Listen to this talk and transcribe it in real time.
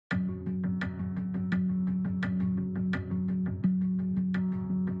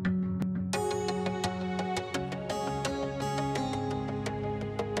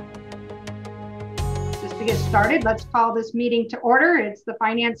to get started, let's call this meeting to order. It's the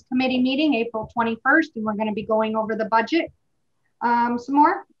Finance Committee meeting, April 21st, and we're going to be going over the budget some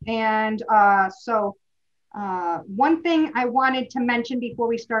more. And one thing I wanted to mention before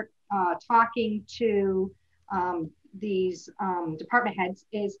we start talking to these department heads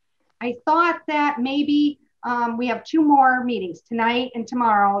is I thought that maybe we have 2 more meetings tonight and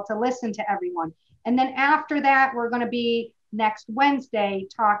tomorrow to listen to everyone. And then after that, we're going to be next Wednesday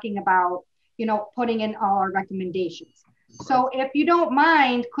talking about, you know, putting in all our recommendations. So if you don't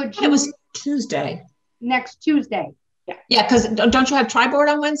mind, could you? It was Tuesday. Next Tuesday. Yeah, because don't you have tri-board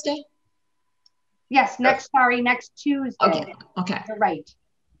on Wednesday? Yes, next Tuesday. Okay. You're right.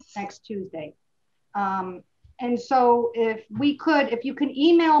 Next Tuesday. And so if you can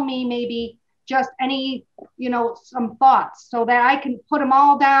email me maybe just any, you know, some thoughts so that I can put them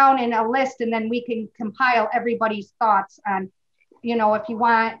all down in a list, and then we can compile everybody's thoughts on, you know, if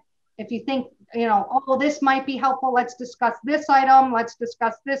you think, you know, oh, this might be helpful, let's discuss this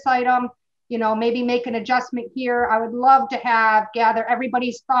item, you know, maybe make an adjustment here. I would love to gather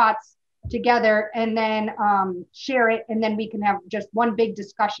everybody's thoughts together and then share it, and then we can have just one big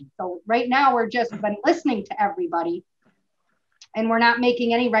discussion. So right now we're just been listening to everybody and we're not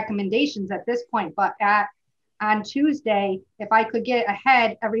making any recommendations at this point, but on Tuesday, if I could get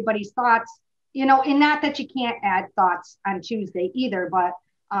ahead everybody's thoughts, you know, and not that you can't add thoughts on Tuesday either, but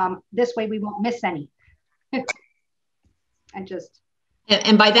this way we won't miss any.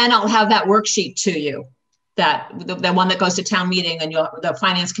 And by then I'll have that worksheet to you, that the one that goes to town meeting, and the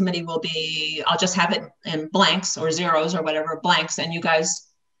finance committee will be, I'll just have it in blanks or zeros or whatever, blanks, and you guys,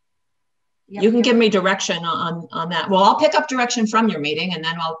 you can give me direction on that. Well, I'll pick up direction from your meeting, and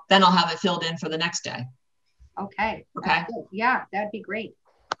then I'll have it filled in for the next day. Okay. Yeah, that'd be great.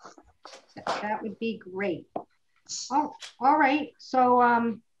 That would be great. Oh, all right.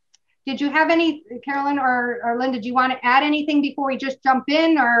 So did you have any, Carolyn or Linda, do you want to add anything before we just jump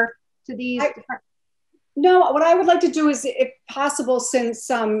in or to these? No, what I would like to do is, if possible, since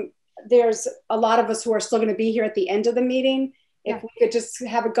there's a lot of us who are still going to be here at the end of the meeting, if we could just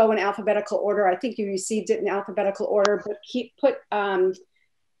have it go in alphabetical order. I think you received it in alphabetical order, but put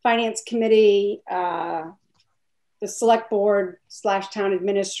Finance Committee, the Select Board / Town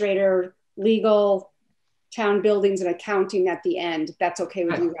Administrator, Legal, Town Buildings and Accounting at the end. If that's okay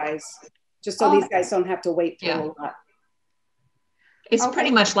with you guys, just so these guys don't have to wait through a lot. It's pretty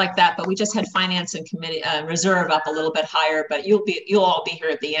much like that, but we just had Finance and Committee Reserve up a little bit higher, but you'll all be here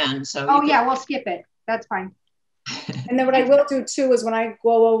at the end. So we'll skip it. That's fine. And then what I will do too is when I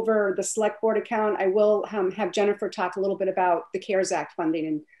go over the Select Board account, I will have Jennifer talk a little bit about the CARES Act funding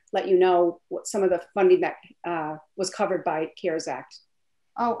and let you know what some of the funding that was covered by CARES Act.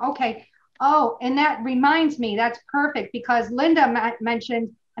 Oh, okay. Oh, and that reminds me, that's perfect, because Linda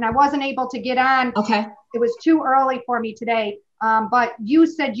mentioned, and I wasn't able to get on. Okay. It was too early for me today. But you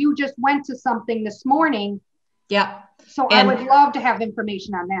said you just went to something this morning. Yeah. So I would love to have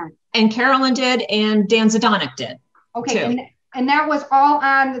information on that. And Carolyn did, and Dan Zdonek did. Okay. And that was all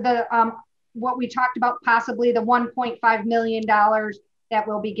on the, what we talked about, possibly the $1.5 million that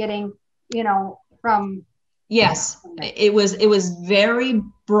we'll be getting, you know, from. Yes, it was very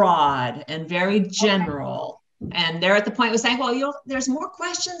broad and very general. Okay. And they're at the point of saying, well, there's more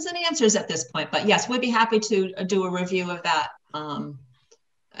questions than answers at this point. But yes, we'd be happy to do a review of that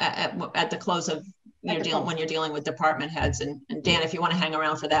at the close of when you're dealing with department heads. And Dan, if you want to hang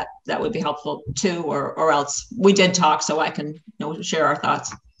around for that, that would be helpful too, or else we did talk, so I can share our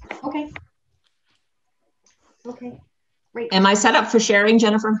thoughts. Okay. Great. Am I set up for sharing,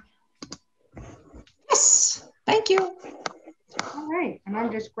 Jennifer? Yes, thank you. All right, and I'm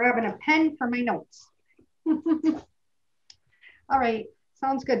just grabbing a pen for my notes. All right,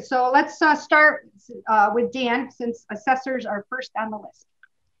 sounds good. So let's start with Dan, since assessors are first on the list.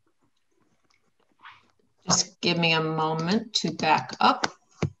 Just give me a moment to back up.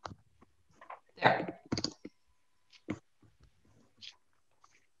 There.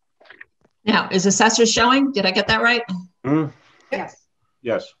 Now, is assessors showing? Did I get that right? Mm. Yes.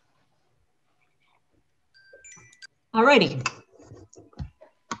 Yes. All righty.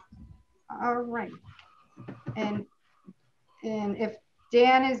 All right. And if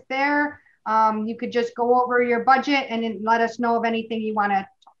Dan is there, you could just go over your budget and then let us know of anything you want to,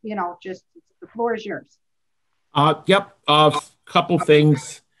 just the floor is yours. Yep. A couple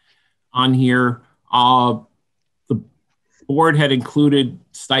things on here. The board had included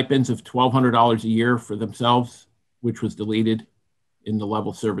stipends of $1,200 a year for themselves, which was deleted in the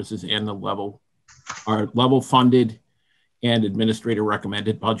level services and the level funded and administrator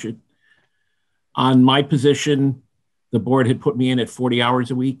recommended budget. On my position, the board had put me in at 40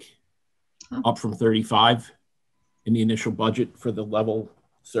 hours a week. up from 35 in the initial budget for the level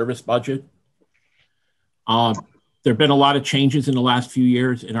service budget. There have been a lot of changes in the last few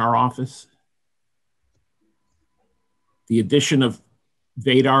years in our office. The addition of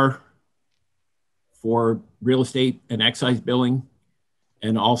VADAR for real estate and excise billing,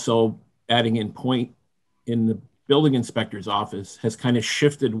 and also adding in point in the building inspector's office has kind of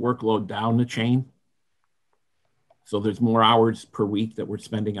shifted workload down the chain. So there's more hours per week that we're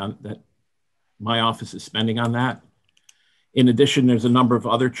spending on that. My office is spending on that. In addition, there's a number of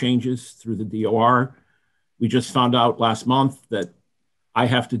other changes through the DOR. We just found out last month that I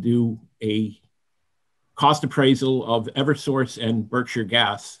have to do a cost appraisal of Eversource and Berkshire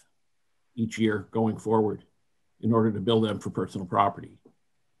Gas each year going forward in order to bill them for personal property,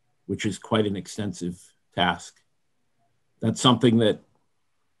 which is quite an extensive task. That's something that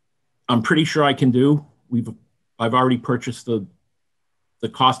I'm pretty sure I can do. I've already purchased the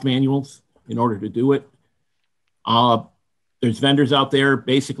cost manuals in order to do it. There's vendors out there.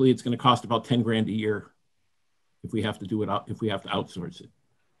 Basically, it's going to cost about 10 grand a year if we have to do it out, if we have to outsource it.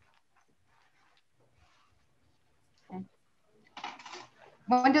 Okay.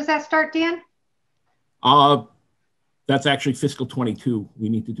 When does that start, Dan? That's actually fiscal 22. We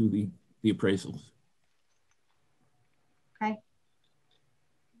need to do the appraisals. Okay.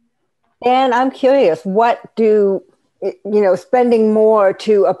 Dan, I'm curious, what do, spending more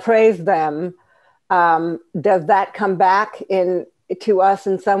to appraise them, does that come back to us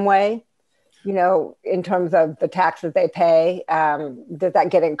in some way? In terms of the taxes they pay, does that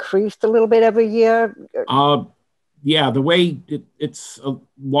get increased a little bit every year? Yeah, the way it's a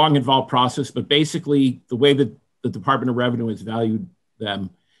long, involved process, but basically the way that the Department of Revenue has valued them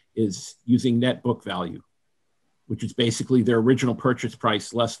is using net book value, which is basically their original purchase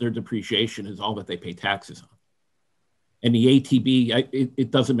price less their depreciation is all that they pay taxes on. And the ATB, it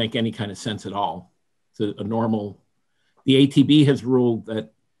doesn't make any kind of sense at all. It's a normal, the ATB has ruled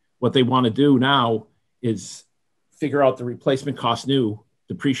that what they want to do now is figure out the replacement cost new,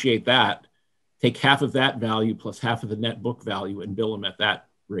 depreciate that, take half of that value plus half of the net book value and bill them at that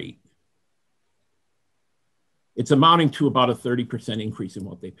rate. It's amounting to about a 30% increase in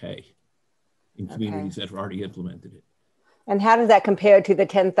what they pay in communities that have already implemented it. And how does that compare to the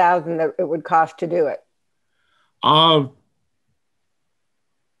 $10,000 that it would cost to do it?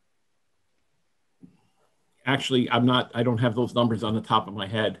 Actually, I don't have those numbers on the top of my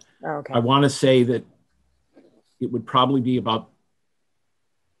head. Okay. I want to say that it would probably be about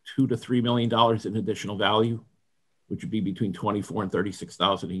 $2 to $3 million in additional value, which would be between 24 and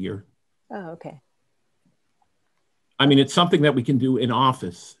 36,000 a year. Oh, okay. I mean, it's something that we can do in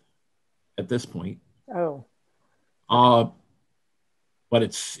office at this point. Oh. But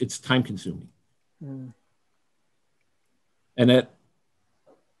it's time consuming. Mm. And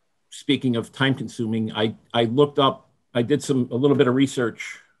speaking of time consuming, I looked up, I did a little bit of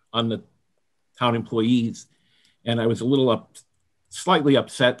research on the town employees, and I was slightly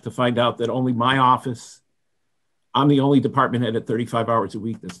upset to find out that only my office, I'm the only department head at 35 hours a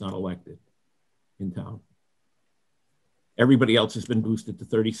week that's not elected in town. Everybody else has been boosted to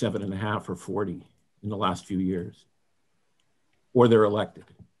 37 and a half or 40 in the last few years, or they're elected,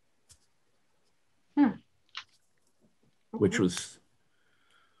 which was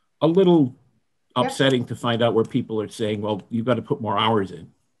a little upsetting to find out where people are saying, well, you've got to put more hours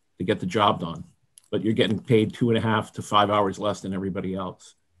in to get the job done, but you're getting paid 2.5 to 5 hours less than everybody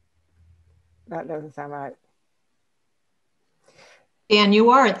else. That doesn't sound right. Dan,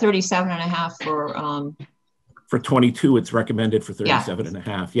 you are at 37 and a half for 22, it's recommended for 37 and a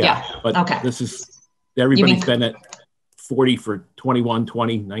half. Yeah. But okay. Everybody's been at 40 for 21,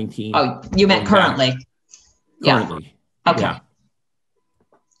 20, 19. Oh, you meant currently. Currently. Yeah. Okay. Yeah.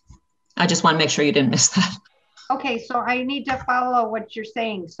 I just want to make sure you didn't miss that. Okay, so I need to follow what you're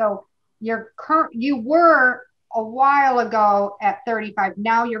saying. So you were a while ago at 35.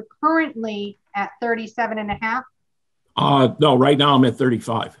 Now you're currently at 37 and a half? No, right now I'm at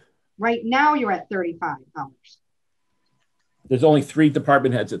 35. Right now you're at 35 hours. There's only 3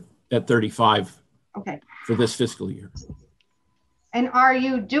 department heads at 35 for this fiscal year. And how are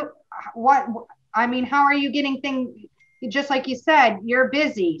you getting things, just like you said, you're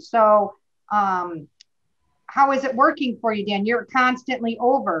busy. So how is it working for you, Dan? You're constantly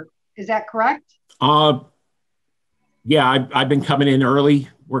over. Is that correct? Yeah, I've been coming in early,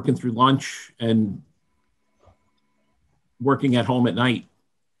 working through lunch and working at home at night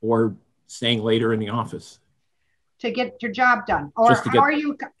or staying later in the office. To get your job done? Or how are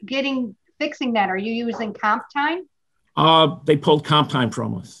you fixing that? Are you using comp time? They pulled comp time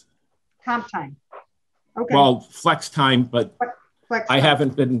from us. Comp time. Okay. Well, flex time, but flex I time.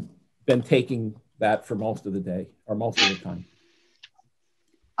 haven't been been taking that for most of the day or most of the time.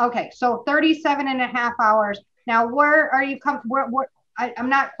 Okay, so 37 and a half hours. Now, where are you I'm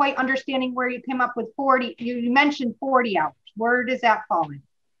not quite understanding where you came up with 40. You mentioned 40 hours. Where does that fall in?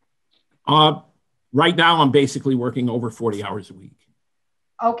 Right now, I'm basically working over 40 hours a week.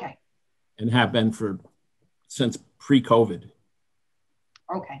 Okay. And have been since pre-COVID.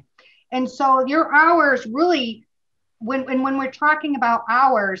 Okay. And so your hours really, when we're talking about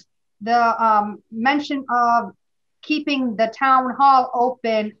hours, the mention of keeping the town hall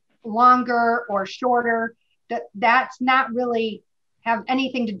open longer or shorter, that's not really have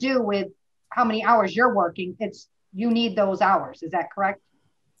anything to do with how many hours you're working. It's you need those hours. Is that correct?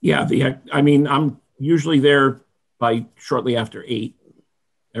 Yeah. I'm usually there by shortly after 8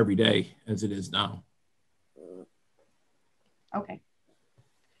 every day as it is now. Okay.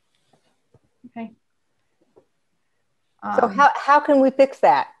 Okay. So how can we fix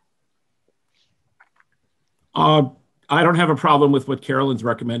that? I don't have a problem with what Carolyn's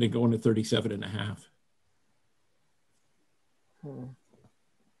recommended, going to 37 and a half.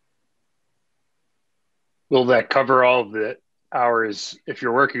 Will that cover all of the hours? If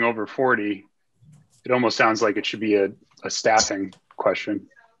you're working over 40, it almost sounds like it should be a staffing question.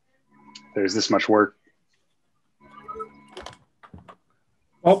 There's this much work.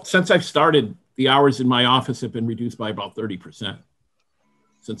 Well, since I've started, the hours in my office have been reduced by about 30%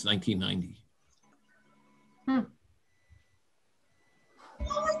 since 1990.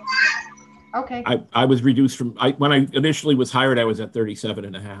 Okay. I was reduced from, when I initially was hired, I was at 37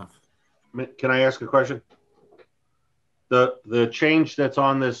 and a half. Can I ask a question? The change that's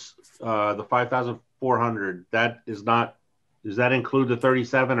on this, the 5,400, that is not, does that include the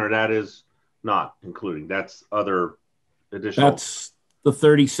 37 or that is not including? That's other additional. That's the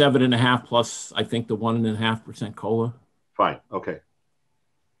 37 and a half plus, I think, the 1.5% COLA. Fine. Okay.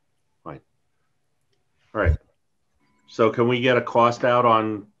 Fine. All right. So can we get a cost out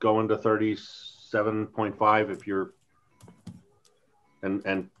on going to 37.5 if you're,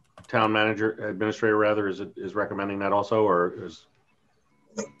 and town administrator rather is recommending that also, or is?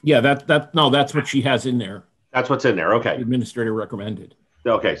 Yeah, that's what she has in there. That's what's in there. Okay. The administrator recommended.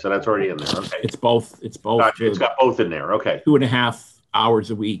 Okay, so that's already in there. Okay. It's both. Gotcha. It's got both in there. Okay. 2.5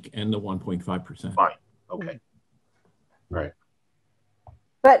 hours a week and the 1.5%. Fine. Okay. Right.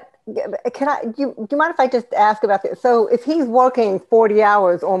 But do you mind if I just ask about this? So if he's working 40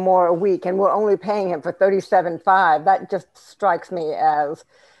 hours or more a week and we're only paying him for 37.5, that just strikes me as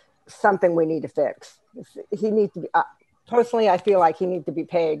something we need to fix. He needs to be, personally, I feel like he needs to be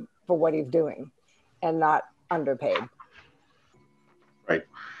paid for what he's doing and not underpaid. Right.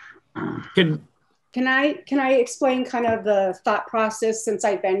 Can I explain kind of the thought process since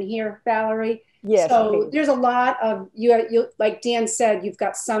I've been here, Valerie? Yes. So there's a lot of you like Dan said, you've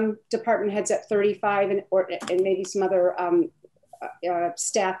got some department heads at 35 and maybe some other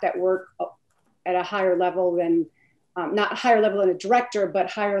staff that work at a higher level than not higher level than a director,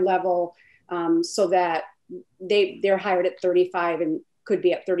 but higher level so that they're hired at 35 and could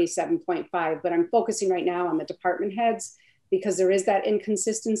be at 37.5. But I'm focusing right now on the department heads because there is that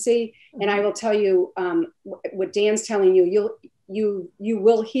inconsistency. And I will tell you what Dan's telling you, you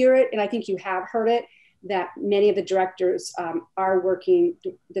will hear it, and I think you have heard it, that many of the directors are working,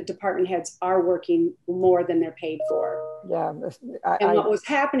 the department heads are working more than they're paid for. Yeah. What was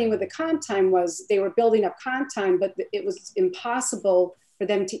happening with the comp time was they were building up comp time, but it was impossible for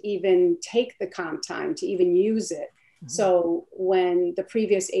them to even take the comp time, to even use it. Mm-hmm. So when the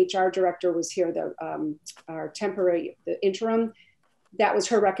previous HR director was here, our temporary, the interim, that was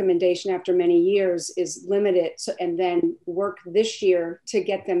her recommendation after many years, is limit it and then work this year to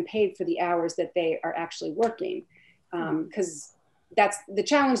get them paid for the hours that they are actually working. Because that's the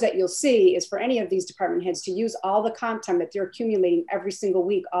challenge that you'll see is for any of these department heads to use all the comp time that they're accumulating every single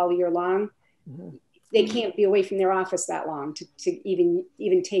week, all year long. Mm-hmm. They can't be away from their office that long to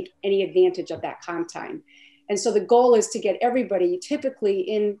even take any advantage of that comp time. And so the goal is to get everybody, typically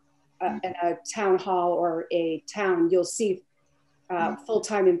in a town hall or a town, you'll see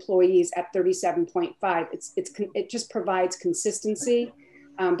full-time employees at 37.5. It just provides consistency,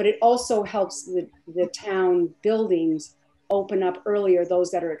 but it also helps the town buildings open up earlier,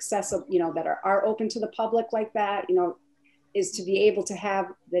 those that are accessible, that are open to the public like that, is to be able to have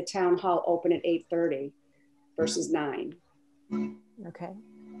the town hall open at 8:30 versus 9. Okay.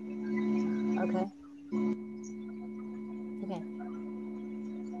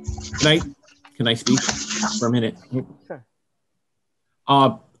 Can I speak for a minute? Sure.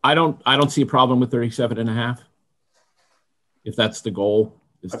 I don't see a problem with 37 and a half. If that's the goal,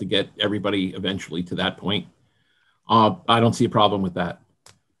 is to get everybody eventually to that point. I don't see a problem with that.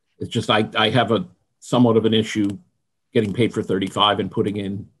 It's just I have a somewhat of an issue getting paid for 35 and putting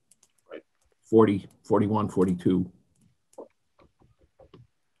in 40, 41, 42.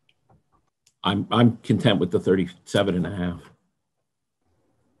 I'm content with the 37 and a half.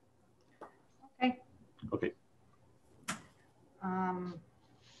 Okay. Okay.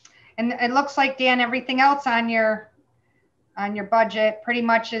 And it looks like, Dan, everything else on your budget pretty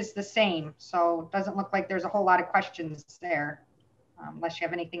much is the same. So it doesn't look like there's a whole lot of questions there, unless you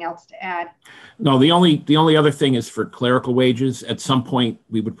have anything else to add. No, the only other thing is for clerical wages. At some point,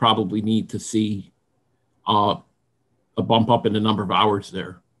 we would probably need to see a bump up in the number of hours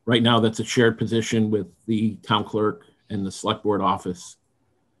there. Right now, that's a shared position with the town clerk and the select board office.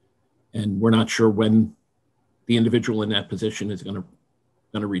 And we're not sure when the individual in that position is going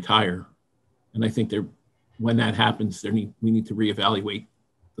to retire. And I think when that happens, we need to reevaluate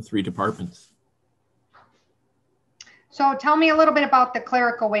the 3 departments. So tell me a little bit about the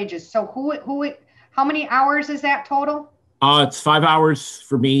clerical wages. So how many hours is that total? It's 5 hours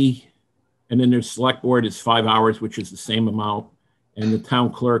for me. And then there's select board is 5 hours, which is the same amount. And the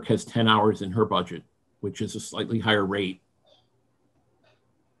town clerk has 10 hours in her budget, which is a slightly higher rate.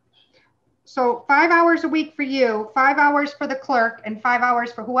 So 5 hours a week for you, 5 hours for the clerk, and 5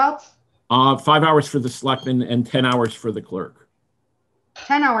 hours for who else? 5 hours for the selectman and 10 hours for the clerk.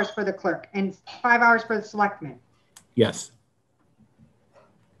 10 hours for the clerk and 5 hours for the selectman. Yes.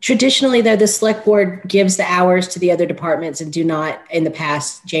 Traditionally, though, the select board gives the hours to the other departments and do not, in the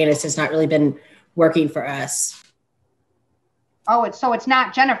past, Janice has not really been working for us. Oh, so it's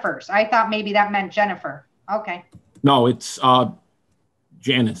not Jennifer's. I thought maybe that meant Jennifer. Okay. No, it's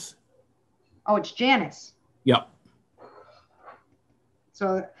Janice. Oh, it's Janice. Yep.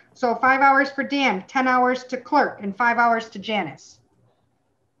 So 5 hours for Dan, 10 hours to clerk, and 5 hours to Janice.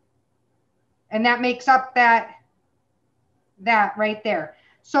 And that makes up that right there.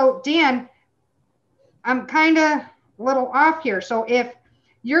 So Dan, I'm kind of a little off here. So if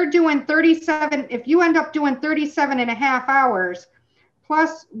you're doing 37, if you end up doing 37 and a half hours,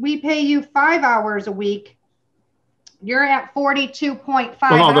 plus we pay you 5 hours a week, you're at 42.5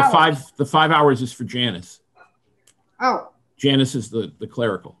 well, no, hours. the 5 hours is for Janice. Oh. Janice is the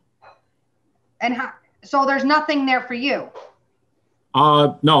clerical. And so there's nothing there for you?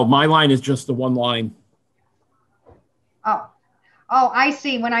 No, my line is just the one line. Oh, I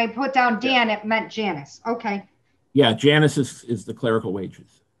see. When I put down Dan, it meant Janice. Okay. Yeah, Janice is the clerical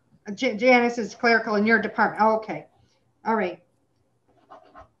wages. Janice is clerical in your department. Oh, okay. All right.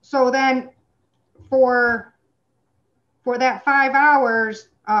 So then for that 5 hours,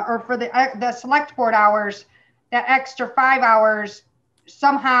 or for the select board hours, that extra 5 hours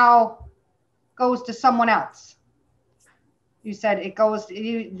somehow goes to someone else. You said it goes,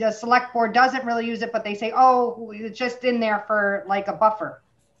 the select board doesn't really use it, but they say, oh, it's just in there for like a buffer.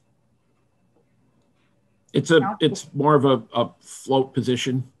 It's more of a float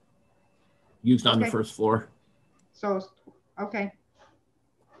position used on the first floor. So, okay.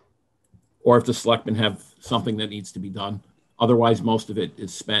 Or if the selectmen have something that needs to be done. Otherwise, most of it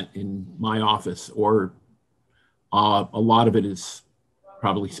is spent in my office, or a lot of it is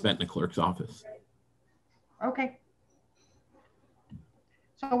probably spent in the clerk's office. Okay.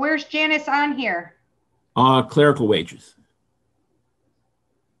 So where's Janice on here? Clerical wages.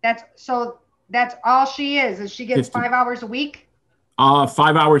 That's all she is she gets 5 hours a week? 5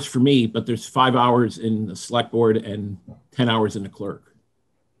 hours for me, but there's 5 hours in the select board and 10 hours in the clerk.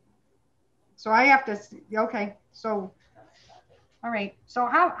 So I have to, okay. So, all right. So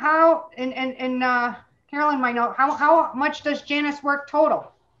how and Carolyn might know, how much does Janice work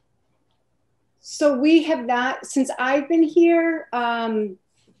total? So we have not, since I've been here,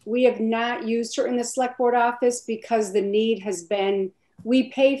 we have not used her in the select board office because the need has been, we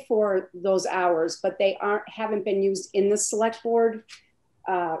pay for those hours, but they haven't been used in the select board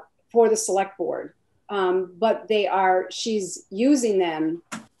for the select board. But she's using them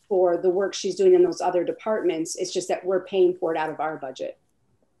for the work she's doing in those other departments. It's just that we're paying for it out of our budget.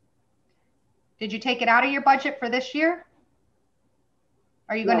 Did you take it out of your budget for this year?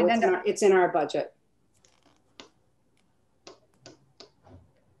 Are you going to end up? It's in our budget.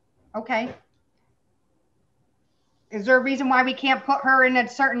 Okay. Is there a reason why we can't put her in a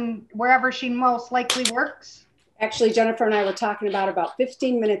certain, wherever she most likely works? Actually, Jennifer and I were talking about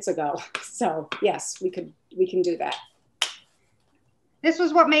 15 minutes ago. So yes, we can do that. This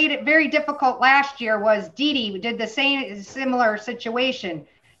was what made it very difficult last year. Was Dee Dee did the similar situation.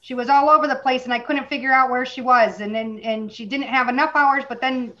 She was all over the place and I couldn't figure out where she was. And she didn't have enough hours, but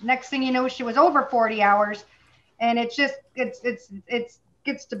then next thing you know, she was over 40 hours. And it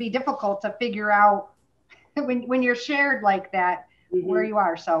gets to be difficult to figure out when you're shared like that, where you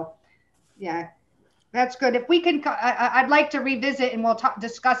are. So yeah, that's good. If we can, I'd like to revisit and we'll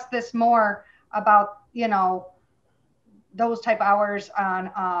discuss this more about, you know, those type of hours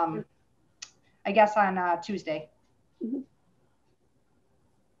on, I guess on Tuesday.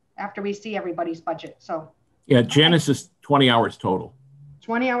 After we see everybody's budget. So yeah, Janice is 20 hours total.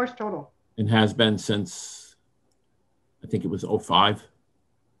 20 hours total. And has been since, I think it was 05.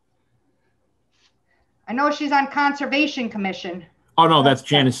 I know she's on Conservation Commission. Oh no, that's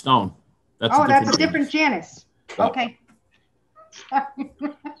Janice Stone. That's a different Janice. Yeah. Okay.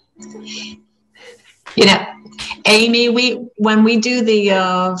 You know, Amy, when we do the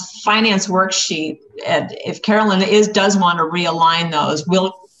finance worksheet, if Carolyn does want to realign those,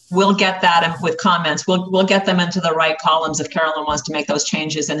 we'll get that with comments. We'll get them into the right columns if Carolyn wants to make those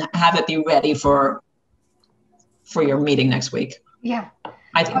changes and have it be ready for your meeting next week. Yeah.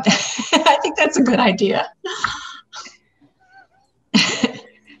 I think I think that's a good idea.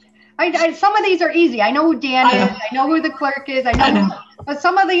 Some of these are easy. I know who Dan is. I know who the clerk is. I know. But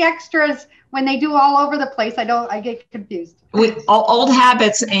some of the extras, when they do all over the place, I get confused. Old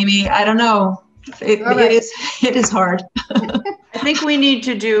habits, Amy. I don't know. It is hard. I think we need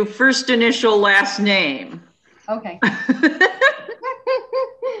to do first initial, last name. Okay.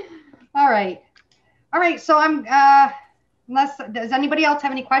 All right. So I'm does anybody else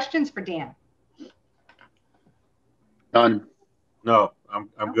have any questions for Dan? None. No,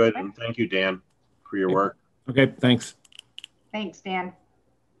 I'm good. And thank you, Dan, for your work. Okay, thanks. Thanks, Dan.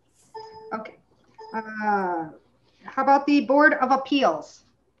 Okay. How about the Board of Appeals?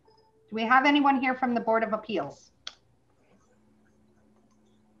 Do we have anyone here from the Board of Appeals?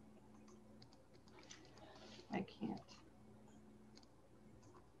 I can't.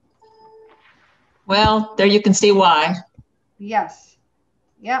 Well, there you can see why. Yes.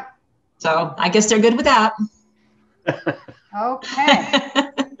 Yep. So I guess they're good with that. Okay.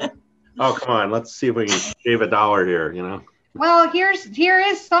 Oh, come on. Let's see if we can shave $1 here, you know? Well, here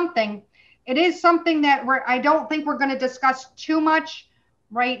is something. It is something that I don't think we're going to discuss too much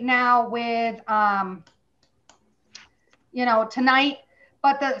right now with, you know, tonight,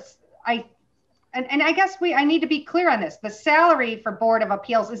 but I guess I need to be clear on this. The salary for Board of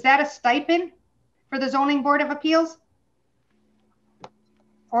Appeals, is that a stipend for the Zoning Board of Appeals?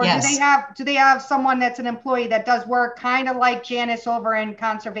 Or yes. do they have someone that's an employee that does work kind of like Janice over in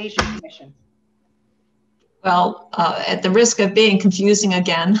Conservation Commission? Well, at the risk of being confusing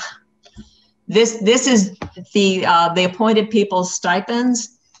again, this is the appointed people's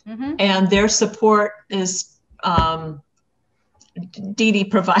stipends, and their support is Dee Dee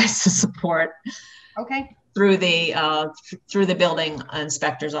provides the support. Okay. Through the building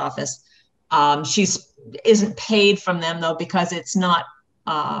inspector's office. She isn't paid from them though because it's not.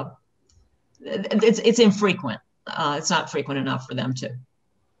 It's infrequent. It's not frequent enough for them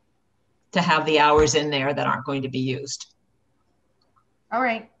to have the hours in there that aren't going to be used. All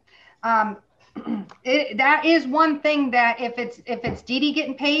right. That is one thing that if it's Dee Dee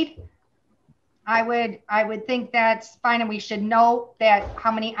getting paid, I would think that's fine, and we should know that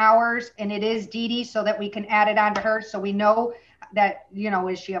how many hours, and it is Dee Dee, so that we can add it on to her, so we know that, you know,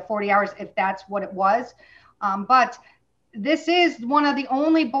 is she a 40 hours if that's what it was. But this is one of the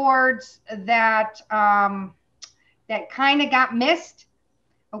only boards that that kind of got missed.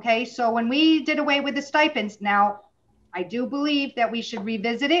 Okay, so when we did away with the stipends, now I do believe that we should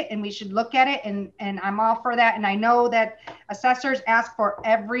revisit it and we should look at it, and I'm all for that. And I know that assessors ask for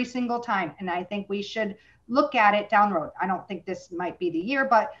every single time, and I think we should look at it down the road. I don't think this might be the year,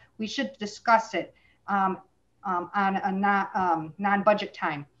 but we should discuss it on a non-budget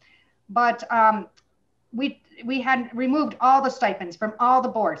time. But we had removed all the stipends from all the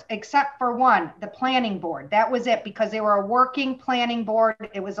boards except for one, the planning board. That was it, because they were a working planning board.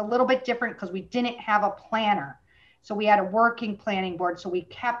 It was a little bit different because we didn't have a planner. So we had a working planning board, so we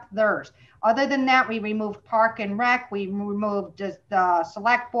kept theirs. Other than that, we removed Park and Rec, we removed the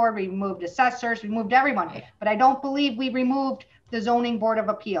select board, we removed assessors, we removed everyone. But I don't believe we removed the Zoning Board of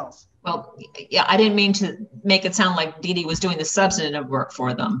Appeals. Well, yeah, I didn't mean to make it sound like Dee Dee was doing the substantive work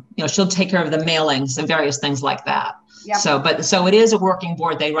for them. You know, she'll take care of the mailings and various things like that. Yep. So it is a working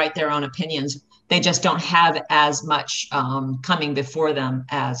board. They write their own opinions. They just don't have as much coming before them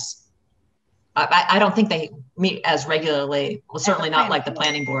as, I don't think they meet as regularly. Well, certainly not like the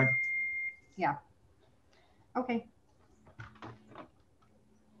planning board. Yeah. Okay.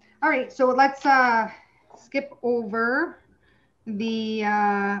 All right, so let's skip over the,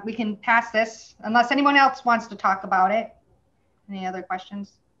 we can pass this unless anyone else wants to talk about it. Any other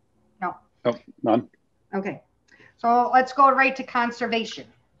questions? No. Oh, none. Okay, so let's go right to conservation.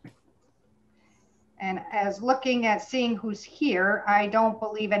 And as looking at seeing who's here, I don't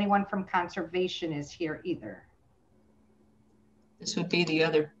believe anyone from conservation is here either. This would be the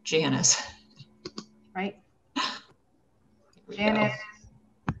other Janice. Right? Janice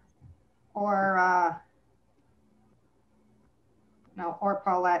or no, or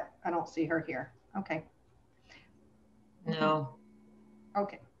Paulette. I don't see her here. Okay. No.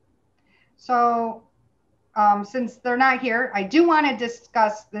 Okay. So since they're not here, I do want to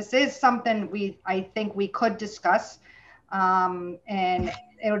discuss, this is something I think we could discuss, and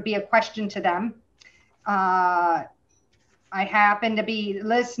it would be a question to them. I happen to be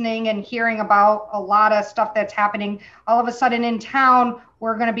listening and hearing about a lot of stuff that's happening. All of a sudden in town,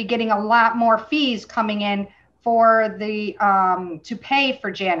 we're going to be getting a lot more fees coming in for the, to pay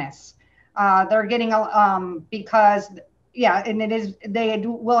for Janice. They're getting, because, yeah, and it is,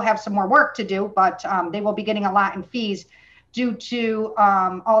 will have some more work to do, but they will be getting a lot in fees due to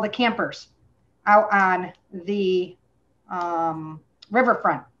all the campers out on the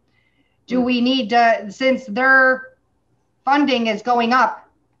riverfront. Do we need to, since their funding is going up,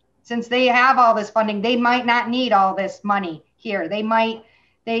 since they have all this funding, they might not need all this money here. They might,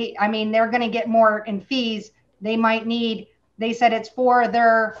 I mean, they're going to get more in fees. They might need, they said it's for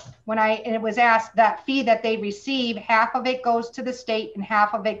their, and it was asked, that fee that they receive, half of it goes to the state and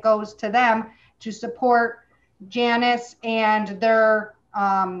half of it goes to them to support Janice and their,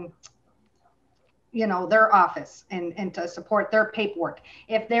 you know, their office and to support their paperwork.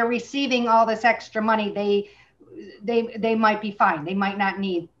 If they're receiving all this extra money, they might be fine. They might not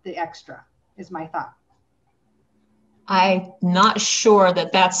need the extra, is my thought. I'm not sure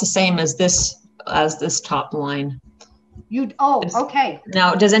that that's the same as this top line. Okay.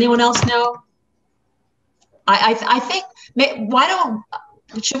 Now, does anyone else know? I think,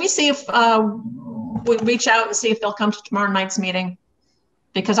 should we see if we reach out and see if they'll come to tomorrow night's meeting?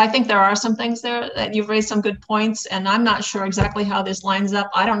 Because I think there are some things there that you've raised some good points, and I'm not sure exactly how this lines up.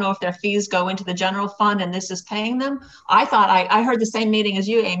 I don't know if their fees go into the general fund and this is paying them. I thought I heard the same meeting as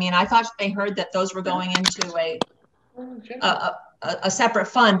you, Amy, and I thought they heard that those were going into a separate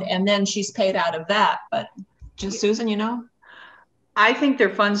fund, and then she's paid out of that. But just Susan, you know? I think their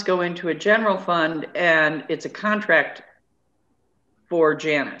funds go into a general fund, and it's a contract for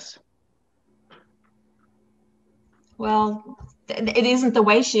Janice. Well, it isn't the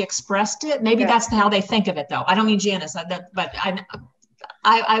way she expressed it. Maybe that's how they think of it, though. I don't mean Janice, but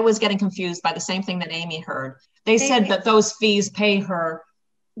I was getting confused by the same thing that Amy heard. They said that those fees pay her,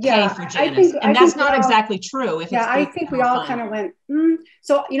 pay for Janice, and that's not exactly true. I think we all kind of went.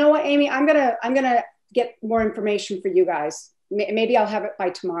 So you know what, Amy, I'm gonna get more information for you guys. Maybe I'll have it by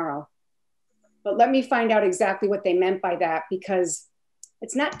tomorrow. But let me find out exactly what they meant by that, because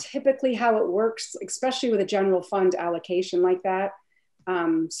it's not typically how it works, especially with a general fund allocation like that.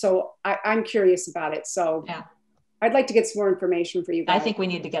 So I'm curious about it. So yeah, I'd like to get some more information for you guys. I think we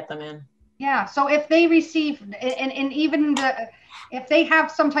need to get them in. Yeah, so if they receive, and even if they have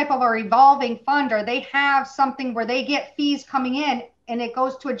some type of a revolving fund, or they have something where they get fees coming in and it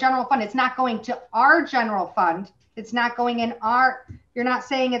goes to a general fund, it's not going to our general fund. It's not going in our, you're not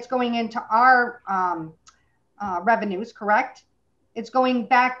saying it's going into our revenues, correct? It's going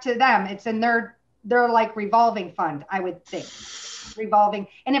back to them. It's in their like revolving fund, I would think. Revolving.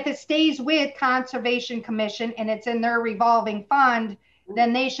 And if it stays with Conservation Commission and it's in their revolving fund,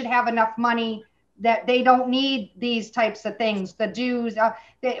 then they should have enough money that they don't need these types of things, the dues.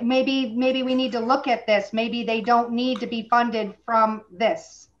 Maybe we need to look at this. Maybe they don't need to be funded from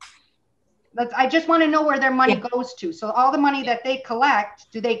this. I just want to know where their money goes to. So all the money that they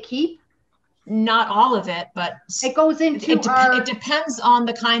collect, do they keep? Not all of it, but it goes into it depends on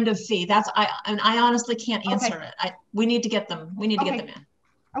the kind of fee. I honestly can't answer it. We need to get them. We need to get them in.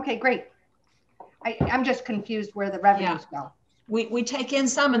 Okay, great. I'm just confused where the revenues go. We take in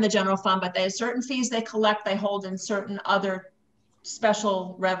some in the general fund, but there's certain fees they collect, they hold in certain other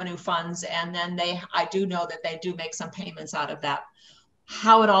special revenue funds, and then I do know that they do make some payments out of that.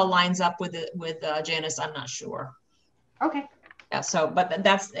 How it all lines up with Janice, I'm not sure. Okay. Yeah, so, but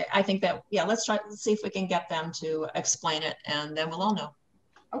I think that, yeah, let's see if we can get them to explain it, and then we'll all know.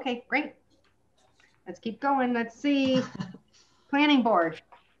 Okay, great. Let's keep going. Let's see. Planning board.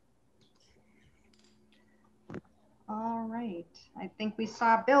 All right. I think we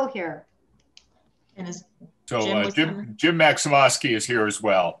saw Bill here. And is Jim Maximowski is here as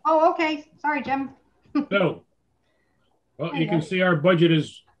well. Oh, okay. Sorry, Jim. So, well, you can see our budget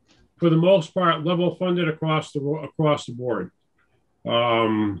is, for the most part, level funded across the board.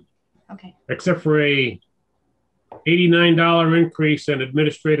 Okay. Except for a $89 increase in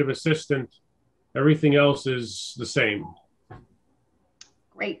administrative assistant, everything else is the same.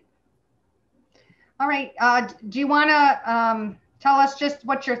 Great. All right. Do you want to tell us just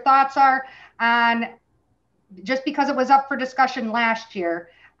what your thoughts are on, just because it was up for discussion last year,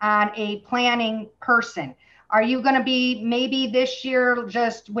 on a planning person? Are you going to be maybe this year,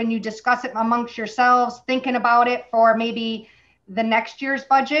 just when you discuss it amongst yourselves, thinking about it for maybe the next year's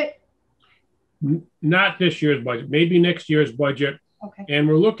budget? Not this year's budget, maybe next year's budget. Okay. And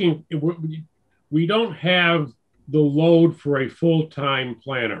we don't have the load for a full-time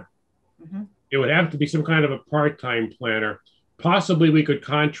planner. Mm-hmm. It would have to be some kind of a part-time planner. Possibly we could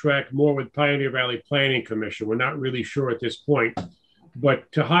contract more with Pioneer Valley Planning Commission. We're not really sure at this point. But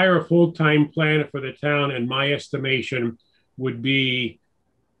to hire a full-time planner for the town, in my estimation, would be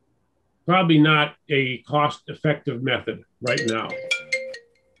probably not a cost-effective method right now.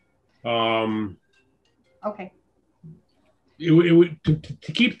 Okay. It would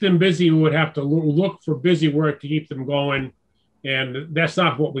to keep them busy, we would have to look for busy work to keep them going, and that's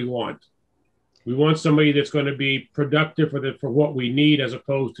not what we want. We want somebody that's going to be productive for what we need, as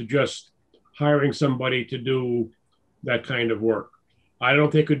opposed to just hiring somebody to do that kind of work. I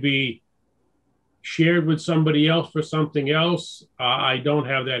don't think it could be shared with somebody else for something else. I don't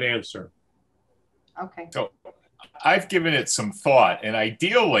have that answer. Okay. So I've given it some thought, and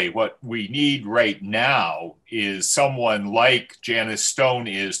ideally what we need right now is someone like Janice Stone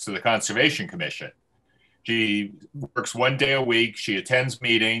is to the Conservation Commission. She works 1 day a week. She attends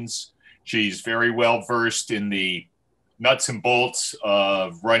meetings. She's very well versed in the nuts and bolts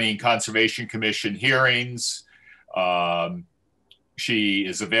of running Conservation Commission hearings. She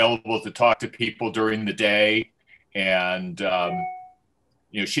is available to talk to people during the day, and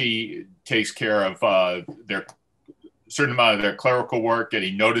she takes care of their certain amount of their clerical work,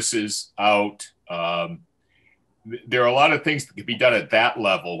 getting notices out. There are a lot of things that can be done at that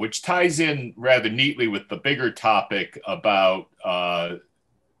level, which ties in rather neatly with the bigger topic about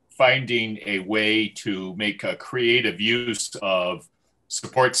finding a way to make a creative use of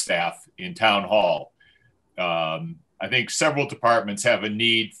support staff in town hall. I think several departments have a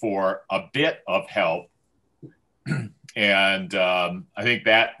need for a bit of help. And I think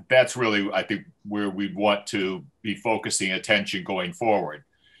that's really, where we'd want to be focusing attention going forward.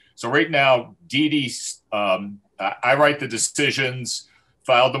 So right now, Dee Dee, I write the decisions,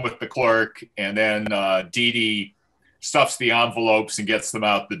 file them with the clerk, and then Dee Dee stuffs the envelopes and gets them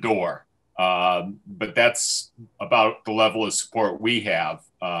out the door. But that's about the level of support we have.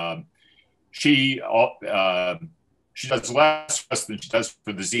 She does less for us than she does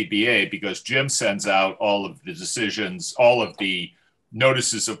for the ZBA, because Jim sends out all of the decisions, all of the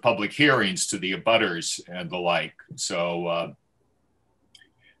notices of public hearings to the abutters and the like. So,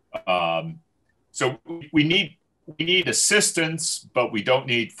 so we need assistance, but we don't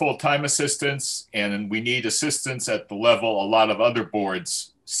need full-time assistance, and we need assistance at the level a lot of other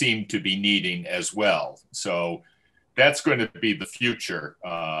boards seem to be needing as well. So that's going to be the future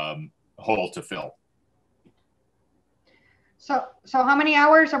hole to fill. So how many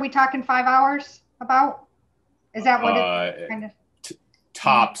hours are we talking? 5 hours about? Is that what it kind of?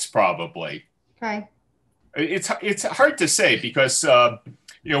 Tops probably. Okay. It's hard to say, because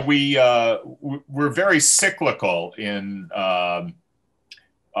we're very cyclical in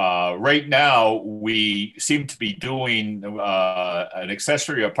right now. We seem to be doing an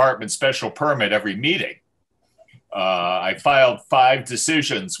accessory apartment special permit every meeting. I filed 5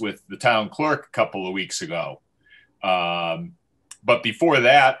 decisions with the town clerk a couple of weeks ago. But before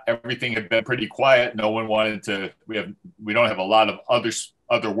that, everything had been pretty quiet. No one wanted to, we don't have a lot of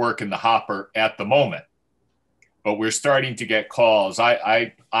other work in the hopper at the moment, but we're starting to get calls.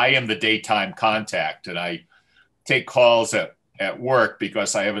 I am the daytime contact, and I take calls at work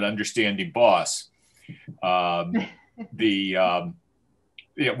because I have an understanding boss.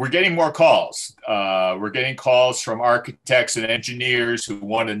 We're getting more calls. We're getting calls from architects and engineers who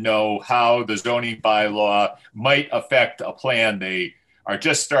want to know how the zoning bylaw might affect a plan they are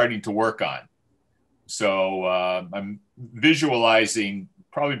just starting to work on. So I'm visualizing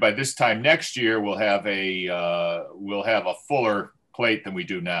probably by this time next year we'll have a fuller plate than we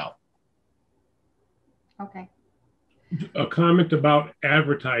do now. Okay. A comment about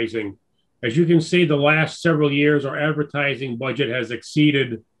advertising. As you can see, the last several years, our advertising budget has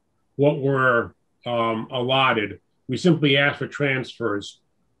exceeded what we're allotted. We simply ask for transfers.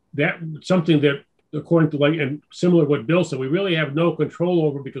 That's something that, according to and similar to what Bill said, we really have no control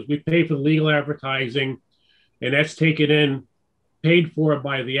over, because we pay for the legal advertising, and that's paid for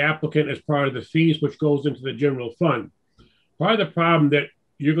by the applicant as part of the fees, which goes into the general fund. Part of the problem that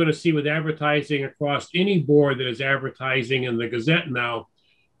you're going to see with advertising across any board that is advertising in the Gazette now,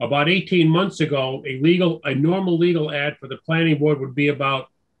 about 18 months ago, a normal legal ad for the planning board would be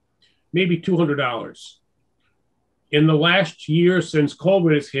about maybe $200. In the last year since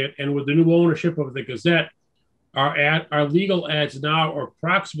COVID has hit, and with the new ownership of the Gazette, our legal ads now are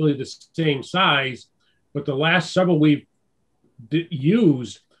approximately the same size, but the last several we've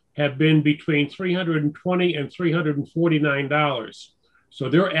used have been between $320 and $349. So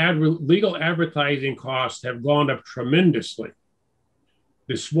their legal advertising costs have gone up tremendously.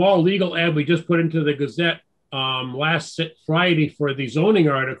 The small legal ad we just put into the Gazette last Friday for the zoning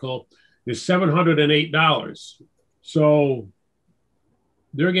article is $708. So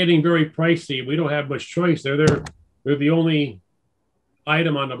they're getting very pricey. We don't have much choice. They're the only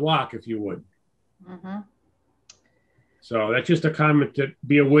item on the block, if you would. Mm-hmm. So that's just a comment to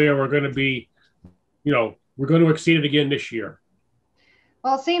be aware. We're going to be, we're going to exceed it again this year.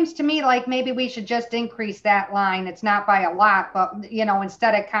 Well, it seems to me like maybe we should just increase that line. It's not by a lot, but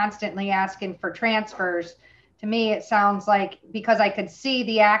instead of constantly asking for transfers, to me, it sounds like, because I could see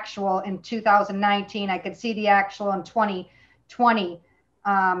the actual in 2019, I could see the actual in 2020.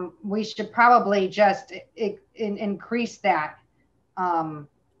 We should probably just increase that,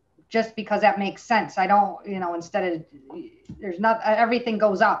 just because that makes sense. I don't, instead of, everything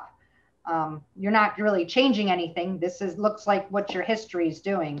goes up. You're not really changing anything. Looks like what your history is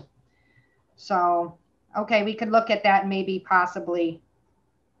doing. So, okay, we could look at that and maybe possibly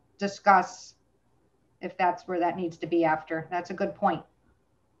discuss if that's where that needs to be after. That's a good point.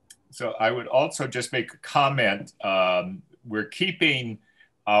 So I would also just make a comment. We're keeping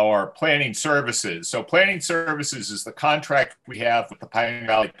our planning services. So planning services is the contract we have with the Pioneer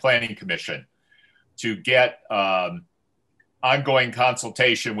Valley Planning Commission to get ongoing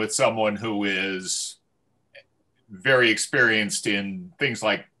consultation with someone who is very experienced in things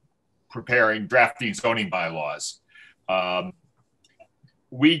like drafting zoning bylaws.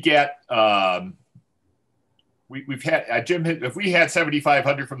 We get, we've had, Jim, if we had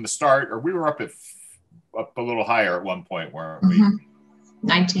 7,500 from the start, or we were up a little higher at one point, weren't we?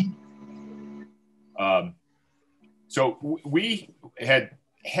 19. So we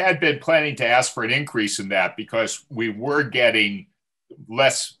had been planning to ask for an increase in that because we were getting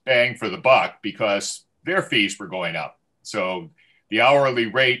less bang for the buck because their fees were going up. So the hourly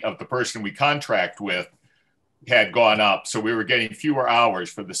rate of the person we contract with had gone up. So we were getting fewer hours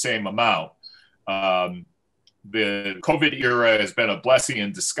for the same amount. The COVID era has been a blessing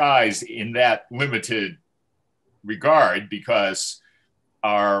in disguise in that limited regard because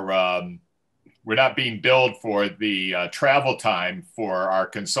we're not being billed for the travel time for our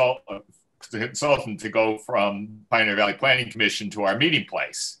consultant to go from Pioneer Valley Planning Commission to our meeting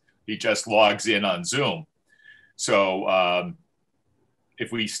place. He just logs in on Zoom. So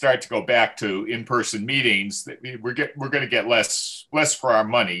if we start to go back to in-person meetings, we're going to get less for our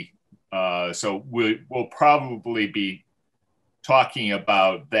money. So we'll probably be talking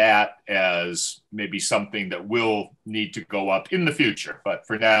about that as maybe something that will need to go up in the future. But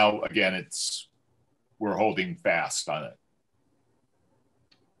for now, again, we're holding fast on it.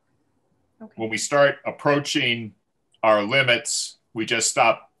 Okay. When we start approaching our limits, we just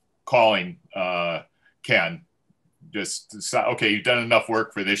stop calling Ken. Okay, you've done enough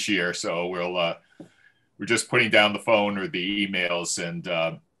work for this year, so we're just putting down the phone or the emails,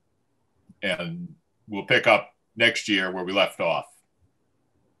 and we'll pick up next year where we left off.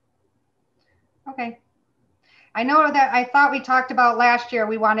 Okay. I know that I thought we talked about last year,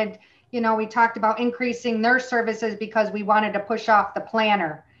 we wanted, we talked about increasing their services because we wanted to push off the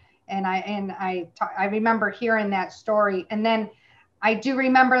planner. And I remember hearing that story. And then I do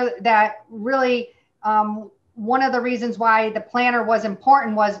remember that really one of the reasons why the planner was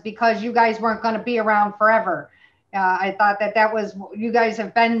important was because you guys weren't going to be around forever. I thought that was, you guys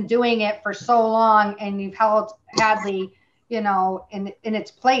have been doing it for so long and you've held Hadley, in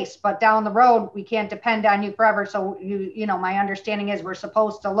its place, but down the road, we can't depend on you forever. So my understanding is we're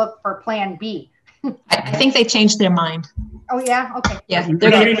supposed to look for plan B. I think they changed their mind. Oh yeah. Okay. Yeah. We're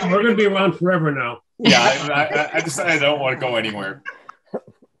going to be around forever now. Yeah. I decided I don't want to go anywhere.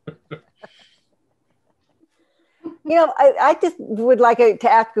 I just would like to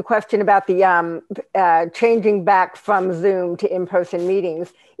ask a question about the changing back from Zoom to in-person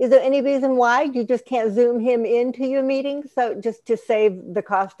meetings. Is there any reason why you just can't Zoom him into your meetings, so just to save the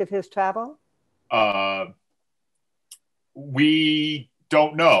cost of his travel? We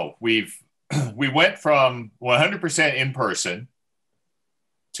don't know. We went from 100% in person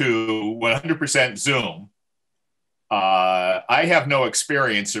to 100% Zoom. I have no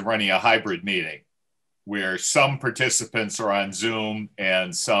experience in running a hybrid meeting where some participants are on Zoom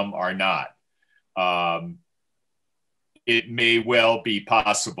and some are not. It may well be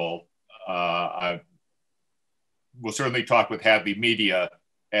possible. We'll certainly talk with Hadley Media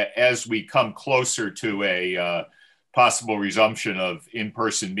as we come closer to a possible resumption of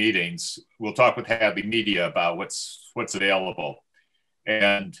in-person meetings, we'll talk with Hadley Media about what's available.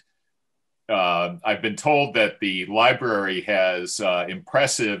 And I've been told that the library has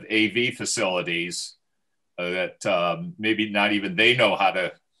impressive AV facilities that maybe not even they know how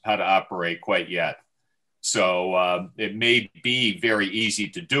to operate quite yet. So it may be very easy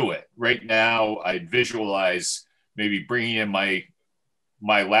to do it. Right now, I'd visualize maybe bringing in my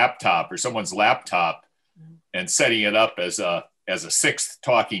laptop or someone's laptop and setting it up as a sixth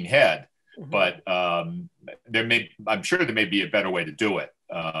talking head. But I'm sure there may be a better way to do it.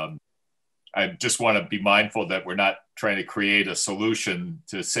 I just want to be mindful that we're not trying to create a solution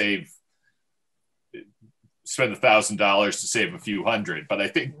to spend $1,000 to save a few hundred. But I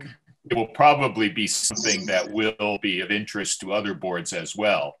think it will probably be something that will be of interest to other boards as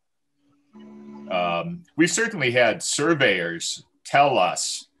well. We've certainly had surveyors tell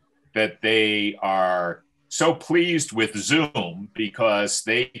us that they are so pleased with Zoom because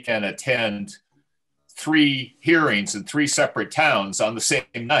they can attend 3 hearings in 3 separate towns on the same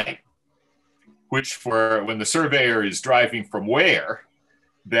night, which for when the surveyor is driving from where,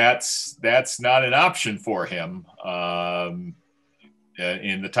 that's not an option for him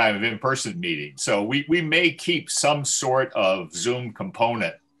in the time of in-person meeting. So we may keep some sort of Zoom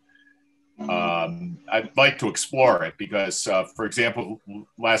component. I'd like to explore it because, for example,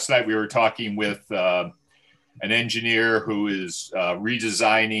 last night we were talking with an engineer who is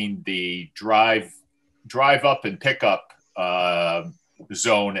redesigning the drive up and pickup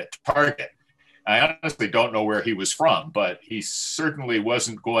zone at Target. I honestly don't know where he was from, but he certainly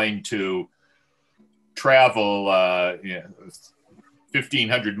wasn't going to travel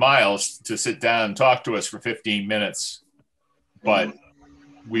 1,500 miles to sit down and talk to us for 15 minutes. But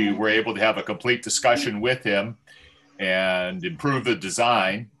we were able to have a complete discussion with him and improve the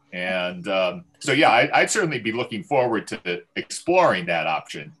design. And so, yeah, I'd certainly be looking forward to exploring that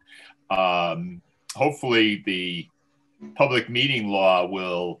option. Hopefully the public meeting law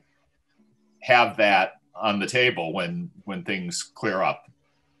will have that on the table when things clear up.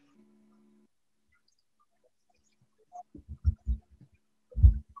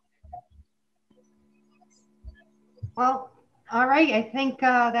 Well, all right. I think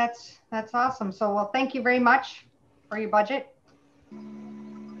that's awesome. So, well, thank you very much for your budget.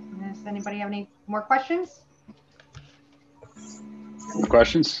 Does anybody have any more questions? More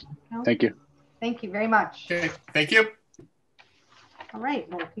questions? No? Thank you. Thank you very much. Okay, thank you. All right,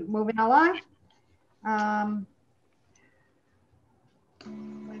 we'll keep moving along.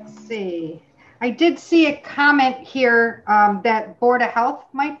 Let's see. I did see a comment here that Board of Health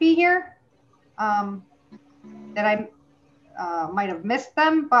might be here. That I might have missed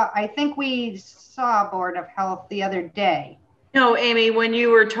them, but I think we saw Board of Health the other day. No, Amy, when you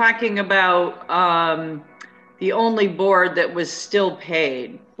were talking about the only board that was still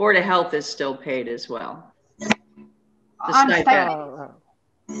paid, Board of Health is still paid as well.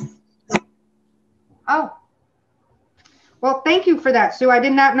 Oh, well, thank you for that, Sue. I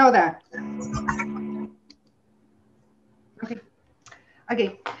did not know that.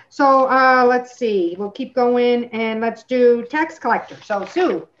 Okay, so let's see. We'll keep going and let's do tax collector. So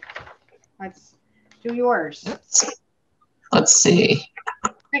Sue, let's do yours. Let's see.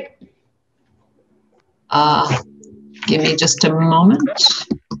 Great. Give me just a moment.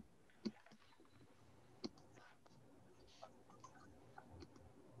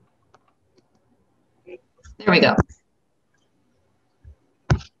 There we go.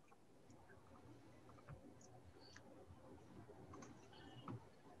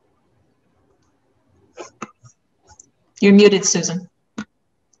 You're muted, Susan.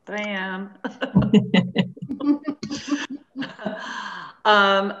 I am.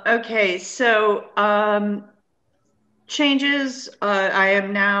 Okay, so changes. I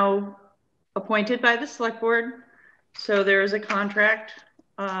am now appointed by the select board. So there is a contract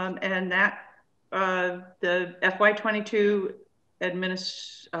and that the FY22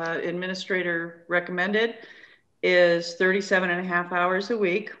 administrator recommended is 37.5 hours a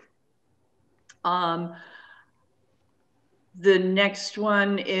week. The next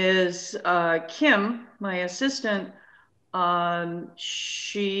one is Kim, my assistant.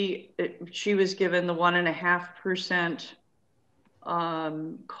 She was given the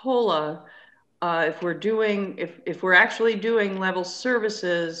 1.5% COLA. If we're actually doing level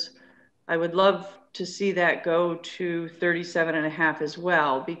services, I would love to see that go to 37.5 as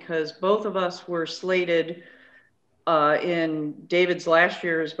well, because both of us were slated in David's last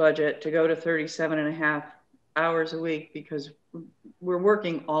year's budget to go to 37.5 hours a week because we're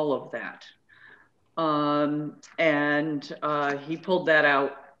working all of that. And he pulled that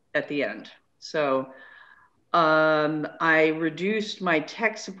out at the end. So I reduced my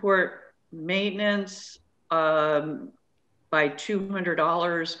tech support maintenance by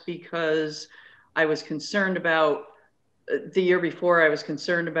 $200 because I was concerned about, the year before I was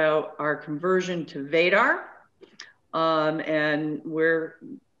concerned about our conversion to Vadar. And we're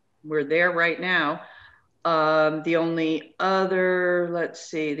there right now. The only other, let's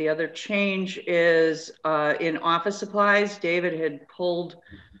see, the other change is in office supplies. David had pulled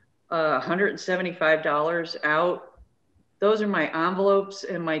 $175 out. Those are my envelopes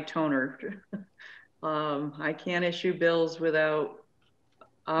and my toner. I can't issue bills without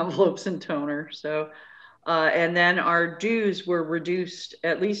envelopes and toner. So, and then our dues were reduced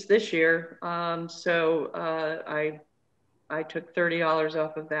at least this year. So I took $30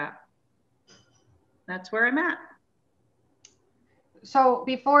 off of that. That's where I'm at. So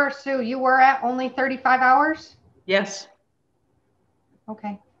before, Sue, you were at only 35 hours? Yes.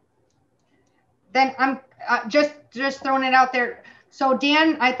 Okay. Then I'm just throwing it out there. So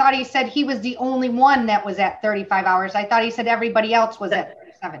Dan, I thought he said he was the only one that was at 35 hours. I thought he said everybody else was at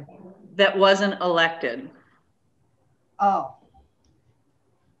 37. That wasn't elected. Oh.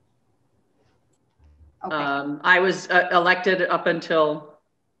 Okay. I was elected up until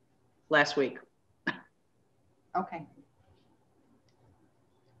last week. Okay.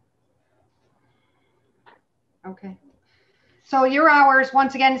 Okay. So your hours,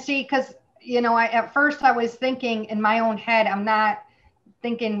 once again, see, because, you know, at first I was thinking in my own head, I'm not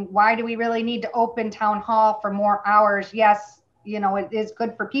thinking, why do we really need to open town hall for more hours? Yes, you know, it is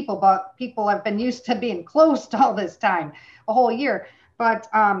good for people, but people have been used to being closed all this time, a whole year. But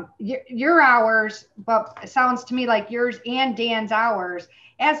your hours, but it sounds to me like yours and Dan's hours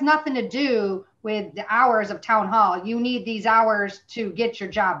has nothing to do with the hours of town hall. You need these hours to get your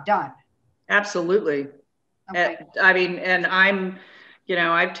job done. Absolutely. Okay. I mean, and I'm, you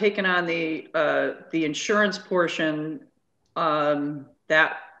know, I've taken on the insurance portion.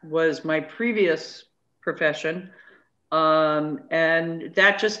 That was my previous profession. And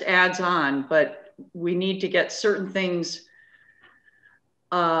that just adds on, but we need to get certain things.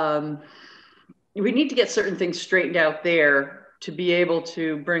 We need to get certain things straightened out there to be able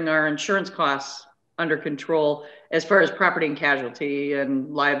to bring our insurance costs under control as far as property and casualty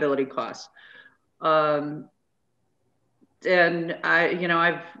and liability costs. And I, you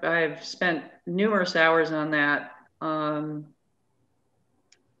know, I've spent numerous hours on that.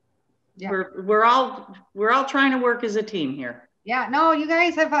 Yeah. We're all trying to work as a team here. Yeah, no, you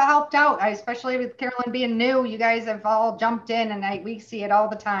guys have helped out, especially with Carolyn being new. You guys have all jumped in, and we see it all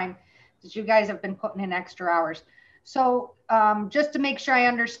the time that you guys have been putting in extra hours. So just to make sure I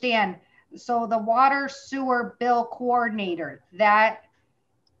understand, so the water sewer bill coordinator, that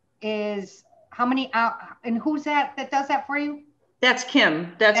is how many out, and who's that does that for you? That's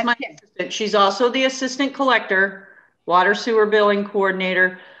Kim. That's my Kim. Assistant. She's also the assistant collector, water sewer billing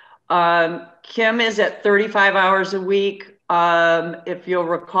coordinator. Kim is at 35 hours a week. If you'll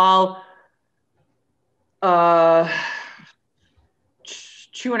recall,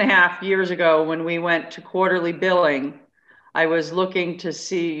 2.5 years ago when we went to quarterly billing, I was looking to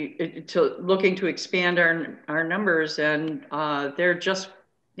expand our numbers, and they're just,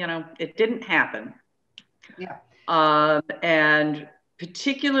 you know, it didn't happen. Yeah. And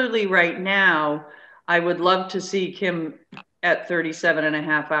particularly right now, I would love to see Kim at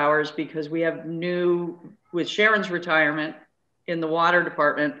 37.5 hours because we have with Sharon's retirement in the water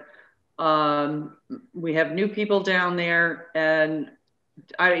department, we have new people down there, and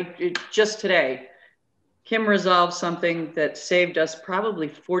just today, Kim resolved something that saved us probably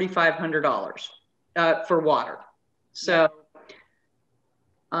 $4,500 for water. So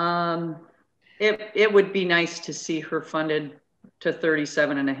it would be nice to see her funded to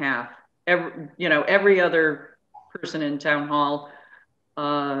 37.5. Every other person in town hall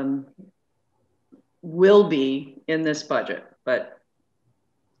will be in this budget, but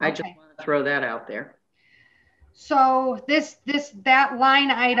I just want to throw that out there. So that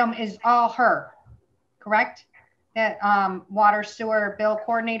line item is all her, correct? That water sewer bill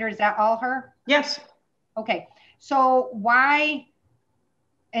coordinator, is that all her? Yes. Okay. So why?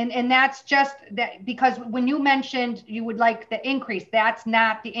 And that's just that, because when you mentioned you would like the increase, that's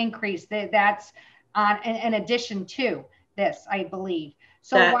not the increase. That's in addition to this, I believe.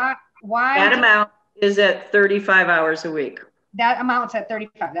 So why that amount is at 35 hours a week. That amount's at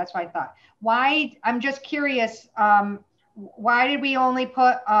 35. That's what I thought. Why? I'm just curious. Why did we only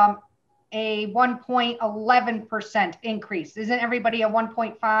put a 1.11% increase? Isn't everybody a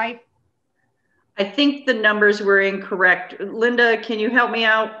 1.5? I think the numbers were incorrect. Linda, can you help me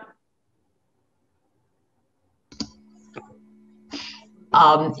out?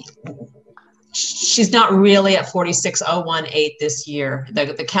 she's not really at 46,018 this year.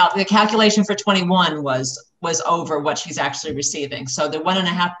 The calculation for 21 was over what she's actually receiving. So the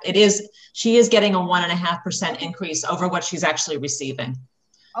 1.5, she is getting a 1.5% increase over what she's actually receiving.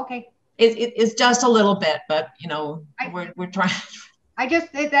 Okay. It's just a little bit, but we're trying.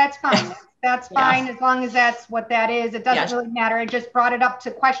 That's fine. That's fine as long as that's what that is. It doesn't really matter. I just brought it up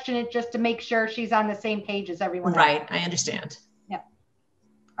to question it just to make sure she's on the same page as everyone else. Right, I understand. Yeah.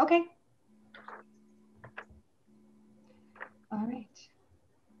 Okay. All right.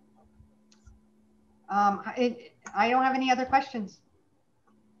 I don't have any other questions.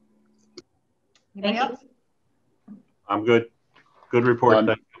 Anybody else? I'm good. Good report.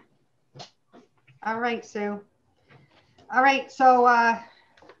 Thank you. All right, Sue. All right, so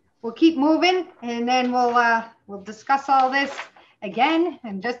we'll keep moving, and then we'll discuss all this again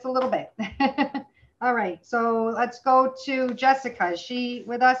in just a little bit. All right, so let's go to Jessica. Is she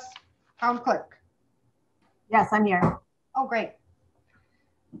with us, town clerk? Yes, I'm here. Oh, great.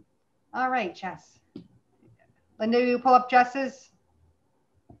 All right, Jess. Linda, you pull up Jess's?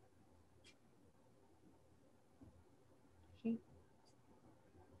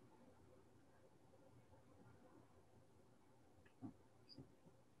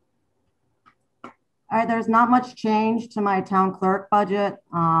 All right, there's not much change to my town clerk budget.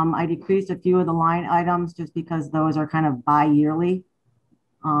 I decreased a few of the line items just because those are kind of bi-yearly.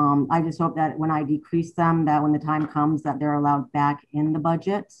 I just hope that when I decrease them, that when the time comes that they're allowed back in the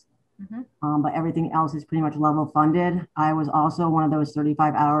budget. But everything else is pretty much level funded. I was also one of those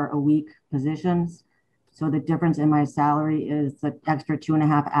 35-hour-a-week positions. So the difference in my salary is the extra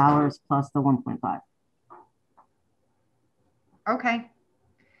 2.5 hours plus the 1.5. Okay.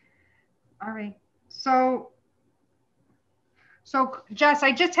 All right. So Jess,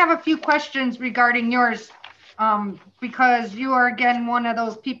 I just have a few questions regarding yours because you are, again, one of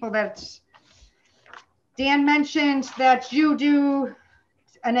those people that's, Dan mentioned that you do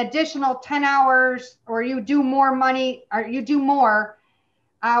an additional 10 hours or you do more money or you do more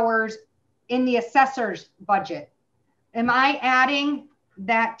hours in the assessor's budget. Am I adding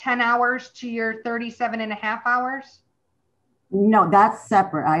that 10 hours to your 37.5 hours? No, that's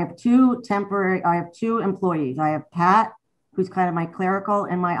separate. I have two employees. I have Pat, who's kind of my clerical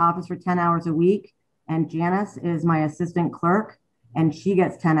in my office for 10 hours a week. And Janice is my assistant clerk, and she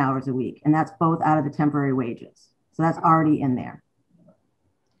gets 10 hours a week. And that's both out of the temporary wages. So that's already in there.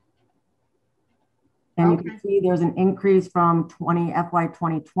 And you can see there's an increase from FY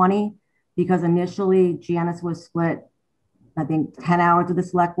 2020 because initially Janice was split, I think 10 hours with the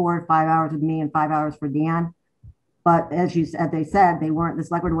select board, 5 hours with me and 5 hours for Dan. But as they said, the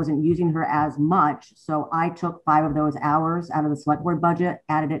select board wasn't using her as much. So I took 5 of those hours out of the select board budget,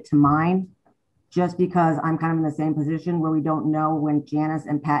 added it to mine, just because I'm kind of in the same position where we don't know when Janice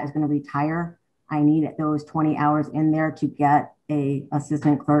and Pat is going to retire. I need those 20 hours in there to get a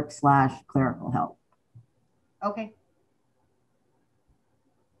assistant clerk / clerical help. Okay.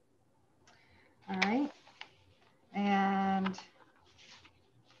 All right. And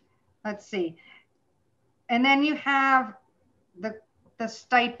let's see. And then you have the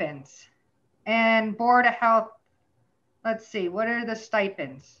stipends and Board of Health. Let's see, what are the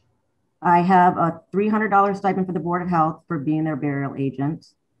stipends? I have a $300 stipend for the Board of Health for being their burial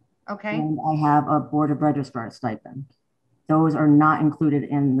agent. Okay. And I have a Board of Registrar stipend. Those are not included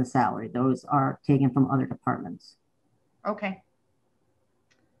in the salary. Those are taken from other departments. Okay.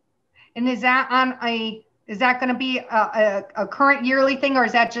 And is that going to be a current yearly thing, or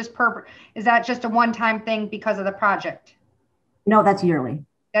is that just a one-time thing because of the project? No, that's yearly.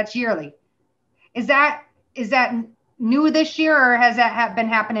 That's yearly. Is that new this year, or has that been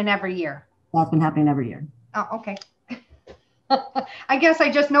happening every year? That's been happening every year. Oh, okay. I guess I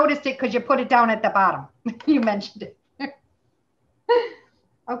just noticed it because you put it down at the bottom. You mentioned it.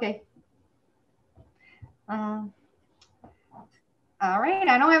 Okay. All right.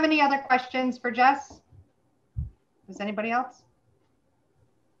 I don't have any other questions for Jess. Does anybody else?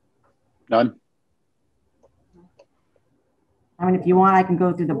 None. I mean, if you want, I can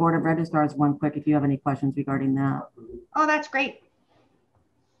go through the Board of Registrars one quick if you have any questions regarding that. Oh, that's great.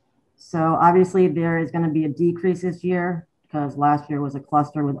 So obviously there is going to be a decrease this year because last year was a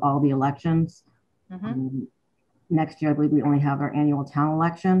cluster with all the elections. Next year, I believe we only have our annual town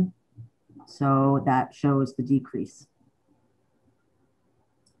election. So that shows the decrease.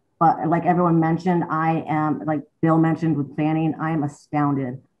 But like everyone mentioned, I am, like Bill mentioned with planning, I am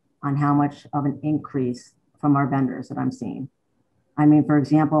astounded on how much of an increase from our vendors that I'm seeing. I mean, for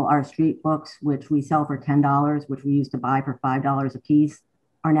example, our street books, which we sell for $10, which we used to buy for $5 a piece,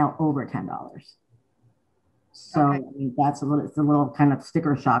 are now over $10. So I mean, it's a little kind of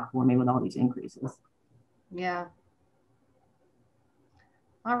sticker shock for me with all these increases. Yeah.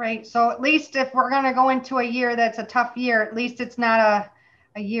 All right. So at least if we're going to go into a year that's a tough year, at least it's not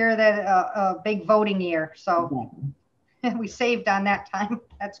a year that a big voting year. So we saved on that time.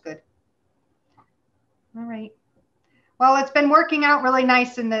 That's good. All right. Well, it's been working out really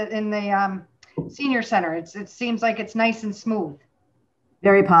nice in the senior center. It seems like it's nice and smooth.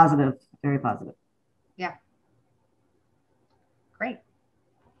 Very positive. Very positive. Yeah. Great.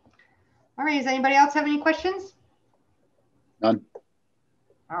 All right. Does anybody else have any questions? None.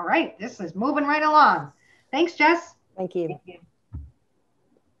 All right. This is moving right along. Thanks, Jess. Thank you. Thank you.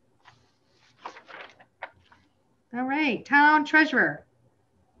 All right. Town treasurer.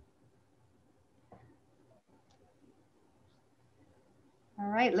 All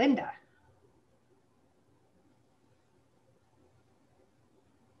right, Linda.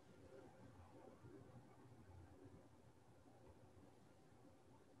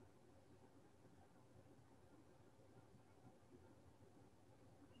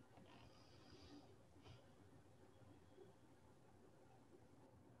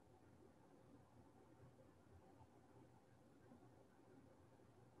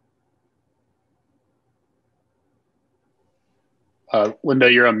 Linda,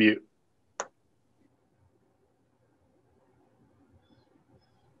 you're on mute.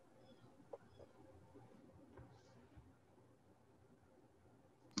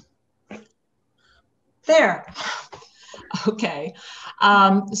 There. Okay.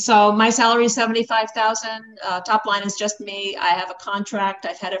 So my salary is 75,000. Top line is just me. I have a contract.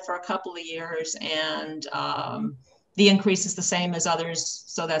 I've had it for a couple of years, and the increase is the same as others.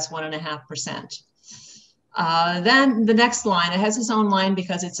 So that's 1.5%. Then the next line, it has its own line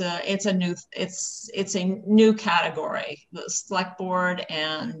because it's a new category. The select board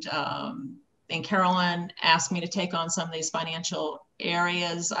and Carolyn asked me to take on some of these financial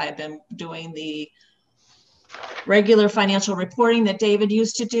areas. I've been doing the regular financial reporting that David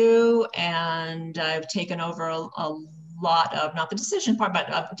used to do, and I've taken over a lot of, not the decision part, but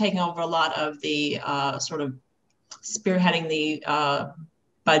I've taken over a lot of the sort of spearheading the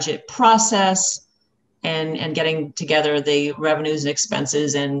budget process and getting together the revenues and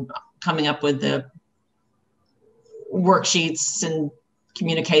expenses and coming up with the worksheets and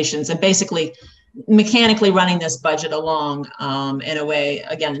communications and basically mechanically running this budget along in a way,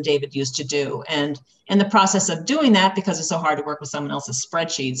 again, David used to do. And in the process of doing that, because it's so hard to work with someone else's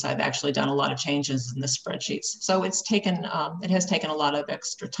spreadsheets, I've actually done a lot of changes in the spreadsheets. So it's taken, it has taken a lot of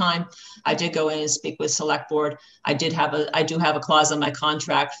extra time. I did go in and speak with select board. I do have a clause in my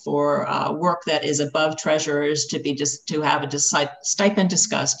contract for work that is above treasurers to have a stipend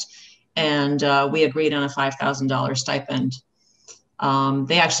discussed. And we agreed on a $5,000 stipend.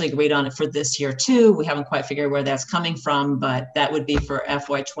 They actually agreed on it for this year too. We haven't quite figured where that's coming from, but that would be for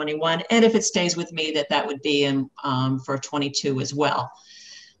FY21. And if it stays with me, that would be in for 22 as well.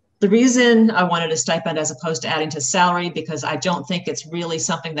 The reason I wanted a stipend as opposed to adding to salary, because I don't think it's really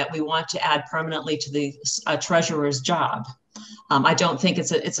something that we want to add permanently to the treasurer's job. I don't think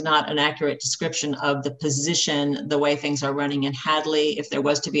it's not an accurate description of the position, the way things are running in Hadley. If there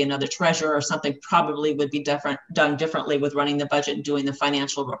was to be another treasurer or something, probably would be done differently with running the budget and doing the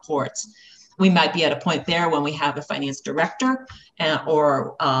financial reports. We might be at a point there when we have a finance director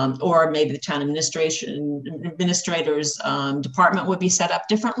or maybe the town administrator's department would be set up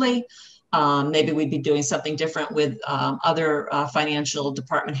differently. Maybe we'd be doing something different with other financial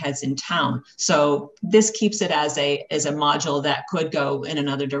department heads in town. So this keeps it as a module that could go in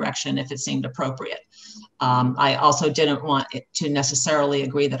another direction if it seemed appropriate. I also didn't want it to necessarily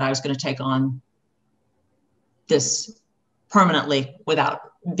agree that I was going to take on this permanently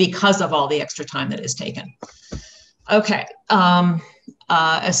because of all the extra time that is taken. Okay.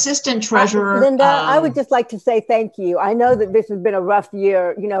 Assistant treasurer. Linda, I would just like to say thank you. I know that this has been a rough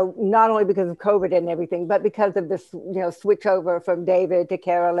year, not only because of COVID and everything, but because of this, switch over from David to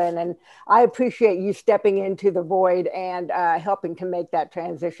Carolyn. And I appreciate you stepping into the void and helping to make that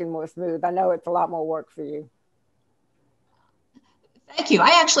transition more smooth. I know it's a lot more work for you. Thank you.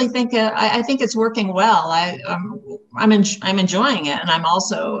 I actually think I think it's working well. I'm enjoying it, and I'm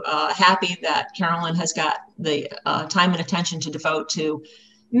also happy that Carolyn has got the time and attention to devote to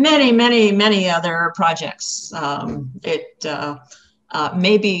many other projects. It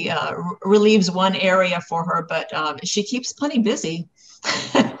maybe relieves one area for her, but she keeps plenty busy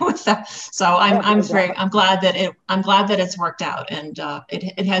with that. So I'm glad that it's worked out, and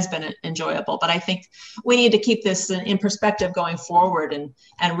it has been enjoyable. But I think we need to keep this in perspective going forward, and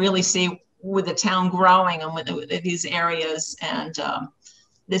really see with the town growing and with these areas. And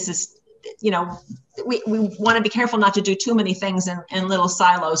you know, we want to be careful not to do too many things in little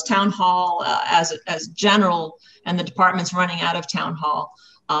silos. Town hall as general, and the departments running out of town hall.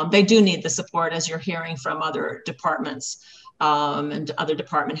 They do need the support, as you're hearing from other departments and other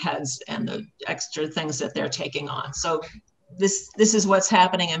department heads, and the extra things that they're taking on. So this is what's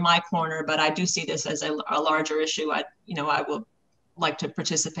happening in my corner, but I do see this as a larger issue. I will like to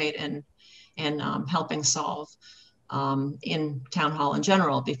participate in helping solve in town hall in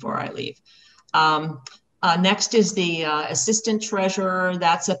general before I leave. Next is the assistant treasurer.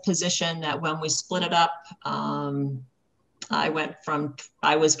 That's a position that when we split it up,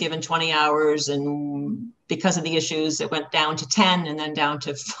 I was given 20 hours, and because of the issues, it went down to 10 and then down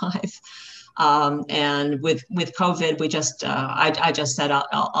to 5. And with COVID, we just, I just said,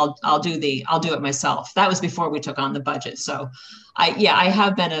 I'll do it myself. That was before we took on the budget. So I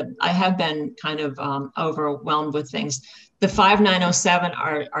have been kind of overwhelmed with things. The 5907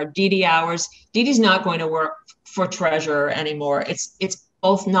 are Dee Dee hours. Dee Dee's not going to work for treasurer anymore. It's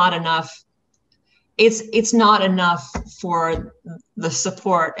both not enough. It's not enough for the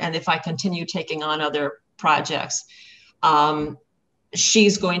support. And if I continue taking on other projects,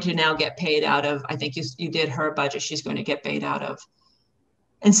 she's going to now get paid out of, I think you did her budget, she's going to get paid out of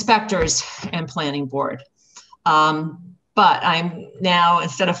inspectors and planning board. But I'm now,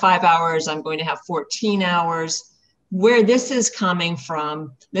 instead of 5 hours, I'm going to have 14 hours. Where this is coming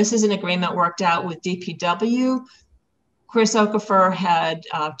from, this is an agreement worked out with DPW. Chris Okafor had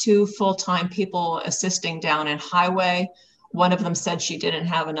 2 full-time people assisting down in highway. One of them said she didn't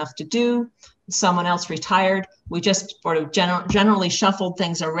have enough to do. Someone else retired. We just sort of generally shuffled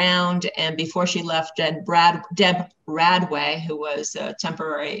things around. And before she left, Deb Radway, who was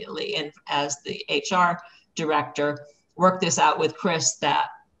temporarily in as the HR director, worked this out with Chris that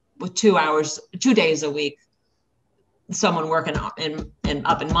with 2 days a week, someone working up in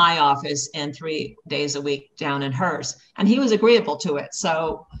my office and 3 days a week down in hers. And he was agreeable to it.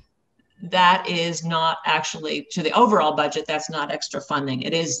 So that is not actually to the overall budget. That's not extra funding.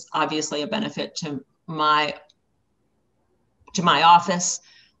 It is obviously a benefit to my office.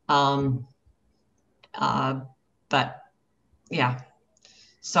 But yeah,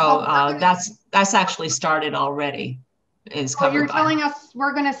 so that's actually started already. Is covered. You're telling us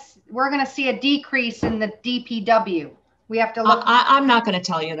we're gonna see a decrease in the DPW. We have to look. I'm not going to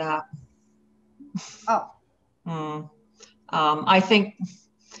tell you that. Oh. I think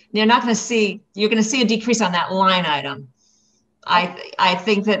you're going to see a decrease on that line item. I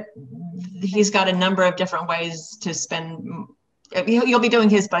think that he's got a number of different ways to spend. You'll be doing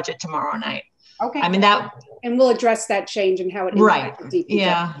his budget tomorrow night. Okay. I mean and we'll address that change and how it impacts the DPW.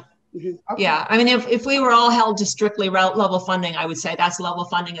 Yeah. Mm-hmm. Okay. Yeah. I mean, if we were all held to strictly level funding, I would say that's level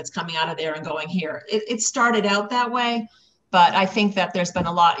funding. It's coming out of there and going here. It started out that way, but I think that there's been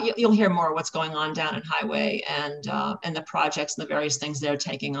a lot. You'll hear more of what's going on down in highway and the projects and the various things they're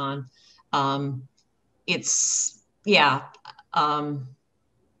taking on. That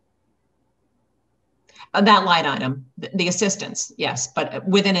line item, the assistance, yes, but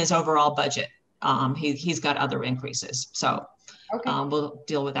within his overall budget, he's got other increases. So. Okay. We'll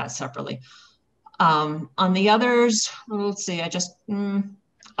deal with that separately. On the others, let's see, I guess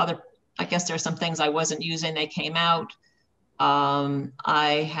there's some things I wasn't using, they came out. I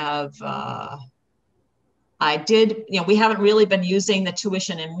did, we haven't really been using the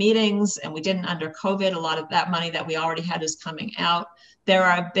tuition in meetings, and we didn't under COVID. A lot of that money that we already had is coming out. There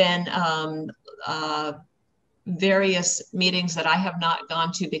have been various meetings that I have not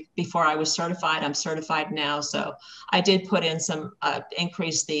gone to before I was certified. I'm certified now. So I did put in some,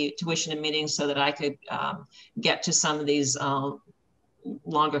 increase the tuition in meetings so that I could get to some of these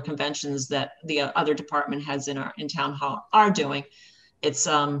longer conventions that the other department heads in town hall are doing. It's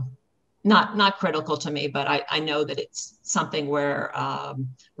not critical to me, but I know that it's something where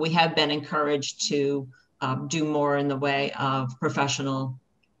we have been encouraged to do more in the way of professional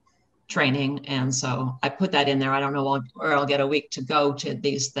training. And so I put that in there. I don't know where I'll get a week to go to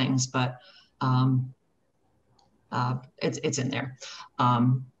these things, but it's in there.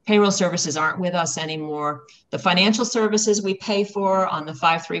 Payroll services aren't with us anymore. The financial services we pay for on the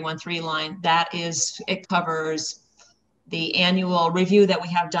 5313 line, it covers the annual review that we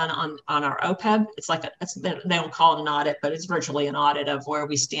have done on our OPEB. It's like they don't call it an audit, but it's virtually an audit of where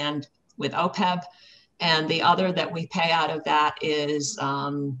we stand with OPEB. And the other that we pay out of that is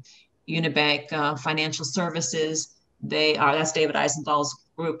Unibank Financial Services. That's David Eisenthal's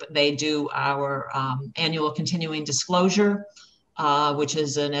group. They do our annual continuing disclosure, which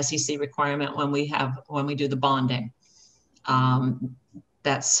is an SEC requirement when we do the bonding.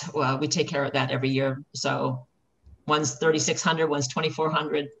 We take care of that every year. So one's $3,600, one's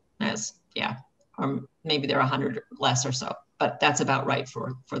 $2,400. is. Yeah. Or maybe they're 100 less or so, but that's about right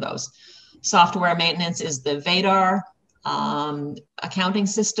for those. Software maintenance is the Vadar accounting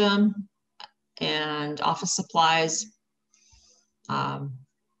system and office supplies.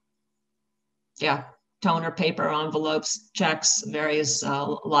 Yeah, toner, paper, envelopes, checks, various, a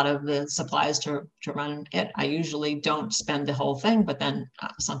lot of the supplies to run it. I usually don't spend the whole thing, but then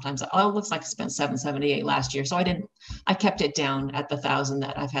sometimes, oh, it looks like I spent $778 last year. So I kept it down at the 1,000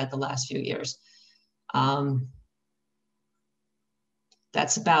 that I've had the last few years.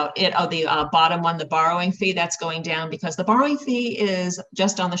 That's about it. Oh, the bottom one, the borrowing fee, that's going down because the borrowing fee is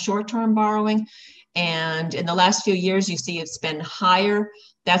just on the short-term borrowing. And in the last few years, you see it's been higher.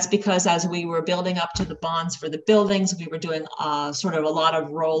 That's because as we were building up to the bonds for the buildings, we were doing sort of a lot of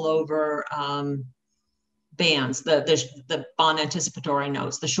rollover bands, the bond anticipatory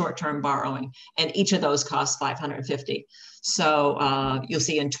notes, the short-term borrowing, and each of those costs $550. So you'll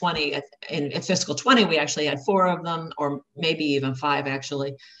see in fiscal 20, we actually had 4 of them, or maybe even 5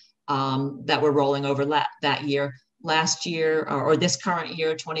 actually, that were rolling over that year. Last year, or this current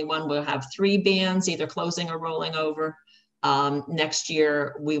year, 21, we'll have 3 bands either closing or rolling over. Next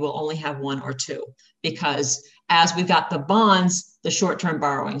year, we will only have 1 or 2 because as we got the bonds, the short-term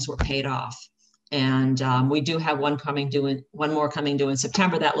borrowings were paid off. And we do have one more coming due in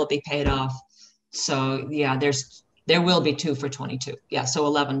September that will be paid off. So yeah, there will be 2 for 22. Yeah, so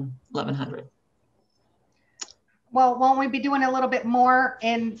 1,100. Well, won't we be doing a little bit more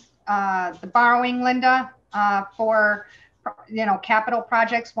in the borrowing, Linda, for capital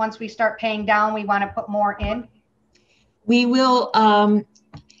projects? Once we start paying down, we want to put more in. We will.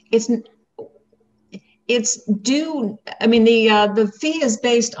 It's due. I mean, the fee is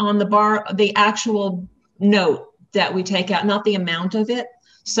based on the actual note that we take out, not the amount of it.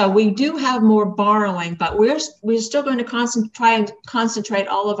 So we do have more borrowing, but we're still going to try and concentrate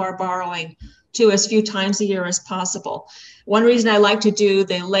all of our borrowing to as few times a year as possible. One reason I like to do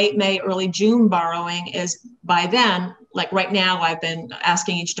the late May, early June borrowing is by then, like right now, I've been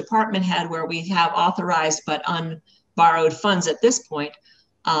asking each department head where we have authorized but unborrowed funds at this point.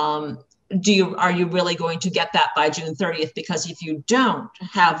 Are you really going to get that by June 30th? Because if you don't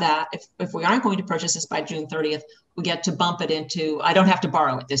have that, if we aren't going to purchase this by June 30th, we get to bump it into, I don't have to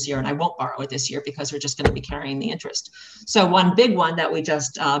borrow it this year, and I won't borrow it this year because we're just going to be carrying the interest. So one big one that we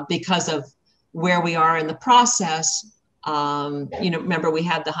just, because of where we are in the process, remember we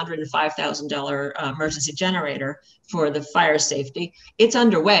had the $105,000 emergency generator for the fire safety. It's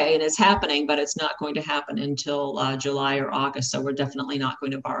underway and it's happening, but it's not going to happen until July or August. So we're definitely not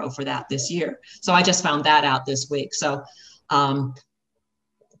going to borrow for that this year. So I just found that out this week. So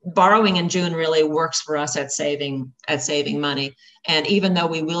borrowing in June really works for us at saving money. And even though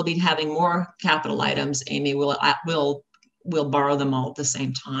we will be having more capital items, Amy, we'll borrow them all at the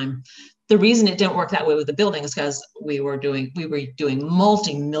same time. The reason it didn't work that way with the building is because we were doing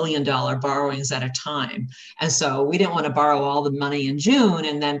multi-million-dollar borrowings at a time. And so we didn't want to borrow all the money in June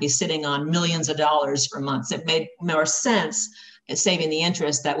and then be sitting on millions of dollars for months. It made more sense in saving the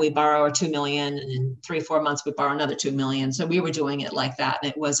interest that we borrow $2 million and in 3-4 months we borrow another $2 million. So we were doing it like that, and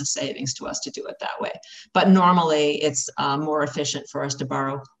it was a savings to us to do it that way. But normally it's more efficient for us to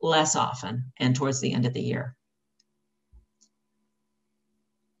borrow less often and towards the end of the year.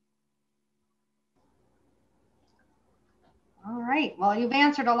 All right. Well, you've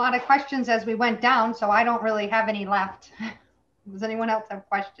answered a lot of questions as we went down, so I don't really have any left. Does anyone else have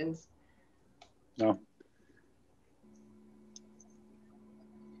questions? No.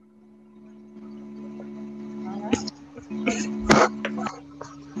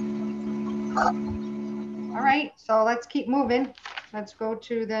 All right. So let's keep moving. Let's go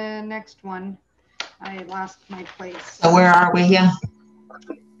to the next one. I lost my place. So where are we? Yeah.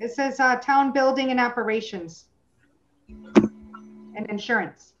 It says town building and operations. And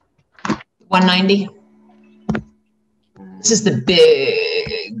insurance. 190. This is the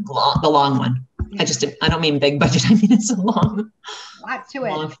the long one. I don't mean big budget. I mean, it's a long. Lot to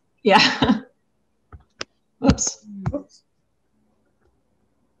it. Yeah. Whoops.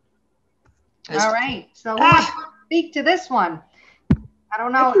 All right. So let's speak to this one. I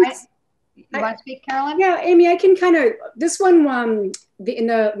don't know. You want to speak, Carolyn? Yeah, Amy, I can kind of, this one,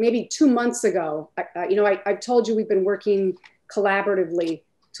 maybe 2 months ago, I've told you we've been working collaboratively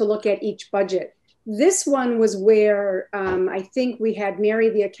to look at each budget. This one was where I think we had Mary,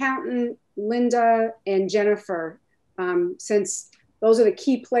 the accountant, Linda, and Jennifer, since those are the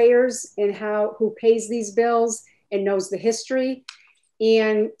key players in who pays these bills and knows the history.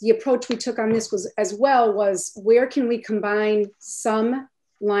 And the approach we took on this was where can we combine some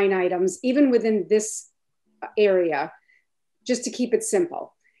line items, even within this area, just to keep it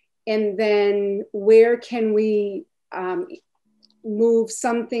simple. And then where can we move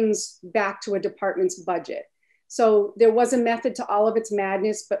some things back to a department's budget? So there was a method to all of its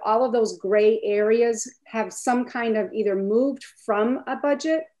madness, but all of those gray areas have some kind of either moved from a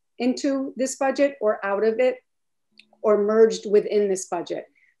budget into this budget or out of it or merged within this budget.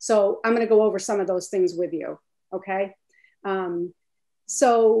 So I'm going to go over some of those things with you. Okay.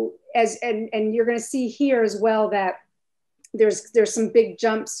 So and you're going to see here as well that there's some big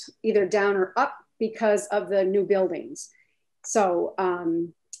jumps either down or up because of the new buildings. So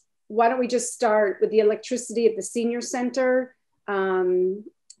why don't we just start with the electricity at the senior center?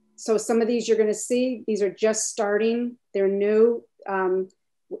 So some of these you're going to see, these are just starting, they're new.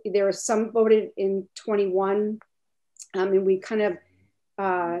 There were some voted in 21. And we kind of,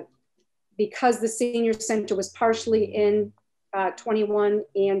 because the senior center was partially in 21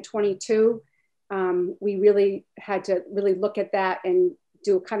 and 22, we really had to really look at that and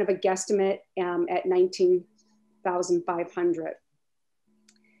do kind of a guesstimate at 19,500.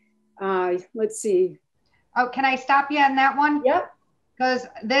 Let's see. Oh, can I stop you on that one? Yep. Because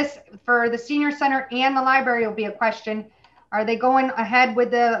this, for the senior center and the library, will be a question. Are they going ahead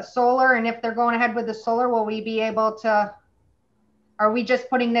with the solar? And if they're going ahead with the solar, will we be able to, are we just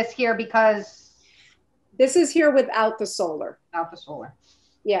putting this here because? This is here without the solar. Without the solar.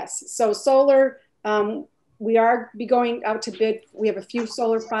 Yes, so solar, we are be going out to bid. We have a few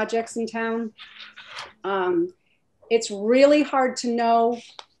solar projects in town. It's really hard to know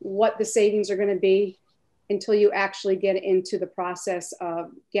what the savings are going to be until you actually get into the process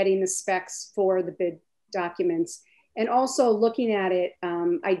of getting the specs for the bid documents. And also looking at it,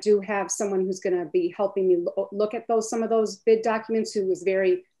 I do have someone who's going to be helping me look at some of those bid documents who is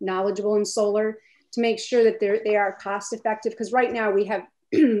very knowledgeable in solar to make sure that they are cost effective. Because right now we have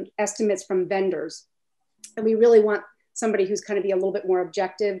estimates from vendors. And we really want somebody who's kind of be a little bit more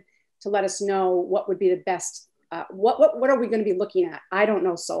objective to let us know what would be the best. What are we going to be looking at? I don't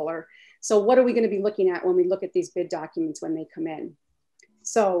know solar. So what are we going to be looking at when we look at these bid documents when they come in?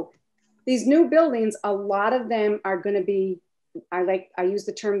 So these new buildings, a lot of them are going to be, I use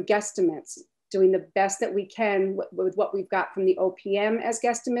the term guesstimates, doing the best that we can with what we've got from the OPM as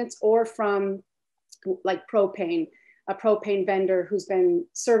guesstimates or from like propane, a propane vendor who's been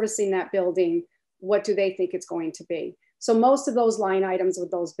servicing that building. What do they think it's going to be? So most of those line items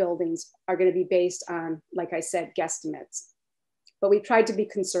with those buildings are going to be based on, like I said, guesstimates. But we tried to be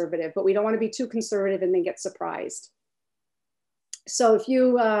conservative, but we don't want to be too conservative and then get surprised. So if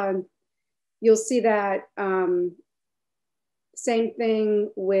you, you'll see that same thing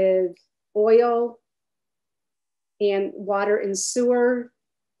with oil and water and sewer.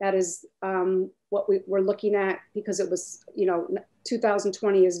 That is what we're looking at because it was,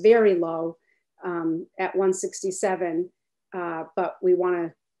 2020 is very low. At 167, but we want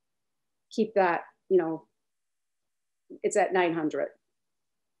to keep that, it's at 900.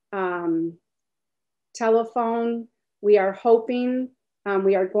 Telephone, we are hoping,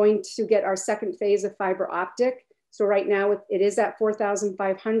 we are going to get our second phase of fiber optic. So right now it is at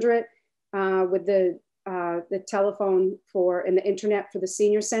 4,500 with the telephone and the internet for the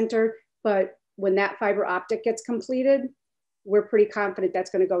senior center. But when that fiber optic gets completed, we're pretty confident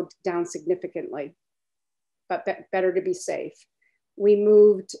that's going to go down significantly, but better to be safe. We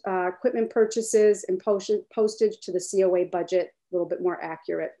moved equipment purchases and postage to the COA budget, a little bit more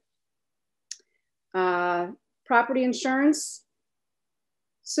accurate. Property insurance.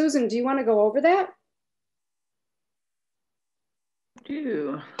 Susan, do you want to go over that?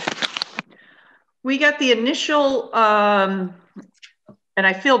 We got the initial, and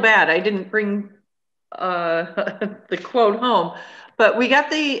I feel bad, I didn't bring the quote home, but we got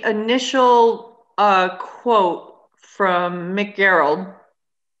the initial quote from Mick Gerald,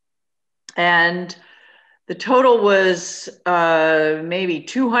 and the total was maybe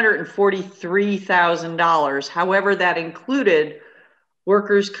 $243,000. However, that included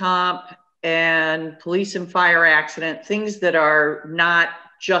workers' comp and police and fire accident, things that are not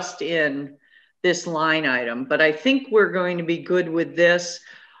just in this line item. But I think we're going to be good with this.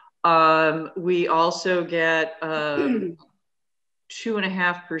 We also get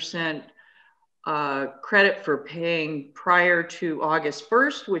 2.5% credit for paying prior to August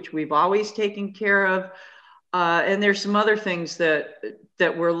 1st, which we've always taken care of. And there's some other things that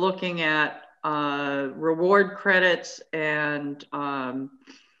we're looking at, reward credits and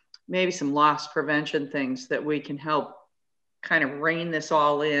maybe some loss prevention things that we can help kind of rein this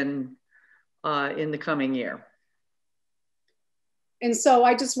all in the coming year. And so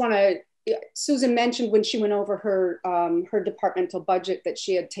I just want to, Susan mentioned when she went over her her departmental budget that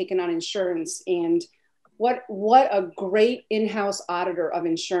she had taken on insurance, and what a great in-house auditor of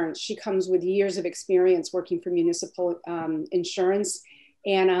insurance. She comes with years of experience working for municipal insurance.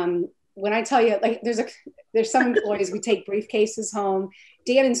 And when I tell you, like, there's some employees, we take briefcases home.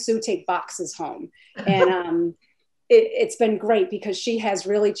 Dan and Sue take boxes home. And it's been great because she has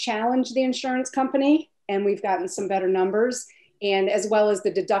really challenged the insurance company, and we've gotten some better numbers. And as well as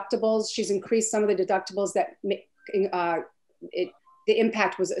the deductibles, she's increased some of the deductibles that the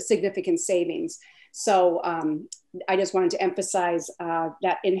impact was a significant savings. So I just wanted to emphasize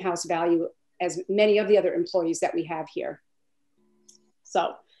that in-house value as many of the other employees that we have here.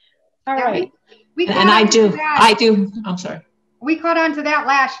 So, all right. I do. I'm sorry. We caught on to that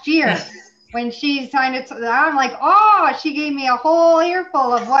last year when she signed it. I'm like, oh, she gave me a whole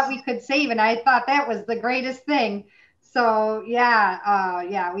earful of what we could save. And I thought that was the greatest thing. So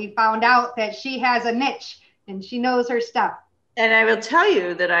yeah, we found out that she has a niche and she knows her stuff. And I will tell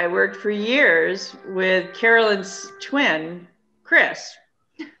you that I worked for years with Carolyn's twin, Chris.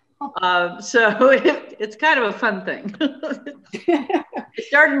 So it's kind of a fun thing. I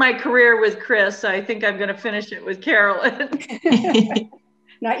started my career with Chris. I think I'm going to finish it with Carolyn.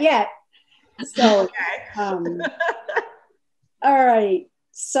 Not yet. So, all right.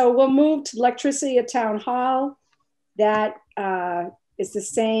 So we'll move to electricity at Town Hall. That is the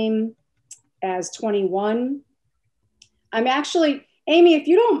same as 21. I'm actually, Amy, if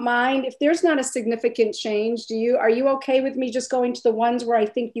you don't mind, if there's not a significant change, are you okay with me just going to the ones where I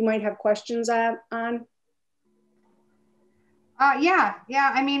think you might have questions on? Yeah.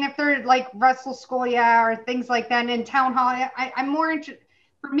 I mean, if they're like Russell School, or things like that in Town Hall, I'm more interested.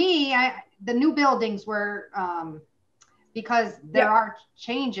 For me, the new buildings were because there are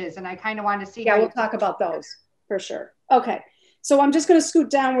changes, and I kind of want to see. Yeah, we'll talk about those for sure. Okay. So I'm just going to scoot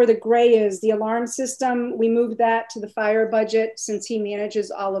down where the gray is. The alarm system, we moved that to the fire budget since he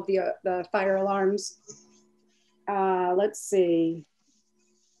manages all of the fire alarms. Let's see.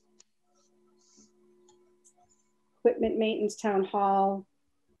 Equipment maintenance, Town Hall.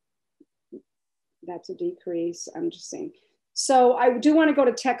 That's a decrease. I'm just saying. So I do want to go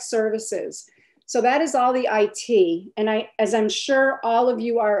to tech services. So that is all the IT. And as I'm sure all of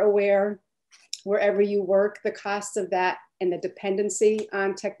you are aware, wherever you work, the cost of that and the dependency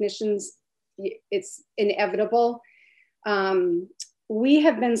on technicians, it's inevitable. We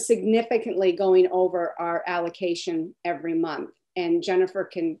have been significantly going over our allocation every month, and Jennifer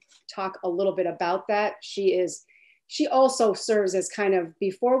can talk a little bit about that. She also serves as kind of,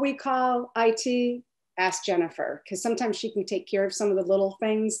 before we call IT, ask Jennifer, because sometimes she can take care of some of the little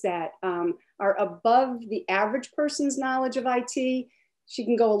things that are above the average person's knowledge of IT. She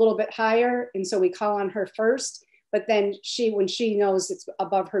can go a little bit higher, and so we call on her first. But then when she knows it's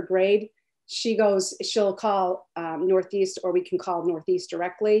above her grade, she'll call Northeast, or we can call Northeast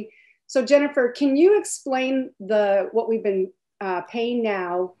directly. So Jennifer, can you explain what we've been paying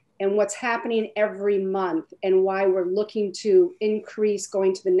now and what's happening every month, and why we're looking to increase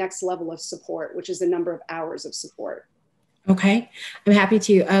going to the next level of support, which is the number of hours of support? Okay, I'm happy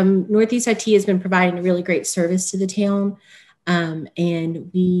to. Northeast IT has been providing a really great service to the town.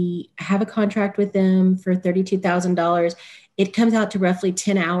 And we have a contract with them for $32,000. It comes out to roughly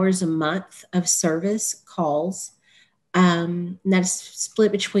 10 hours a month of service calls. And that's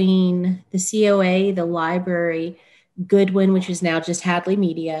split between the COA, the library, Goodwin, which is now just Hadley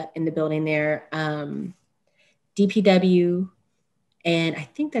Media in the building there, DPW, and I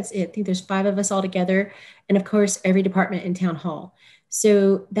think that's it. I think there's 5 of us all together. And of course, every department in Town Hall.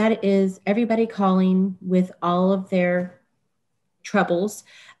 So that is everybody calling with all of their troubles.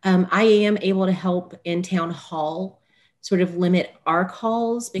 I am able to help in Town Hall sort of limit our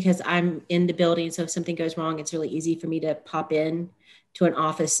calls because I'm in the building. So if something goes wrong, it's really easy for me to pop in to an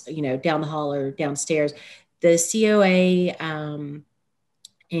office, down the hall or downstairs. The COA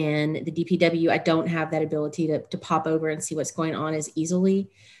and the DPW, I don't have that ability to pop over and see what's going on as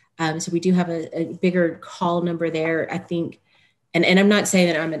easily. So we do have a bigger call number there, I think. And I'm not saying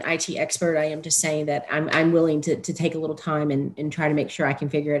that I'm an IT expert. I am just saying that I'm willing to take a little time and try to make sure I can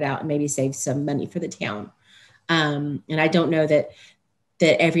figure it out and maybe save some money for the town. And I don't know that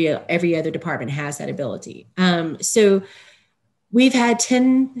every other department has that ability. So we've had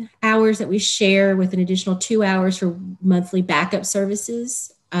 10 hours that we share with an additional 2 hours for monthly backup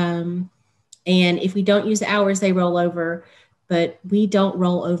services. And if we don't use the hours, they roll over, but we don't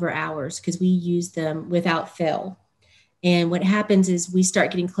roll over hours because we use them without fail. And what happens is we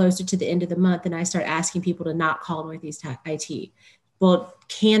start getting closer to the end of the month and I start asking people to not call Northeast IT. Well,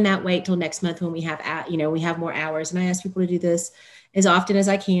 can that wait till next month when we have more hours? And I ask people to do this as often as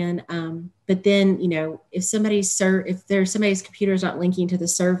I can. But then, you know, if there's somebody's computer is not linking to the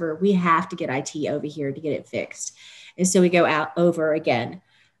server, we have to get IT over here to get it fixed. And so we go out over again.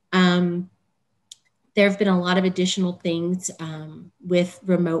 There have been a lot of additional things with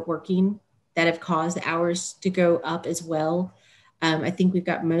remote working that have caused hours to go up as well. I think we've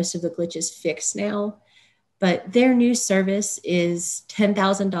got most of the glitches fixed now, but their new service is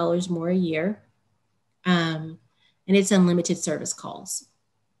 $10,000 more a year. And it's unlimited service calls,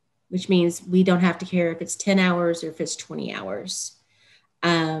 which means we don't have to care if it's 10 hours or if it's 20 hours.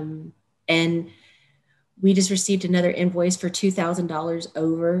 And we just received another invoice for $2,000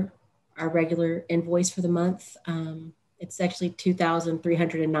 over our regular invoice for the month. It's actually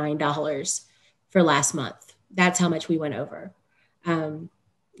 $2,309 for last month. That's how much we went over. You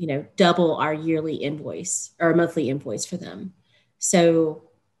know, double our yearly invoice or monthly invoice for them. So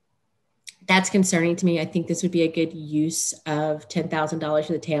that's concerning to me. I think this would be a good use of $10,000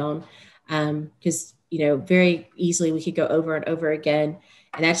 for the town, because, you know, very easily we could go over and over again,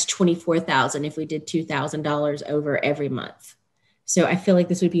 and that's $24,000 if we did $2,000 over every month. So I feel like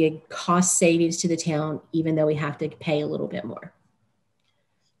this would be a cost savings to the town, even though we have to pay a little bit more.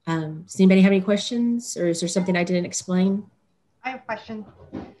 Does anybody have any questions, or is there something I didn't explain? I have a question.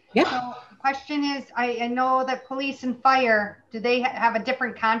 Yeah. So the question is, I know that police and fire, do they have a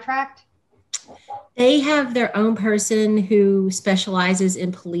different contract? They have their own person who specializes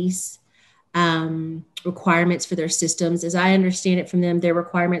in police requirements for their systems. As I understand it from them, their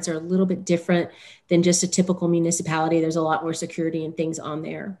requirements are a little bit different than just a typical municipality. There's a lot more security and things on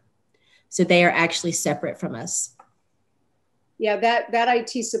there. So they are actually separate from us. Yeah, that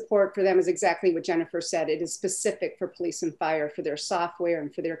IT support for them is exactly what Jennifer said. It is specific for police and fire, for their software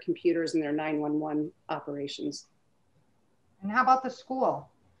and for their computers and their 911 operations. And how about the school?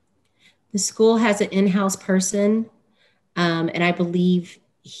 The school has an in-house person, and I believe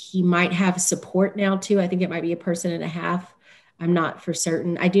he might have support now too. I think it might be a person and a half. I'm not for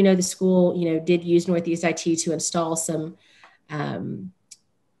certain. I do know the school, you know, did use Northeast IT to install some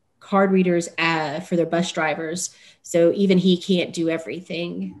card readers for their bus drivers. So even he can't do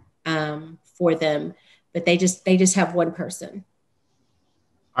everything for them, but they just have one person.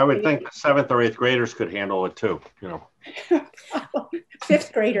 I would think 7th or 8th graders could handle it too, you know.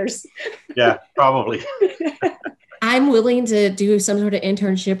 5th graders. Yeah, probably. I'm willing to do some sort of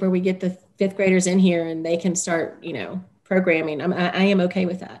internship where we get the 5th graders in here and they can start, you know, programming. I am okay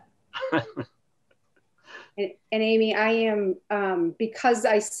with that. And Amy, I am, because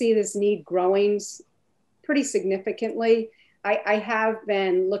I see this need growing pretty significantly, I have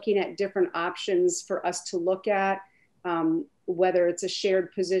been looking at different options for us to look at, whether it's a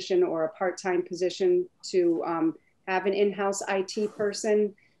shared position or a part-time position to have an in-house IT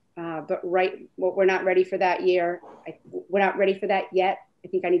person. But we're not ready for that year. We're not ready for that yet. I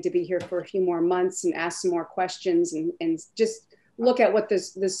think I need to be here for a few more months and ask some more questions and just look at what the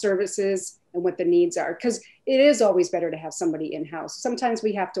service is and what the needs are. Because it is always better to have somebody in-house. Sometimes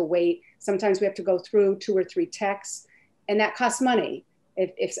we have to wait. Sometimes we have to go through 2 or 3 techs, and that costs money.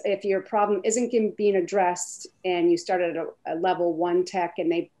 If your problem isn't being addressed and you start at a level 1 tech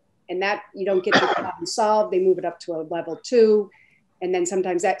and that you don't get the problem solved, they move it up to a level 2. And then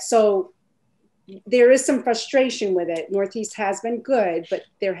sometimes so there is some frustration with it. Northeast has been good, but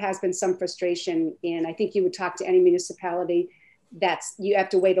there has been some frustration. And I think you would talk to any municipality, you have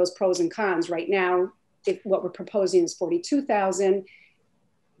to weigh those pros and cons. Right now, what we're proposing is $42,000,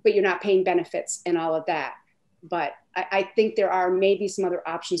 but you're not paying benefits and all of that. But I think there are maybe some other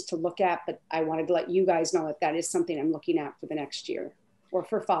options to look at, but I wanted to let you guys know that is something I'm looking at for the next year or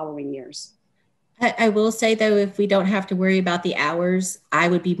for following years. I will say, though, if we don't have to worry about the hours, I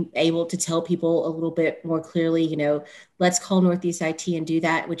would be able to tell people a little bit more clearly, you know, let's call Northeast IT and do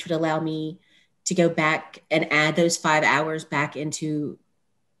that, which would allow me to go back and add those 5 hours back into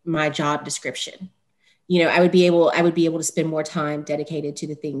my job description. You know, I would be able to spend more time dedicated to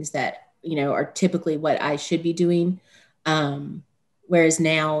the things that, you know, are typically what I should be doing. Whereas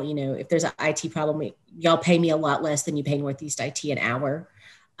now, you know, if there's an IT problem, y'all pay me a lot less than you pay Northeast IT an hour.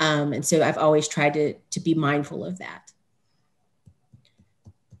 And so I've always tried to be mindful of that.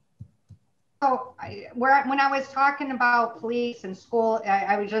 So when I was talking about police and school,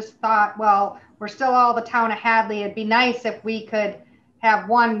 I just thought, well, we're still all the town of Hadley. It'd be nice if we could have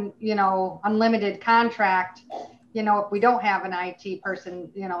one, you know, unlimited contract, you know, if we don't have an IT person,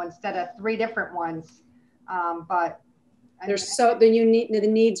 you know, instead of 3 different ones. But the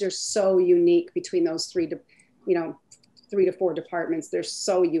needs are so unique between those 3 to 4 departments. They're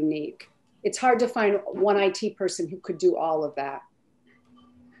so unique. It's hard to find one IT person who could do all of that.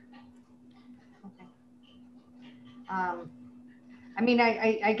 Okay. I mean,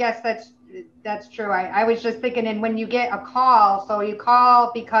 I guess that's true. I was just thinking, and when you get a call, so you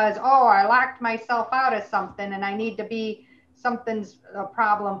call because, oh, I locked myself out of something and I need to be, something's a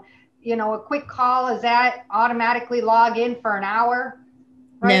problem. You know, a quick call, is that automatically log in for an hour?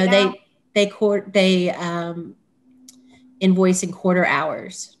 Right no, now? they invoice in quarter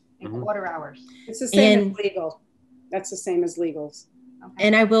hours. In quarter hours. It's the same as legal. That's the same as legals. Okay.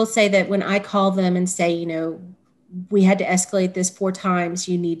 And I will say that when I call them and say, you know, we had to escalate this 4 times,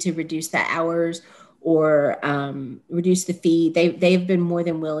 you need to reduce the hours or reduce the fee, they've been more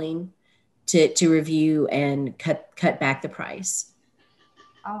than willing to review and cut back the price.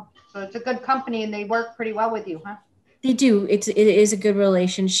 Oh, so it's a good company and they work pretty well with you, huh? They do. It is a good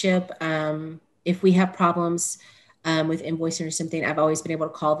relationship. If we have problems with invoicing or something, I've always been able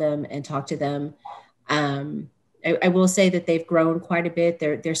to call them and talk to them. I will say that they've grown quite a bit.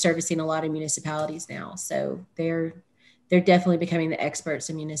 They're servicing a lot of municipalities now, so they're definitely becoming the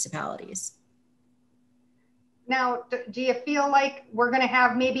experts in municipalities. Now, do you feel like we're going to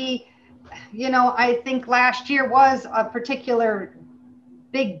have maybe, you know, I think last year was a particular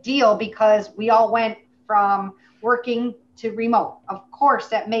big deal because we all went from working to remote. Of course,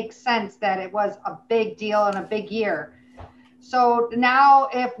 that makes sense that it was a big deal and a big year. So now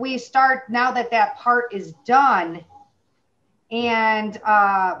if we start, now that that part is done and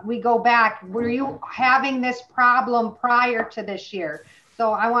we go back, were you having this problem prior to this year?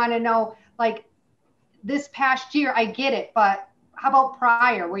 So I want to know, like this past year, I get it, but how about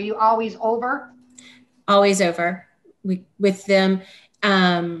prior? Were you always over? Always over with them.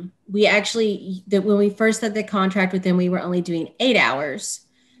 We actually, when we first had the contract with them, we were only doing 8 hours.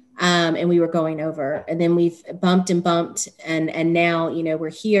 And we were going over, and then we've bumped and now, you know, we're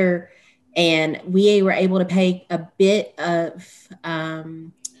here and we were able to pay a bit of,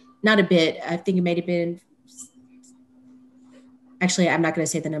 not a bit, I think it may have been, actually, I'm not going to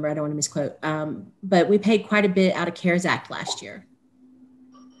say the number. I don't want to misquote. But we paid quite a bit out of CARES Act last year.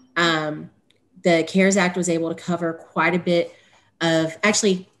 The CARES Act was able to cover quite a bit of,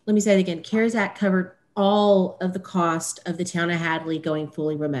 actually, let me say it again. CARES Act covered all of the cost of the town of Hadley going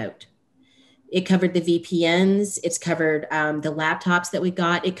fully remote. It covered the VPNs. It's covered the laptops that we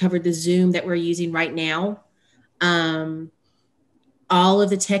got. It covered the Zoom that we're using right now. All of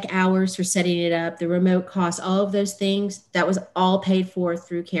the tech hours for setting it up, the remote costs, all of those things, that was all paid for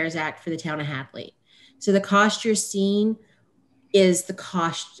through CARES Act for the town of Hadley. So the cost you're seeing is the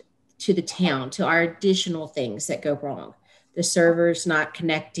cost to the town, to our additional things that go wrong. The servers not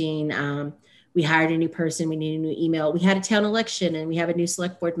connecting, we hired a new person. We need a new email. We had a town election and we have a new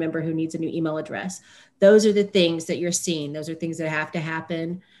select board member who needs a new email address. Those are the things that you're seeing. Those are things that have to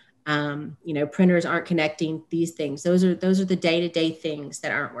happen. You know, printers aren't connecting, these things. Those are the day-to-day things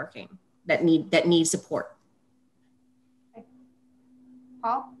that aren't working, that need support.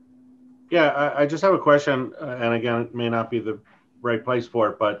 Paul? Yeah, I just have a question. And again, it may not be the right place for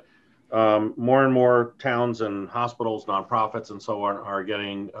it, but more and more towns and hospitals, nonprofits and so on are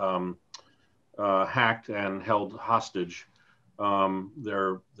getting hacked and held hostage,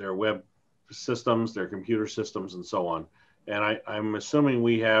 their web systems, their computer systems, and so on. And I'm assuming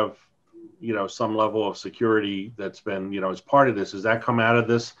we have, you know, some level of security that's been, you know, as part of this. Does that come out of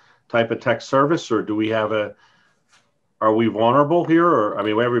this type of tech service, or do we have are we vulnerable here? Or, I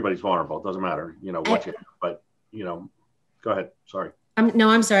mean, everybody's vulnerable. It doesn't matter, you know, what you have, but, you know, go ahead. Sorry. No,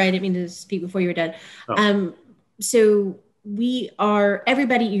 I'm sorry. I didn't mean to speak before you were done. Oh. So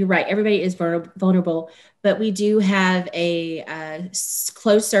everybody, you're right. Everybody is vulnerable, but we do have a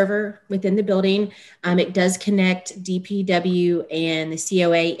closed server within the building. It does connect DPW and the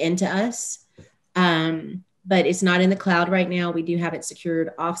COA into us, but it's not in the cloud right now. We do have it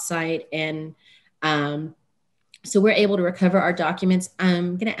secured offsite, and so we're able to recover our documents.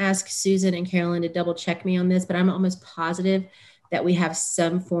 I'm going to ask Susan and Carolyn to double check me on this, but I'm almost positive that we have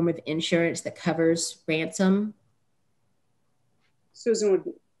some form of insurance that covers ransom. Susan would.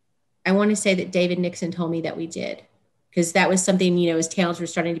 I want to say that David Nixon told me that we did, because that was something, you know, as towns were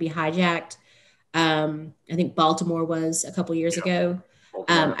starting to be hijacked. I think Baltimore was a couple years ago.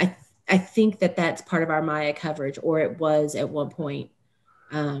 I think that that's part of our Maya coverage, or it was at one point.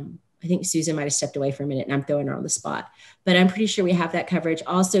 I think Susan might have stepped away for a minute and I'm throwing her on the spot, but I'm pretty sure we have that coverage.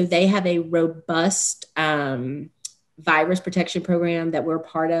 Also, they have a robust virus protection program that we're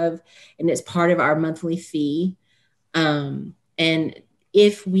part of, and it's part of our monthly fee. And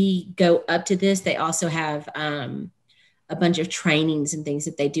if we go up to this, they also have a bunch of trainings and things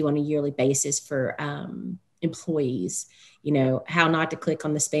that they do on a yearly basis for employees, you know, how not to click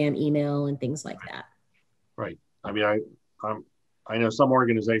on the spam email and things like that. Right. I mean, I know some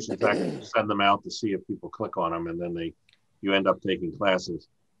organizations actually send them out to see if people click on them, and then they you end up taking classes.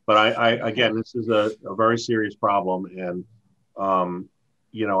 But I again, this is a very serious problem. And,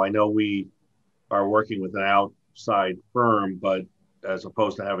 you know, I know we are working with an outside firm, but as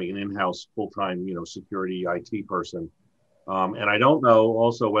opposed to having an in-house full-time, you know, security IT person. And I don't know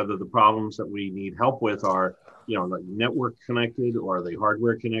also whether the problems that we need help with are, you know, like network connected, or are they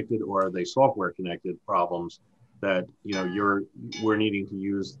hardware connected, or are they software connected problems that, you know, we're needing to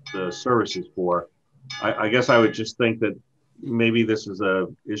use the services for. I guess I would just think that maybe this is a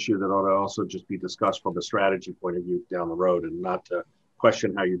issue that ought to also just be discussed from a strategy point of view down the road, and not to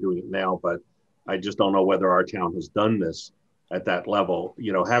question how you're doing it now, but I just don't know whether our town has done this at that level.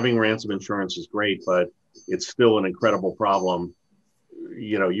 You know, having ransom insurance is great, but it's still an incredible problem.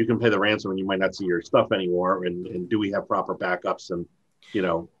 You know, you can pay the ransom and you might not see your stuff anymore. And do we have proper backups and, you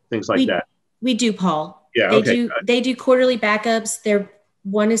know, things like that? We do, Paul. Yeah, They do quarterly backups.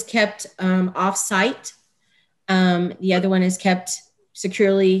 One is kept off site. The other one is kept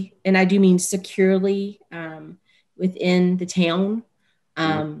securely, and I do mean securely, within the town.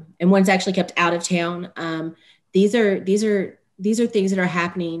 And one's actually kept out of town. These are things that are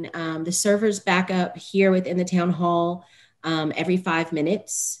happening. The servers back up here within the town hall every 5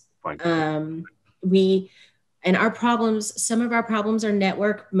 minutes. And our problems, some of our problems are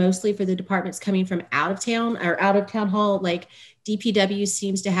network, mostly for the departments coming from out of town or out of town hall. Like DPW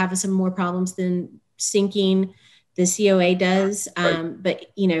seems to have some more problems than syncing. The COA does,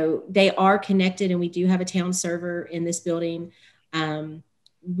 but you know, they are connected, and we do have a town server in this building. Our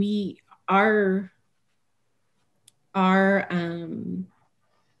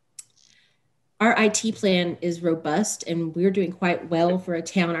IT plan is robust, and we're doing quite well for a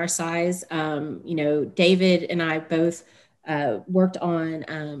town our size. You know, David and I both worked on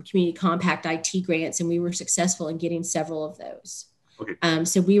community compact IT grants, and we were successful in getting several of those. Okay.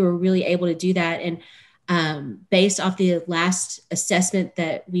 So we were really able to do that. And based off the last assessment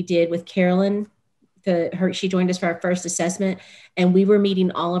that we did with Carolyn, she joined us for our first assessment, and we were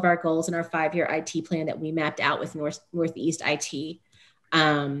meeting all of our goals in our 5-year IT plan that we mapped out with Northeast IT.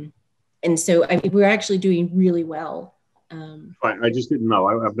 And so we're actually doing really well. I just didn't know.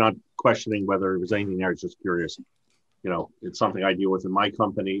 I'm not questioning whether it was anything there. I was just curious. You know, it's something I deal with in my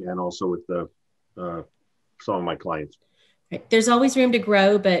company and also with some of my clients. Right. There's always room to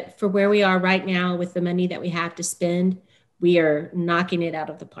grow, but for where we are right now with the money that we have to spend, we are knocking it out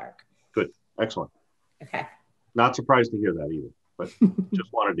of the park. Good. Excellent. Okay. Not surprised to hear that either, but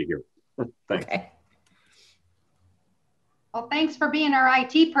just wanted to hear it. Thanks. Okay. Well, thanks for being our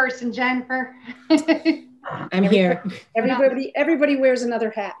IT person, Jennifer. I'm here. Everybody wears another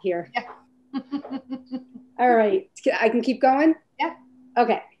hat here. Yeah. All right. I can keep going? Yeah.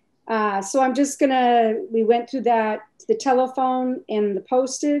 Okay. So I'm just we went through the telephone and the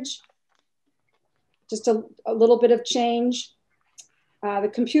postage, just a little bit of change.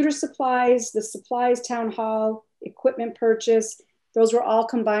 The computer supplies, the supplies, town hall, equipment purchase, those were all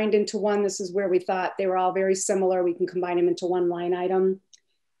combined into one. This is where we thought they were all very similar. We can combine them into one line item.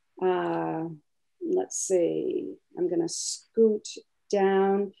 Let's see, I'm gonna scoot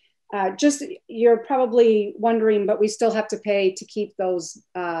down. You're probably wondering, but we still have to pay to keep those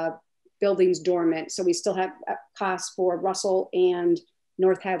buildings dormant. So we still have costs for Russell and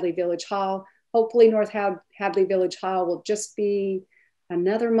North Hadley Village Hall. Hopefully North Hadley Village Hall will just be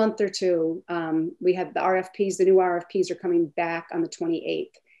another month or two. We have the RFPs, the new RFPs are coming back on the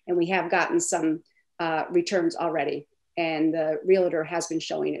 28th, and we have gotten some returns already, and the realtor has been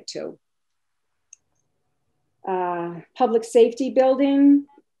showing it too. Public safety building.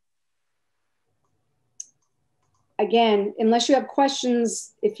 Again, unless you have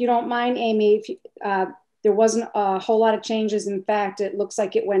questions, if you don't mind, Amy, there wasn't a whole lot of changes. In fact, it looks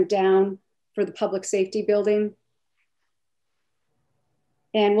like it went down for the public safety building.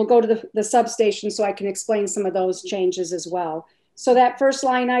 And we'll go to the substation so I can explain some of those changes as well. So that first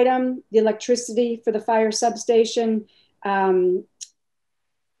line item, the electricity for the fire substation, in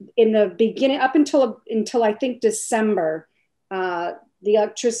the beginning, up until I think December, the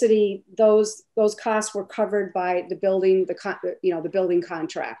electricity, those costs were covered by the building, the building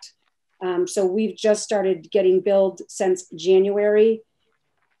contract. So we've just started getting billed since January.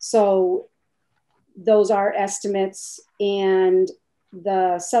 So those are estimates, and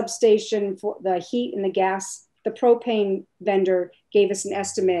the substation for the heat and the gas, the propane vendor gave us an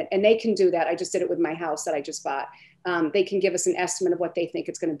estimate, and they can do that. I just did it with my house that I just bought. They can give us an estimate of what they think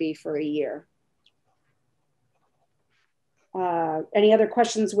it's going to be for a year. Any other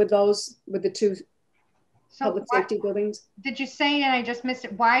questions with the two public safety buildings? Did you say, and I just missed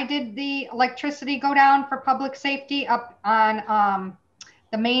it, why did the electricity go down for public safety up on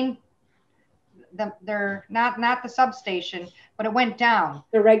the main they're not the substation, but it went down.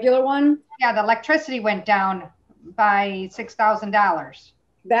 The regular one? Yeah, the electricity went down by $6,000.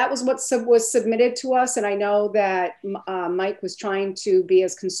 That was what was submitted to us. And I know that Mike was trying to be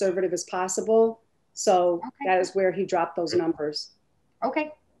as conservative as possible. So Okay. that is where he dropped those numbers.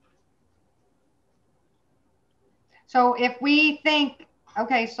 Okay. So if we think,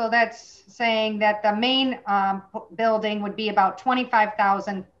 okay, so that's saying that the main building would be about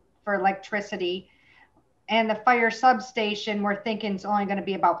 25,000 for electricity, and the fire substation, we're thinking it's only going to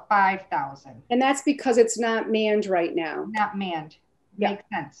be about 5,000. And that's because it's not manned right now. Not manned. Yeah. Makes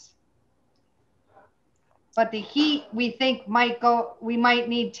sense. But the heat, we think we might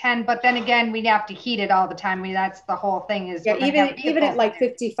need 10, but then again, we'd have to heat it all the time. I mean, that's the whole thing is. Yeah, even at like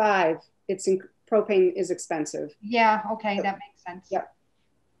 55, propane is expensive. Yeah, okay, that makes sense. Yep.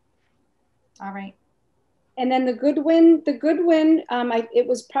 All right. And then the Goodwin, it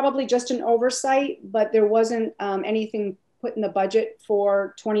was probably just an oversight, but there wasn't anything put in the budget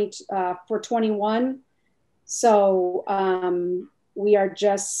for 21. So we are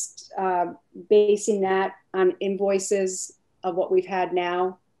just basing that on invoices of what we've had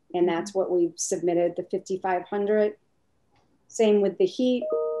now, and that's what we've submitted, the 5,500. Same with the heat,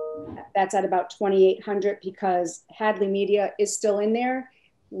 that's at about 2,800 because Hadley Media is still in there.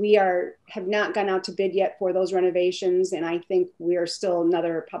 We have not gone out to bid yet for those renovations, and I think we are still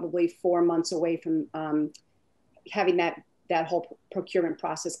another probably 4 months away from having that whole procurement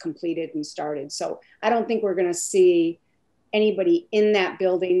process completed and started. So I don't think we're going to see anybody in that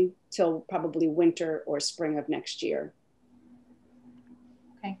building till probably winter or spring of next year.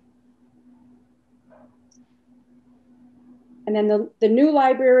 Okay. And then the new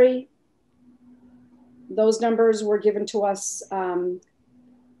library, those numbers were given to us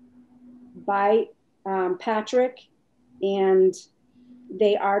by Patrick, and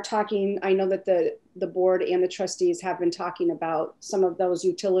they are talking, I know that the board and the trustees have been talking about some of those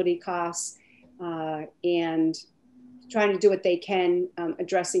utility costs and trying to do what they can,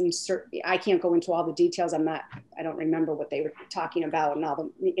 addressing certain, I can't go into all the details. I don't remember what they were talking about and all the,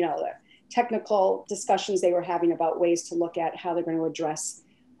 the technical discussions they were having about ways to look at how they're going to address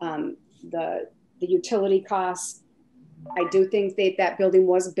the utility costs. I do think that building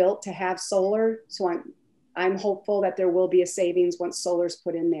was built to have solar. So I'm hopeful that there will be a savings once solar's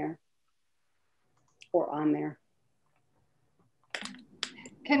put in there or on there.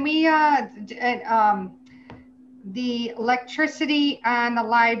 Can we, the electricity on the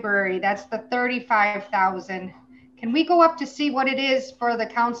library, that's the 35,000. Can we go up to see what it is for the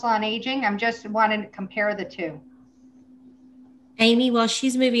Council on Aging? I'm just wanting to compare the two. Amy, while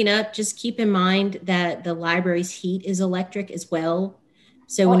she's moving up, just keep in mind that the library's heat is electric as well.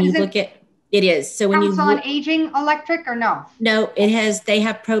 So when you look at, it is. So when you Council on Aging electric or no? No, they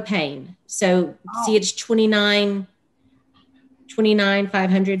have propane. So see, it's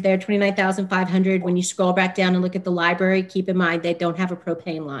 29,500 there, 29,500. When you scroll back down and look at the library, keep in mind they don't have a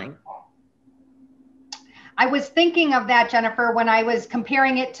propane line. I was thinking of that, Jennifer, when I was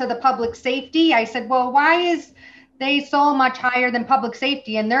comparing it to the public safety. I said, well, why is they so much higher than public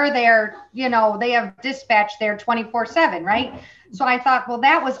safety? And they're there, they have dispatch there 24/7, right? So I thought, well,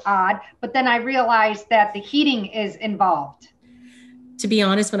 that was odd. But then I realized that the heating is involved. To be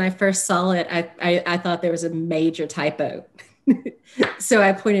honest, when I first saw it, I thought there was a major typo. So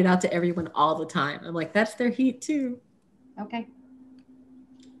I pointed out to everyone all the time. I'm like, that's their heat too. Okay.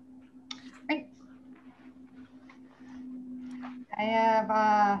 Great. I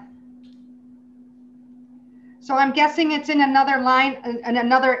have, so I'm guessing it's in another line, in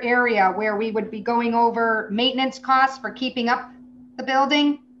another area where we would be going over maintenance costs for keeping up the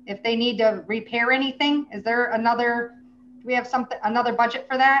building. If they need to repair anything, is there do we have another budget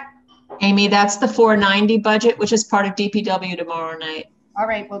for that? Amy, that's the 490 budget, which is part of DPW tomorrow night. All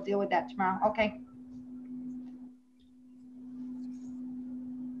right, we'll deal with that tomorrow. Okay.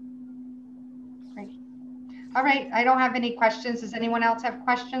 Great. All right, I don't have any questions. Does anyone else have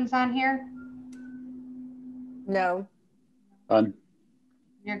questions on here? No. Done.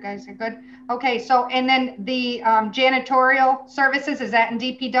 You guys are good. Okay, so and then the janitorial services, is that in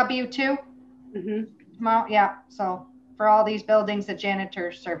DPW too? Mm-hmm. Tomorrow, yeah. So for all these buildings, the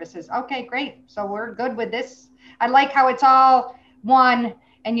janitor services. Okay, great. So we're good with this. I like how it's all one,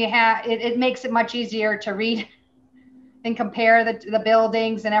 and you have it makes it much easier to read and compare the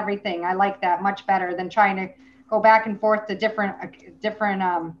buildings and everything. I like that much better than trying to go back and forth to different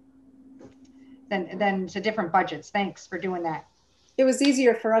budgets. Thanks for doing that. It was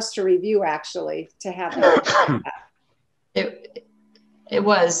easier for us to review, actually, to have that. It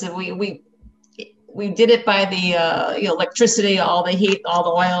was. We did it by the electricity, all the heat, all the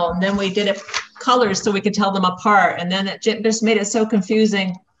oil, and then we did it colors so we could tell them apart. And then it just made it so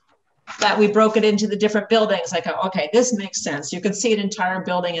confusing that we broke it into the different buildings. Like, okay, this makes sense. You could see an entire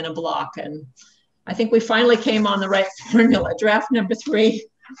building in a block. And I think we finally came on the right formula, draft number 3.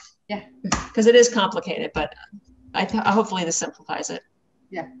 Yeah. Because it is complicated, but hopefully this simplifies it.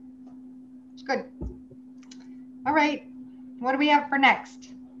 Yeah, it's good. All right, what do we have for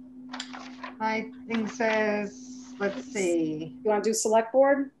next? My thing says, let's see. You want to do select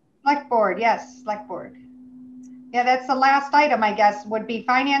board? Select board, yes, select board. Yeah, that's the last item, I guess, would be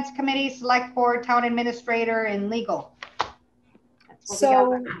finance committee, select board, town administrator, and legal.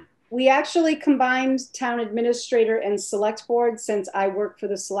 So we actually combined town administrator and select board, since I work for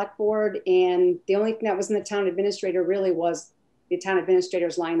the select board, and the only thing that was in the town administrator really was the town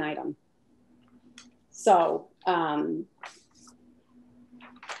administrator's line item. So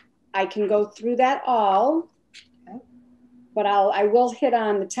I can go through that all, but I will hit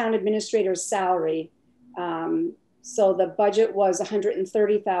on the town administrator's salary. So the budget was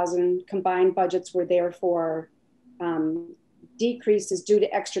 130,000. Combined budgets were therefore decreased is due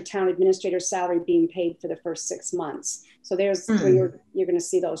to extra town administrator salary being paid for the first 6 months. So there's where you're going to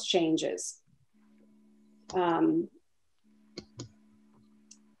see those changes.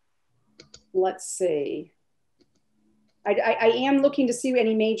 Let's see. I am looking to see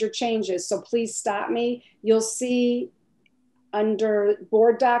any major changes, so please stop me. You'll see under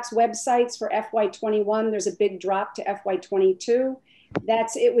board docs websites for FY21, there's a big drop to FY22.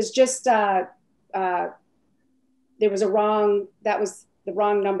 It was just, there was that was the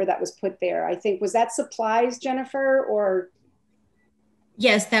wrong number that was put there. I think, was that supplies, Jennifer, or?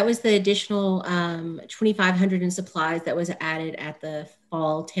 Yes, that was the additional 2,500 in supplies that was added at the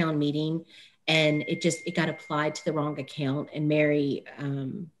fall town meeting. And it got applied to the wrong account. And Mary,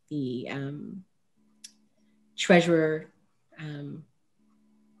 the treasurer, the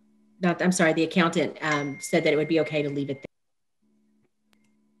accountant said that it would be okay to leave it there.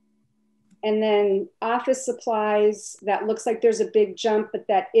 And then office supplies, that looks like there's a big jump, but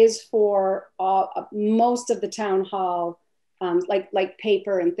that is for most of the town hall, like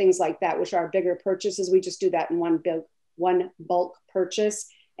paper and things like that, which are bigger purchases. We just do that in one bulk purchase,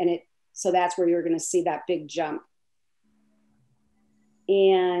 and so that's where you're going to see that big jump.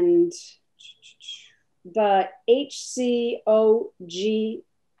 And the HCOG,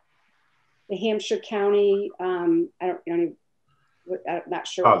 the Hampshire County, I'm not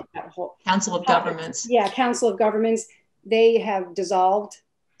sure what that whole Council of Governments. Yeah, Council of Governments. They have dissolved,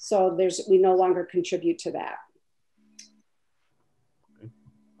 so we no longer contribute to that.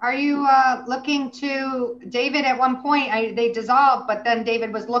 Are you looking to, David, at one point, they dissolved, but then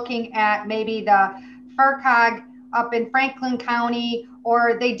David was looking at maybe the FERCOG up in Franklin County,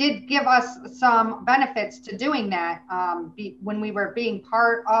 or they did give us some benefits to doing that when we were being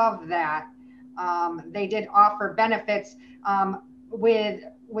part of that. They did offer benefits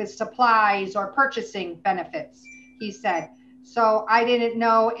with supplies or purchasing benefits, he said. So I didn't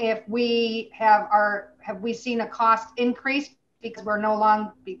know if we have we seen a cost increase because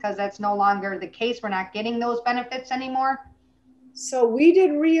because that's no longer the case. We're not getting those benefits anymore. So we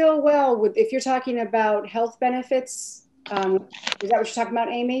did real well with, if you're talking about health benefits, is that what you're talking about,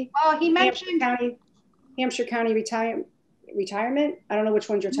 Amy? Well, he mentioned Hampshire County retirement. I don't know which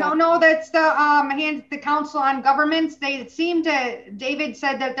ones you're talking. No, that's the Council on Governments. David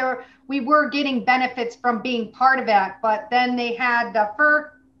said that we were getting benefits from being part of that, but then they had the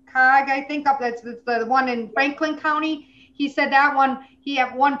FERCOG, I think that's the one in Franklin County. He said that one, he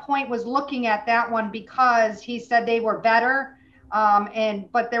at one point was looking at that one because he said they were better.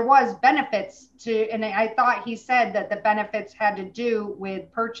 But there was benefits and I thought he said that the benefits had to do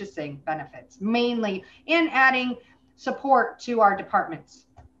with purchasing benefits, mainly in adding support to our departments.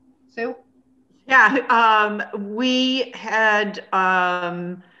 Sue? Yeah, we had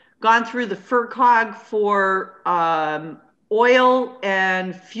gone through the FERCOG for oil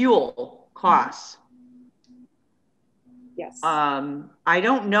and fuel costs. Yes. I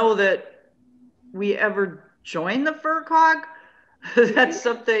don't know that we ever joined the FERCOG. That's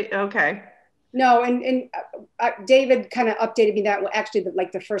something, okay. No, and David kind of updated me that actually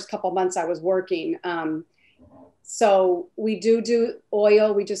like the first couple months I was working. So we do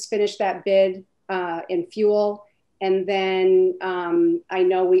oil. We just finished that bid in fuel. And then I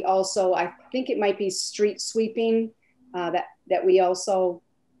know we also, I think it might be street sweeping that we also,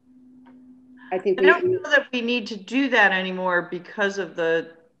 I don't know that we need to do that anymore because of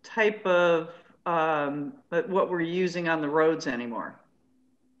the type of what we're using on the roads anymore.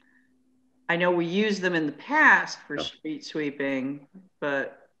 I know we used them in the past for street sweeping,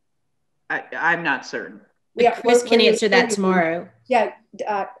 but I'm not certain. Yeah, Chris can answer that tomorrow. Yeah,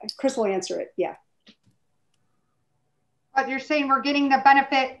 Chris will answer it. Yeah. But you're saying we're getting the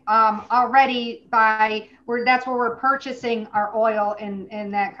benefit already that's where we're purchasing our oil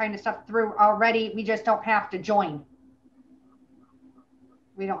and that kind of stuff through already. We just don't have to join.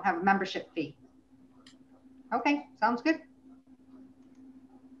 We don't have a membership fee. Okay, sounds good.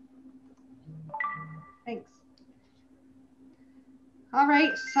 Thanks. All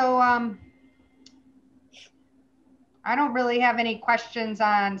right, so I don't really have any questions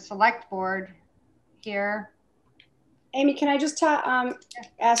on select board here. Amy, can I just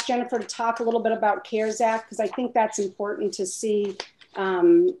ask Jennifer to talk a little bit about CARES Act? Because I think that's important to see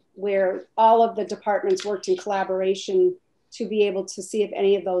where all of the departments worked in collaboration to be able to see if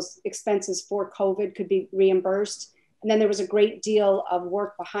any of those expenses for COVID could be reimbursed. And then there was a great deal of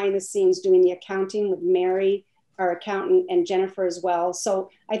work behind the scenes doing the accounting with Mary, our accountant, and Jennifer as well. So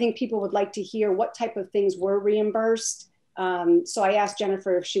I think people would like to hear what type of things were reimbursed. So I asked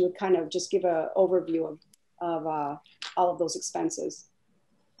Jennifer if she would kind of just give an overview of all of those expenses.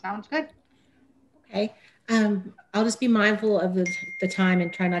 Sounds good. Okay. I'll just be mindful of the time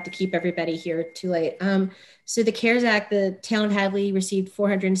and try not to keep everybody here too late. So the CARES Act, the town of Hadley received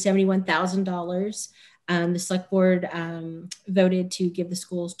 $471,000. The select board voted to give the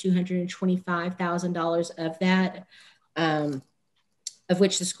schools $225,000 of that, of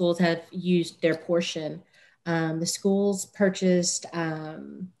which the schools have used their portion. The schools purchased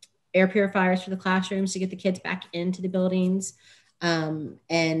air purifiers for the classrooms to get the kids back into the buildings. And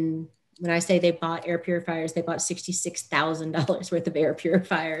when I say they bought air purifiers, they bought $66,000 worth of air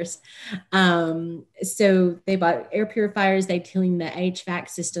purifiers. So they bought air purifiers, they cleaned the HVAC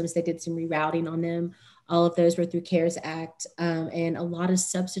systems, they did some rerouting on them. All of those were through CARES Act, and a lot of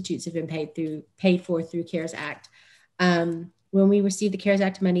substitutes have been paid for through CARES Act. When we received the CARES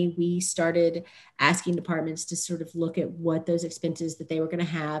Act money, we started asking departments to sort of look at what those expenses that they were going to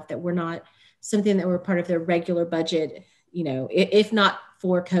have that were not something that were part of their regular budget. You know, if not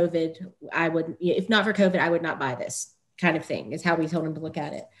for COVID, I would not buy this kind of thing, is how we told them to look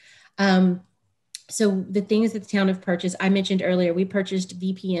at it. So the things that the town have purchased, I mentioned earlier, we purchased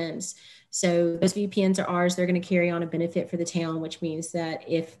VPNs. So those VPNs are ours. They're going to carry on a benefit for the town, which means that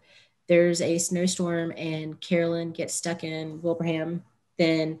if there's a snowstorm and Carolyn gets stuck in Wilbraham,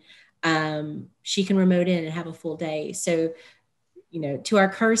 then she can remote in and have a full day. So, you know, to our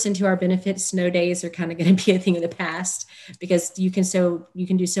curse and to our benefit, snow days are kind of going to be a thing of the past because you can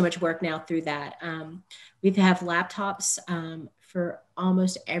do so much work now through that. We have laptops for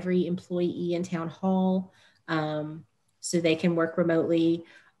almost every employee in town hall, so they can work remotely.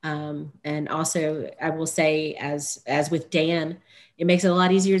 And also, I will say, as with Dan, it makes it a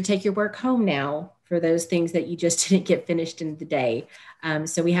lot easier to take your work home now for those things that you just didn't get finished in the day.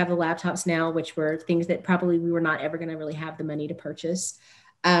 So we have the laptops now, which were things that probably we were not ever going to really have the money to purchase.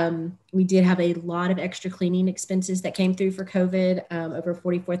 We did have a lot of extra cleaning expenses that came through for COVID, over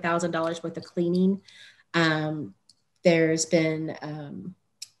 $44,000 worth of cleaning. There's been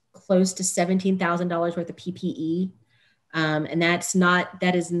close to $17,000 worth of PPE. And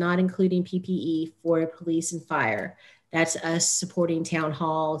that is not including PPE for police and fire. That's us supporting town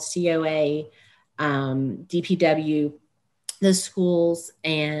hall, COA, DPW, the schools,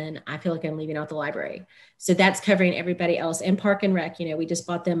 and I feel like I'm leaving out the library. So that's covering everybody else. And Park and Rec, you know, we just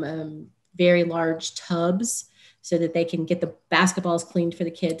bought them very large tubs so that they can get the basketballs cleaned for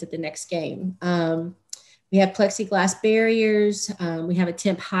the kids at the next game. We have plexiglass barriers. We have a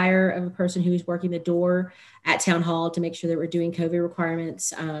temp hire of a person who's working the door at town hall to make sure that we're doing COVID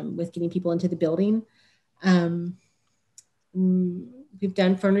requirements with getting people into the building. We've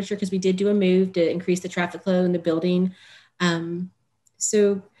done furniture because we did do a move to increase the traffic flow in the building.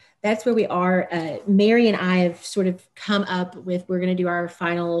 So that's where we are. Mary and I have sort of come up with, we're going to do our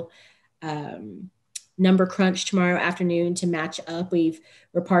final number crunch tomorrow afternoon to match up.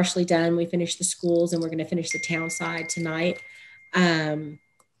 We're partially done. We finished the schools and we're going to finish the town side tonight. We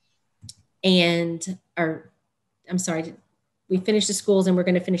finished the schools and we're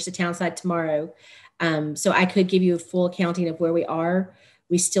going to finish the town side tomorrow. So I could give you a full accounting of where we are.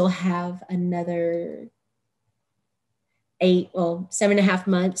 We still have another 7.5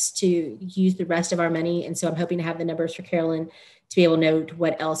 months to use the rest of our money. And so I'm hoping to have the numbers for Carolyn to be able to know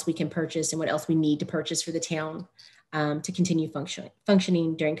what else we can purchase and what else we need to purchase for the town to continue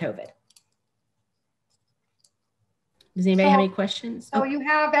functioning during COVID. Does anybody have any questions? So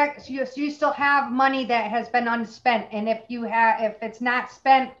you still have money that has been unspent, and if it's not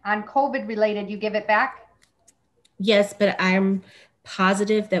spent on COVID related, you give it back? Yes, but I'm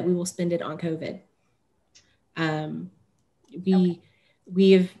positive that we will spend it on COVID.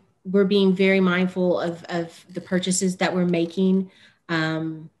 We have we're being very mindful of the purchases that we're making,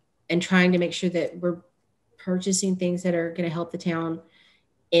 and trying to make sure that we're purchasing things that are going to help the town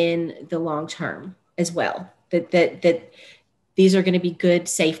in the long term as well. That these are going to be good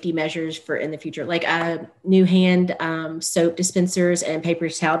safety measures for in the future, like new hand soap dispensers and paper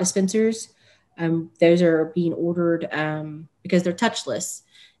towel dispensers. Those are being ordered because they're touchless,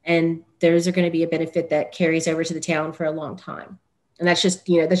 and those are going to be a benefit that carries over to the town for a long time. And that's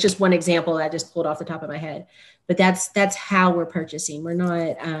just one example that I just pulled off the top of my head. But that's how we're purchasing. We're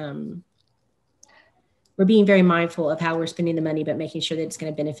not we're being very mindful of how we're spending the money, but making sure that it's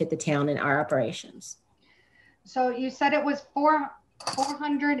going to benefit the town and our operations. So you said it was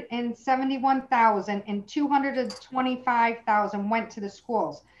 471,000 and 225,000 went to the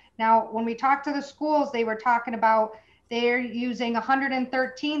schools. Now, when we talked to the schools, they were talking about they're using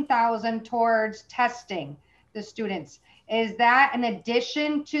 113,000 towards testing the students. Is that an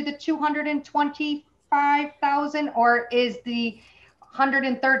addition to the 225,000, or is the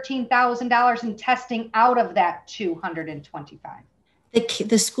 $113,000 in testing out of that 225?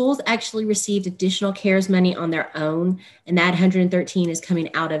 The schools actually received additional CARES money on their own, and that 113 is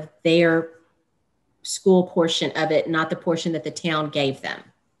coming out of their school portion of it, not the portion that the town gave them.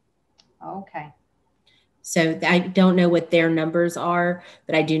 Okay. So I don't know what their numbers are,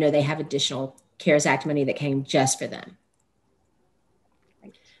 but I do know they have additional CARES Act money that came just for them.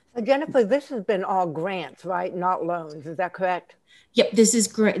 Jennifer, this has been all grants, right? Not loans. Is that correct? Yep, this is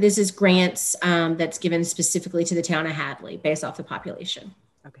grants that's given specifically to the town of Hadley based off the population.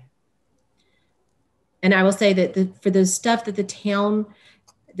 Okay. And I will say that for the stuff that the town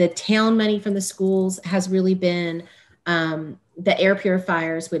money from the schools has really been the air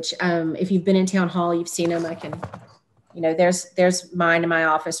purifiers, which if you've been in town hall, you've seen them. I can, there's mine in my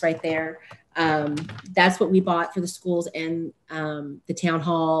office right there. That's what we bought for the schools and the town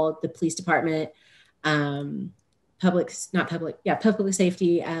hall, the police department, public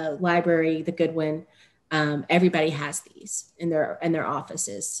safety, library, the Goodwin. Everybody has these in their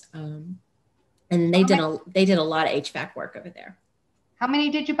offices, and they did a lot of HVAC work over there. How many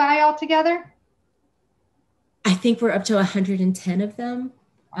did you buy altogether? I think we're up to 110 of them.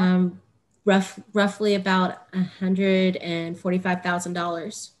 Roughly about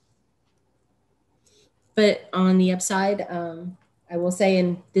 $145,000. But on the upside, I will say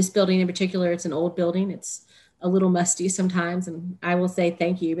in this building in particular, it's an old building. It's a little musty sometimes. And I will say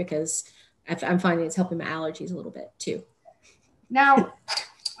thank you, because I'm finding it's helping my allergies a little bit too. Now,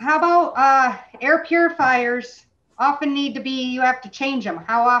 how about air purifiers? Often need to be, you have to change them.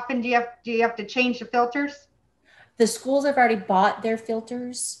 How often do you have to change the filters? The schools have already bought their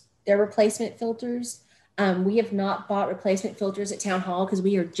filters, their replacement filters. We have not bought replacement filters at town hall because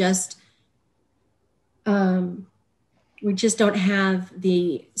we just don't have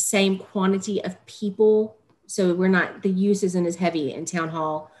the same quantity of people. So the use isn't as heavy in town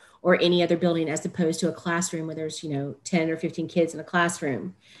hall or any other building as opposed to a classroom where there's, 10 or 15 kids in a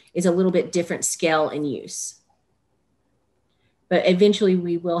classroom. It's a little bit different scale and use. But eventually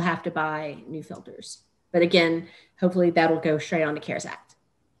we will have to buy new filters. But again, hopefully that'll go straight on to CARES Act.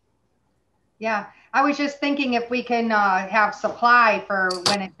 Yeah, I was just thinking if we can have supply for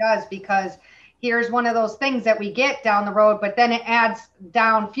when it does, because here's one of those things that we get down the road, but then it adds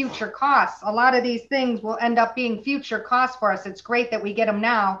down future costs. A lot of these things will end up being future costs for us. It's great that we get them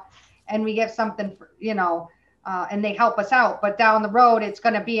now and we get something, and they help us out. But down the road, it's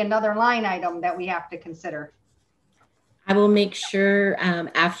going to be another line item that we have to consider. I will make sure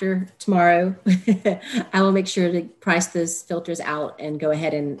after tomorrow, I will make sure to price those filters out and go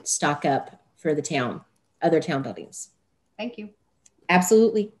ahead and stock up for the town, other town buildings. Thank you.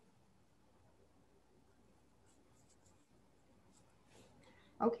 Absolutely.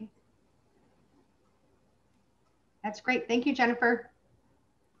 Okay. That's great. Thank you, Jennifer.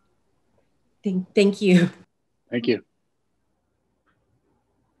 Thank you. Thank you.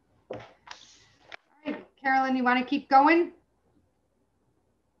 Carolyn, you want to keep going?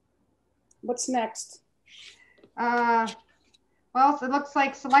 What's next? Well, so it looks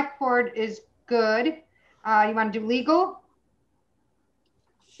like select board is good. You want to do legal?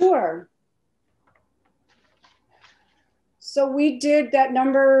 Sure. So we did that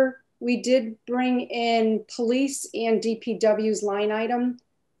number. We did bring in police and DPW's line item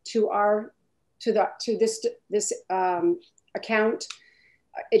to this account.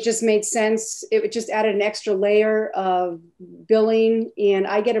 It just made sense. It just added an extra layer of billing, and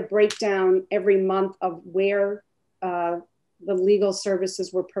I get a breakdown every month of where the legal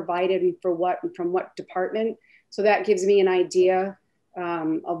services were provided and for what and from what department. So that gives me an idea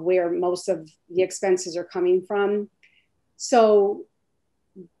of where most of the expenses are coming from. So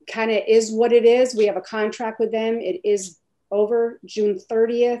kind of is what it is. We have a contract with them. It is over June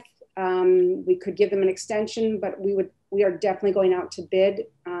 30th. We could give them an extension, but we are definitely going out to bid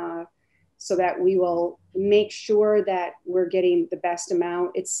so that we will make sure that we're getting the best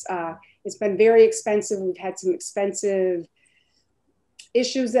amount. It's been very expensive. We've had some expensive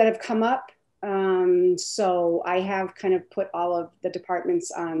issues that have come up. So I have kind of put all of the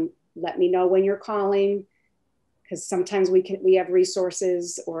departments on, let me know when you're calling, because sometimes we have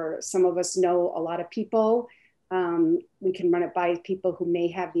resources, or some of us know a lot of people. We can run it by people who may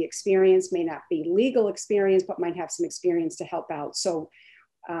have the experience, may not be legal experience, but might have some experience to help out. So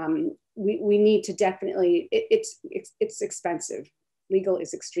we need to definitely, it's expensive. Legal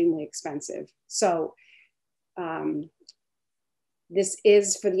is extremely expensive. So this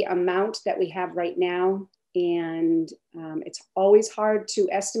is for the amount that we have right now. And it's always hard to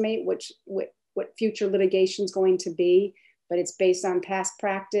estimate what future litigation is going to be, but it's based on past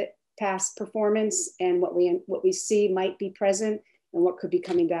practice, past performance, and what we see might be present and what could be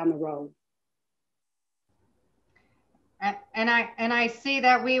coming down the road. And I see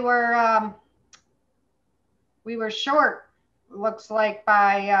that we were short, looks like,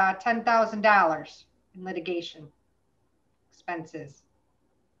 by $10,000 in litigation expenses.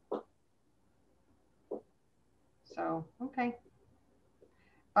 So, okay.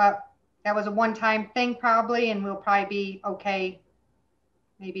 But that was a one-time thing probably, and we'll probably be okay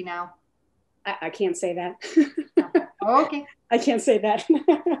maybe now. I can't say that. Oh, okay. I can't say that.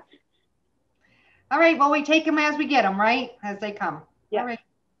 All right, well, we take them as we get them, right? As they come. Yeah.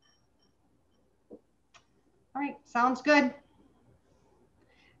 All right, sounds good.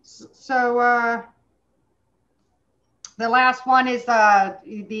 So the last one is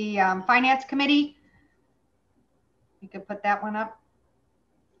the Finance Committee. You could put that one up.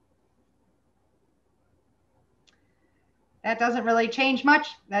 That doesn't really change much.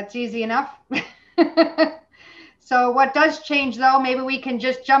 That's easy enough. So what does change, though, maybe we can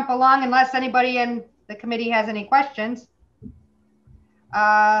just jump along unless anybody in the committee has any questions.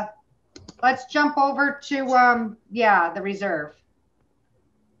 Let's jump over to, yeah, the reserve.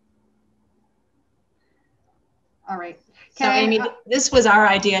 All right. So Amy, this was our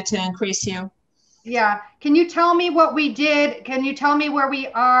idea to increase you. Yeah. Can you tell me what we did? Can you tell me where we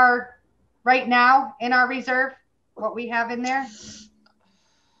are right now in our reserve? What we have in there?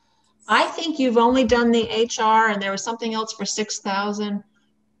 I think you've only done the HR, and there was something else for 6,000.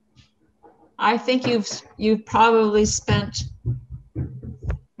 I think you've probably spent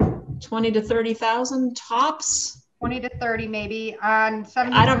 20 to 30,000 tops. 20 to 30 maybe on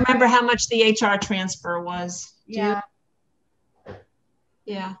 70. I don't remember how much the HR transfer was. Yeah.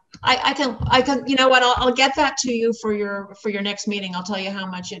 Yeah. I can, you know what, I'll get that to you for your next meeting. I'll tell you how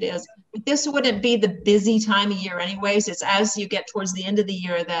much it is. But this wouldn't be the busy time of year anyways. It's as you get towards the end of the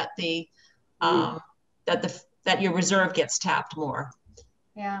year that that your reserve gets tapped more.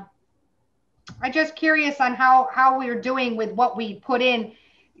 Yeah. I'm just curious on how we're doing with what we put in,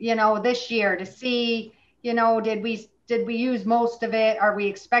 you know, this year, to see, you know, did we use most of it? Are we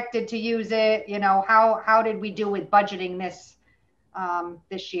expected to use it? You know, how did we do with budgeting this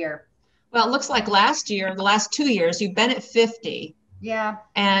year? Well, it looks like last year, the last 2 years, you've been at 50. Yeah.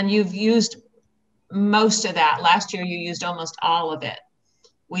 And you've used most of that. Last year, you used almost all of it.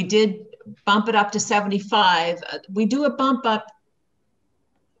 We did bump it up to 75. We do a bump up.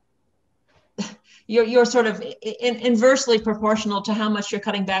 You're sort of inversely proportional to how much you're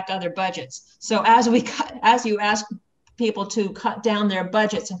cutting back other budgets. So as you ask people to cut down their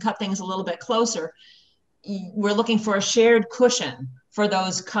budgets and cut things a little bit closer, we're looking for a shared cushion for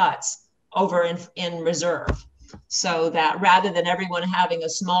those cuts over in reserve, so that rather than everyone having a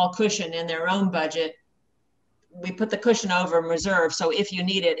small cushion in their own budget, we put the cushion over in reserve. So if you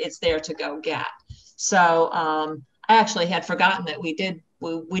need it, it's there to go get. So I actually had forgotten that we did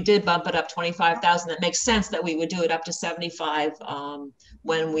bump it up 25,000. That makes sense that we would do it up to 75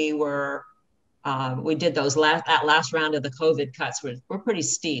 when we did that last round of the COVID cuts were pretty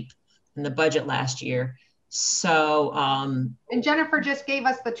steep in the budget last year. So and Jennifer just gave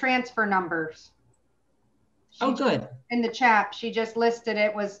us the transfer numbers. Good. In the chat, she just listed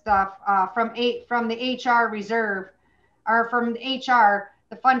it was stuff from the HR reserve, or from the HR.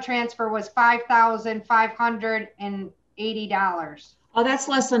 The fund transfer was $5,580. Oh, that's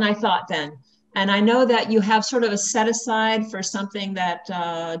less than I thought then. And I know that you have sort of a set aside for something that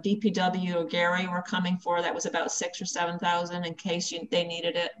DPW or Gary were coming for. That was about 6,000 or 7,000 in case they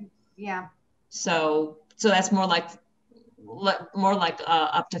needed it. Yeah. So that's more like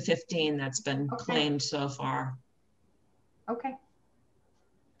up to 15 that's been claimed so far. Okay.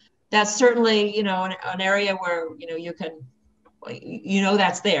 That's certainly, you know, an area where, you know, you can you know,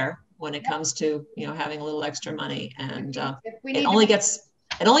 that's there when it comes to, you know, having a little extra money, and it only gets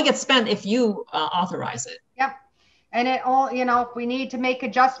spent if you authorize it. Yep. And it all, you know, if we need to make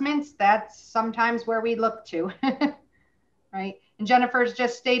adjustments, that's sometimes where we look to. Right. And Jennifer's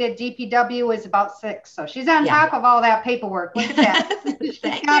just stated DPW is about 6. So she's on top of all that paperwork. Look at that. She's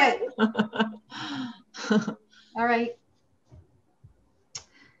got it. All right.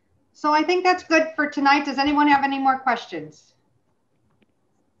 So I think that's good for tonight. Does anyone have any more questions?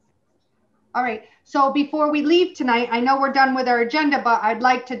 All right. So before we leave tonight, I know we're done with our agenda, but I'd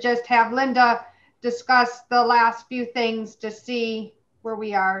like to just have Linda discuss the last few things to see where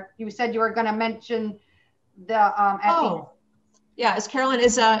we are. You said you were going to mention the yeah, is Carolyn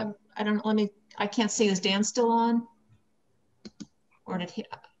I don't know, I can't see, is Dan still on, or did he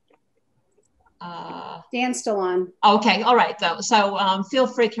Dan's still on. Okay, all right, though. So feel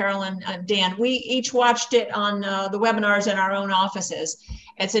free, Carolyn and Dan. We each watched it on the webinars in our own offices.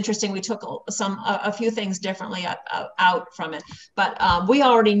 It's interesting. We took a few things differently out from it, but we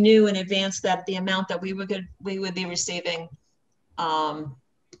already knew in advance that the amount that we would be receiving,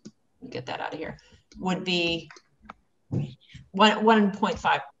 get that out of here, would be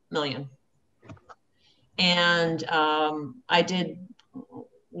 1.5 million. And I did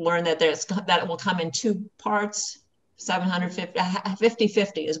learn that that it will come in 2 parts.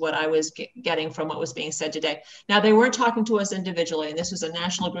 50-50 is what I was getting from what was being said today. Now, they weren't talking to us individually, and this was a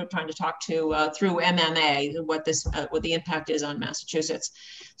national group trying to talk to through MMA what the impact is on Massachusetts.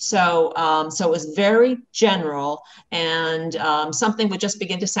 So so it was very general, and something would just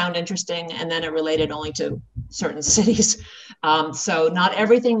begin to sound interesting, and then it related only to certain cities. So not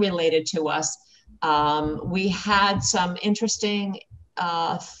everything related to us. We had some interesting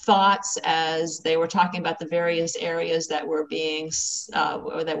thoughts as they were talking about the various areas that were being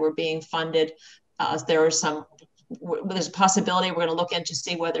funded. There's a possibility we're going to look into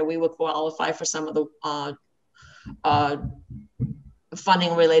see whether we would qualify for some of the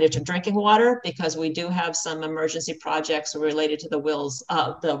funding related to drinking water, because we do have some emergency projects related to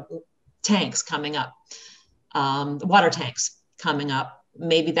the tanks coming up, water tanks coming up.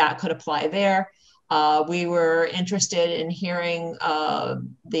 Maybe that could apply there. We were interested in hearing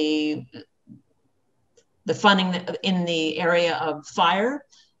the funding in the area of fire.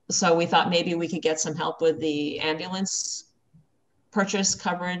 So we thought maybe we could get some help with the ambulance purchase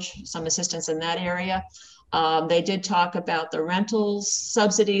coverage, some assistance in that area. They did talk about the rentals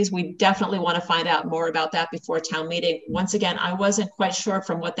subsidies. We definitely want to find out more about that before town meeting. Once again, I wasn't quite sure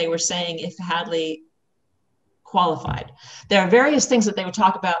from what they were saying if Hadley qualified. There are various things that they would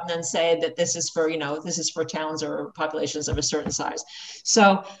talk about and then say that this is for, this is for towns or populations of a certain size.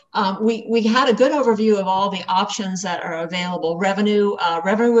 So we had a good overview of all the options that are available. Revenue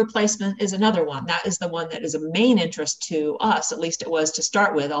replacement is another one. That is the one that is a main interest to us, at least it was to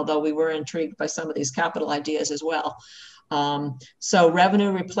start with, although we were intrigued by some of these capital ideas as well. So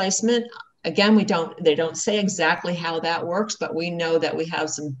revenue replacement, again, they don't say exactly how that works, but we know that we have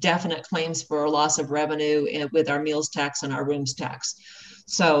some definite claims for loss of revenue with our meals tax and our rooms tax.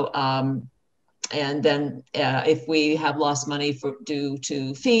 So, and then if we have lost money due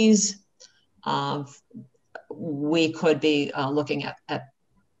to fees, we could be looking at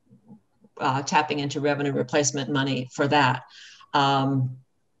tapping into revenue replacement money for that.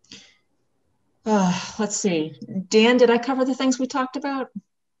 Let's see, Dan, did I cover the things we talked about?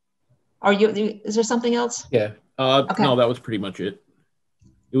 Is there something else? Yeah. Okay. No, that was pretty much it.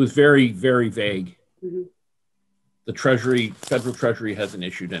 It was very, very vague. Mm-hmm. The federal treasury hasn't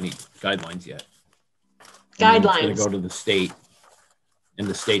issued any guidelines yet. Guidelines. It's going to go to the state, and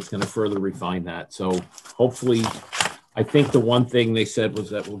the state's going to further refine that. So hopefully, I think the one thing they said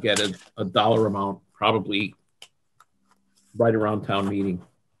was that we'll get a dollar amount probably right around town meeting,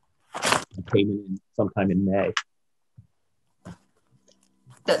 payment sometime in May.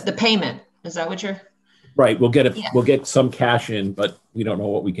 The payment, is that what you're? Right, we'll get some cash in, but we don't know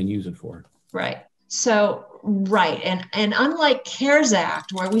what we can use it for. Right. So, right. And unlike CARES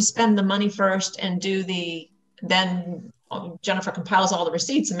Act, where we spend the money first and then Jennifer compiles all the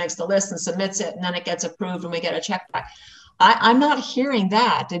receipts and makes the list and submits it, and then it gets approved and we get a check back. I'm not hearing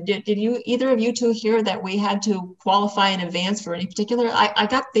that. Did you, either of you two, hear that we had to qualify in advance for any particular? I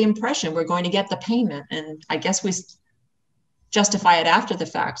got the impression we're going to get the payment, and I guess we justify it after the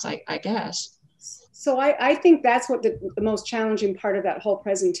facts, I guess. So I think that's what the most challenging part of that whole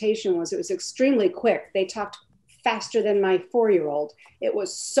presentation was. It was extremely quick. They talked faster than my 4-year-old. It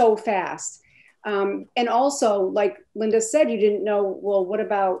was so fast. And also, like Linda said, you didn't know, well, what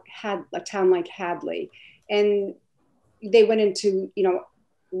about a town like Hadley? And they went into,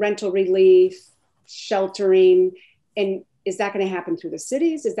 rental relief, sheltering, and is that going to happen through the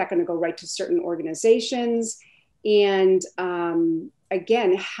cities? Is that going to go right to certain organizations? And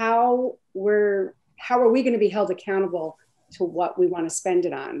again, how are we going to be held accountable to what we want to spend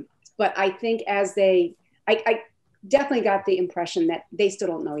it on? But I think I definitely got the impression that they still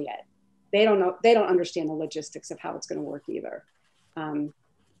don't know yet. They don't know. They don't understand the logistics of how it's going to work either.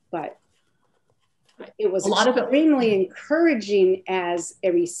 But it was extremely encouraging as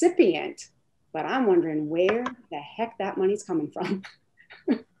a recipient, but I'm wondering where the heck that money's coming from.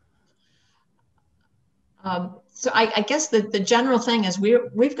 So I guess the general thing is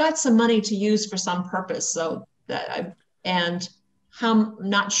we've got some money to use for some purpose. So and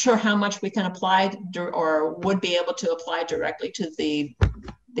not sure how much we can apply or would be able to apply directly to the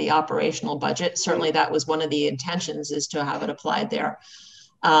operational budget. Certainly that was one of the intentions, is to have it applied there.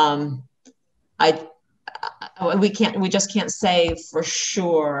 We just can't say for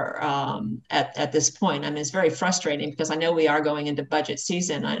sure at this point. I mean, it's very frustrating because I know we are going into budget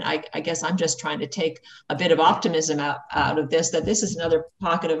season. I guess I'm just trying to take a bit of optimism out of this, that this is another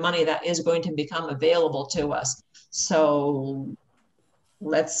pocket of money that is going to become available to us. So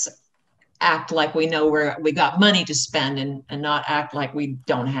let's act like we know we got money to spend and not act like we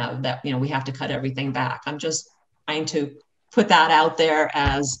don't have that, we have to cut everything back. I'm just trying to put that out there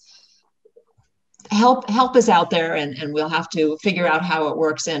as help is out there, and we'll have to figure out how it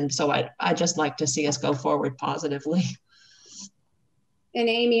works. And so I just like to see us go forward positively. And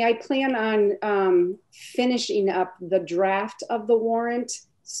Amy, I plan on finishing up the draft of the warrant.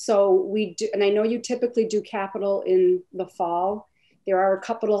 So we do, and I know you typically do capital in the fall. There are a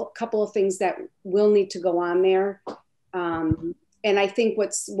couple of things that will need to go on there. And I think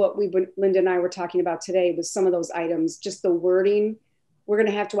Linda and I were talking about today was some of those items, just the wording. We're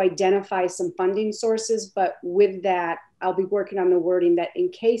going to have to identify some funding sources, but with that, I'll be working on the wording that in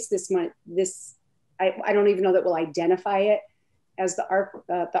case I don't even know that we'll identify it as the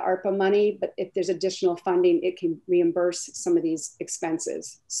ARPA money, but if there's additional funding, it can reimburse some of these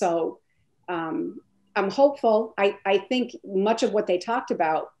expenses. So I'm hopeful. I think much of what they talked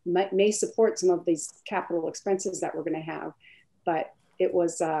about may support some of these capital expenses that we're going to have, but it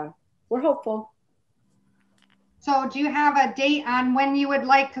was, we're hopeful. So do you have a date on when you would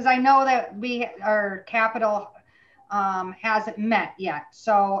like, because I know that our capital hasn't met yet.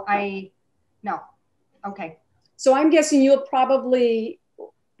 So no. Okay. So I'm guessing you'll probably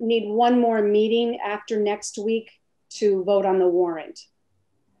need one more meeting after next week to vote on the warrant.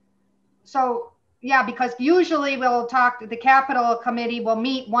 So yeah, because usually we'll talk to the capital committee, will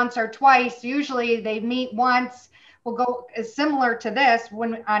meet once or twice. Usually they meet once. We'll go similar to this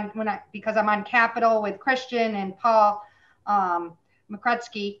because I'm on capital with Christian and Paul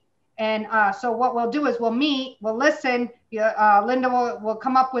McCrutsky. And so what we'll do is we'll meet, we'll listen. Linda will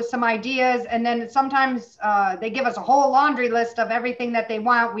come up with some ideas. And then sometimes they give us a whole laundry list of everything that they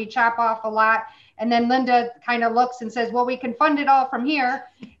want. We chop off a lot. And then Linda kind of looks and says, well, we can fund it all from here.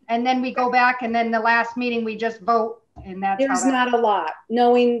 And then we go back, and then the last meeting, we just vote. And there's not a lot.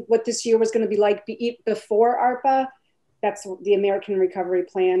 Knowing what this year was going to be like before ARPA, that's the American Recovery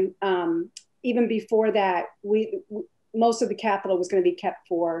Plan. Even before that, most of the capital was going to be kept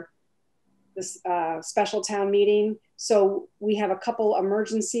for this special town meeting. So we have a couple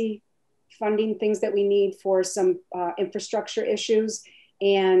emergency funding things that we need for some infrastructure issues.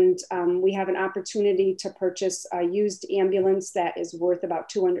 And we have an opportunity to purchase a used ambulance that is worth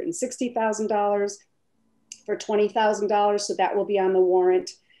about $260,000 for $20,000. So that will be on the warrant.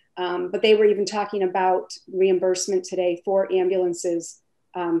 But they were even talking about reimbursement today for ambulances.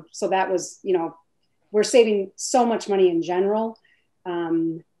 So that was, we're saving so much money in general.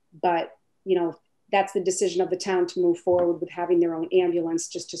 But, that's the decision of the town to move forward with having their own ambulance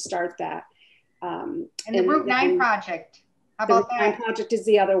just to start that. And the Route 9 project. How about that? The Route 9 project is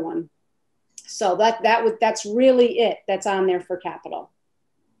the other one. So that's really it that's on there for capital.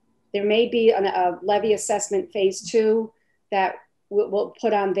 There may be a levy assessment phase 2 that we'll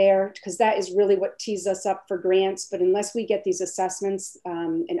put on there, because that is really what tees us up for grants. But unless we get these assessments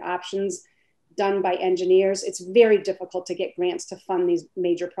and options done by engineers, it's very difficult to get grants to fund these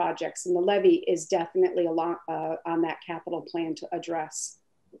major projects. And the levy is definitely on that capital plan to address.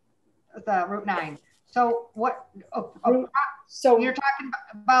 The Route 9. So what, so you're talking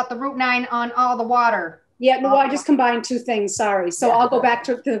about the Route 9 on all the water? Yeah, no, I just combined two things, sorry. So yeah. I'll go back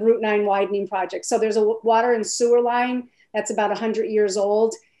to the Route 9 widening project. So there's a water and sewer line that's about 100 years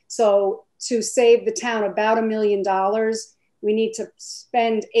old. So to save the town about $1 million, we need to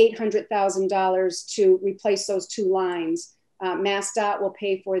spend $800,000 to replace those two lines. MassDOT will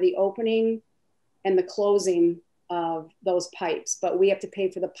pay for the opening and the closing of those pipes, but we have to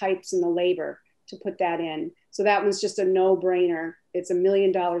pay for the pipes and the labor to put that in. So that one's just a no-brainer. It's $1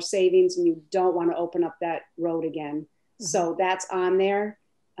 million savings, and you don't want to open up that road again. So that's on there.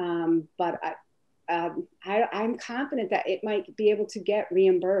 But I'm confident that it might be able to get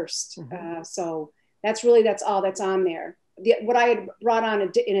reimbursed. So that's all that's on there. What I had brought on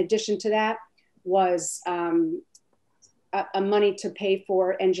in addition to that was a money to pay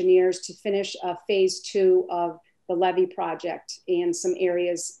for engineers to finish phase 2 of the levee project and some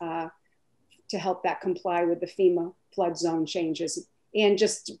areas to help that comply with the FEMA flood zone changes. And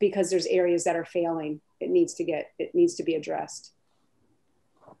just because there's areas that are failing, it needs to be addressed.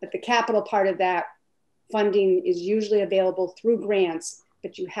 But the capital part of that funding is usually available through grants,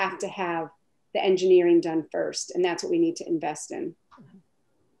 but you have to have the engineering done first. And that's what we need to invest in.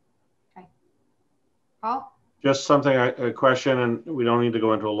 Okay. Paul? Just something, a question, and we don't need to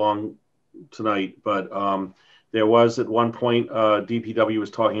go into a long tonight, but there was at one point, DPW was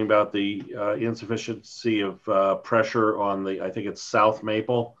talking about the insufficiency of pressure on I think it's South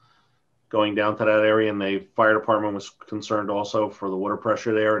Maple, going down to that area, and the fire department was concerned also for the water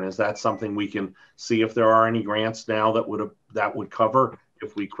pressure there. And is that something we can see if there are any grants now that would cover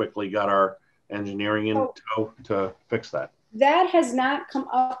if we quickly got our engineering in tow to fix that? That has not come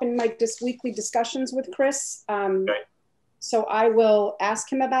up in my weekly discussions with Chris. Okay. So I will ask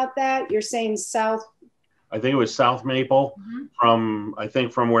him about that. You're saying South? I think it was South Maple from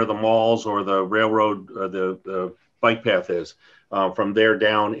where the malls or the railroad, the bike path is. From there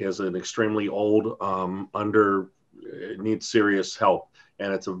down is an extremely old, it needs serious help.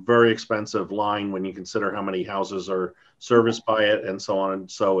 And it's a very expensive line when you consider how many houses are serviced by it and so on. And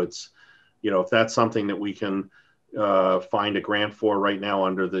so it's, if that's something that we can find a grant for right now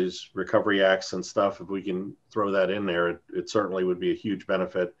under these recovery acts and stuff, if we can throw that in there, it certainly would be a huge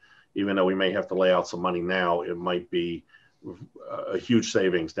benefit. Even though we may have to lay out some money now, it might be a huge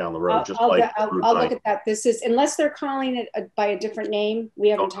savings down the road. I'll look at that. This is, unless they're calling it by a different name, we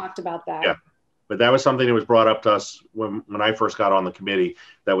haven't talked about that. Yeah, but that was something that was brought up to us when I first got on the committee.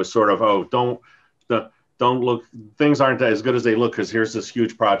 That was sort of, don't look, things aren't as good as they look, because here's this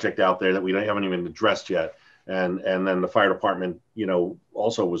huge project out there that we haven't even addressed yet. And then the fire department,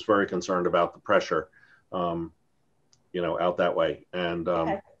 also was very concerned about the pressure, out that way. And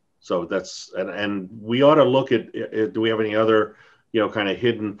so that's, and we ought to look at, do we have any other, kind of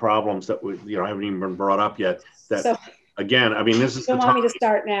hidden problems that we, haven't even been brought up yet? That, again, I mean, this is the time. You don't want me to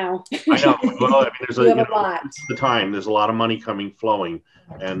start now. I know. Well, I mean, there's a lot. This is the time. There's a lot of money flowing,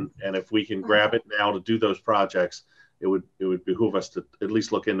 and if we can grab it now to do those projects, it would behoove us to at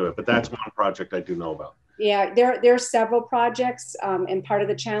least look into it. But that's one project I do know about. Yeah, there are several projects, and part of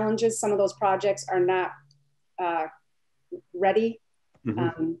the challenges, some of those projects are not ready.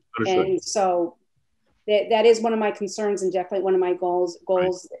 And so that is one of my concerns, and definitely one of my goals.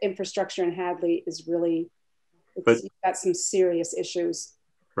 Right. Infrastructure in Hadley is really, you've got some serious issues.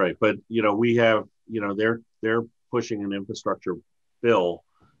 Right, but we have, they're pushing an infrastructure bill.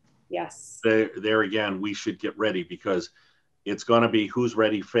 Yes. There again, we should get ready, because it's going to be who's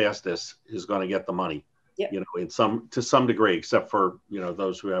ready fastest is going to get the money. Yep. To some degree, except for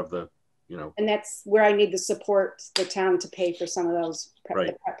those who have the. And that's where I need the support, the town, to pay for some of those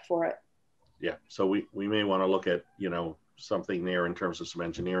prep for it. Yeah, so we may want to look at something there in terms of some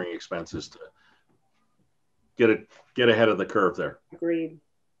engineering expenses to get ahead of the curve there. Agreed.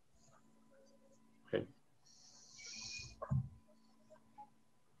 Okay.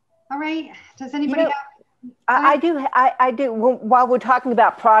 All right. Does anybody have? I do. While we're talking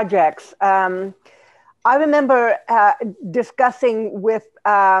about projects, I remember discussing with.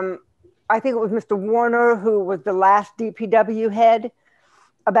 I think it was Mr. Warner, who was the last DPW head,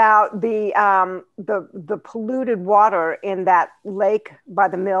 about the polluted water in that lake by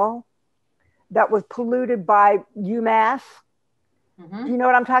the mill that was polluted by UMass. Do you know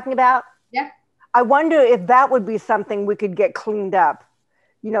what I'm talking about? Yeah. I wonder if that would be something we could get cleaned up.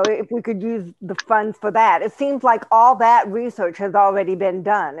 If we could use the funds for that. It seems like all that research has already been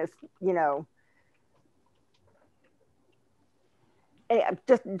done. It's,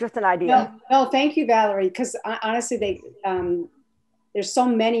 just an idea. No, thank you, Valerie. Because honestly, there's so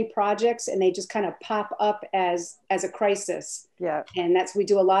many projects, and they just kind of pop up as a crisis. Yeah. And we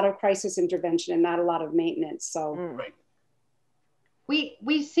do a lot of crisis intervention and not a lot of maintenance. So. Right.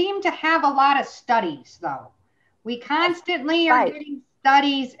 We seem to have a lot of studies, though. We constantly are getting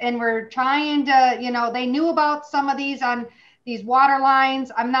studies, and we're trying to, they knew about some of these on these water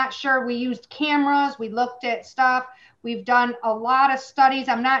lines. I'm not sure. We used cameras. We looked at stuff. We've done a lot of studies.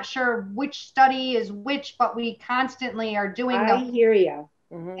 I'm not sure which study is which, but we constantly are doing I hear you.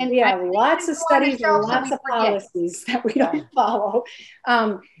 And we have I lots of studies and lots of policies that we don't follow.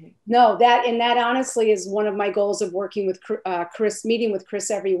 No, that honestly is one of my goals of working with Chris, meeting with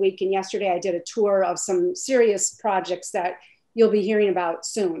Chris every week. And yesterday I did a tour of some serious projects that you'll be hearing about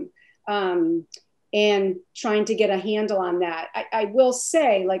soon. And trying to get a handle on that. I will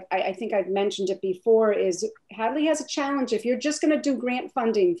say, like I think I've mentioned it before, is Hadley has a challenge. If you're just going to do grant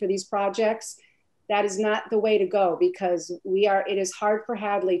funding for these projects, that is not the way to go, because it is hard for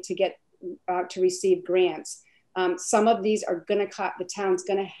Hadley to get to receive grants. Some of these are going to the town's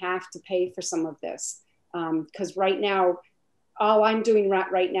going to have to pay for some of this, because right now, all I'm doing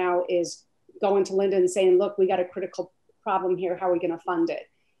right now is going to Linda and saying, look, we got a critical problem here. How are we going to fund it?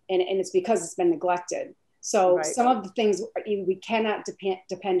 And it's because it's been neglected. So some of the things we cannot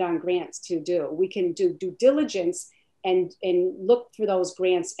depend on grants to do. We can do due diligence and look for those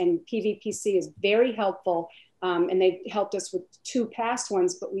grants. And PVPC is very helpful. And they've helped us with 2 past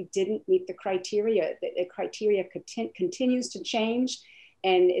ones, but we didn't meet the criteria. The criteria continues to change,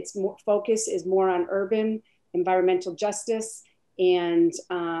 and its focus is more on urban environmental justice and,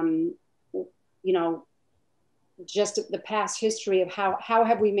 you know, just the past history of how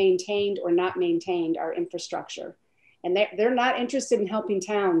have we maintained or not maintained our infrastructure. And they're not interested in helping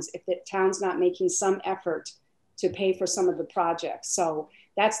towns if the town's not making some effort to pay for some of the projects. So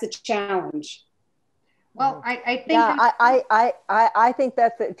that's the challenge. Well, I think I think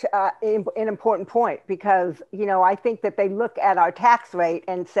that's an important point, because, you know, I think that they look at our tax rate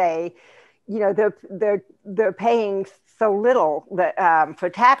and say, you know, they're paying so little that for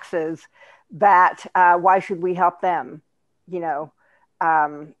taxes, that why should we help them? You know,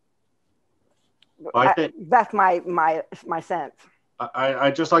 I think that's my sense.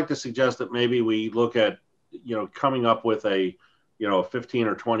 I'd just like to suggest that maybe we look at, you know, coming up with a 15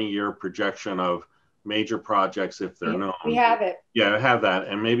 or 20 year projection of major projects if they're known. We have it. Yeah, have that,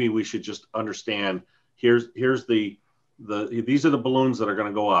 and maybe we should just understand. Here's these are the balloons that are going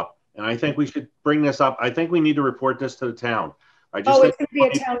to go up, and I think we should bring this up. I think we need to report this to the town. It's going to be a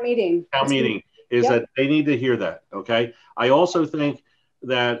town meeting. That they need to hear that. Okay. I also think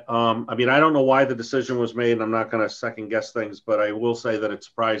that, I mean, I don't know why the decision was made, and I'm not going to second guess things, but I will say that it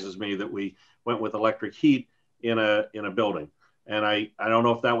surprises me that we went with electric heat in a building. And I don't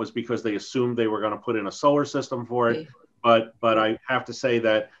know if that was because they assumed they were going to put in a solar system for it, but I have to say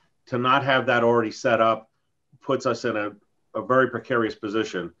that to not have that already set up puts us in a very precarious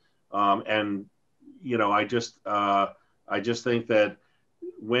position. And, you know, I just think that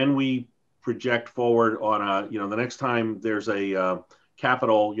when we project forward on the next time there's a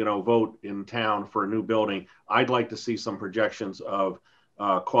capital, vote in town for a new building, I'd like to see some projections of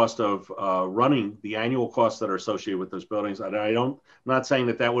cost of running, the annual costs that are associated with those buildings. And I'm not saying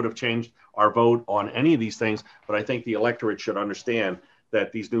that would have changed our vote on any of these things, but I think the electorate should understand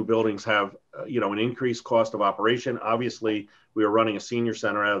that these new buildings have, an increased cost of operation. Obviously, we are running a senior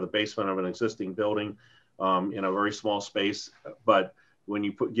center out of the basement of an existing building in a very small space. But when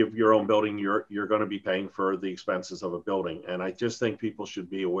you give your own building, you're going to be paying for the expenses of a building. And I just think people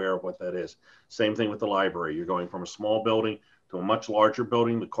should be aware of what that is. Same thing with the library. You're going from a small building to a much larger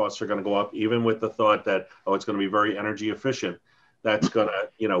building. The costs are going to go up, even with the thought that, it's going to be very energy efficient. That's going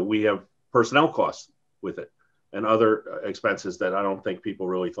to, we have personnel costs with it and other expenses that I don't think people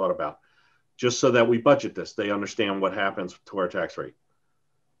really thought about. Just so that we budget this, they understand what happens to our tax rate.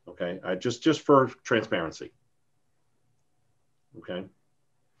 Okay, just for transparency. Okay.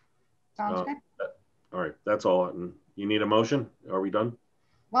 Sounds good. All right, that's all. And you need a motion? Are we done?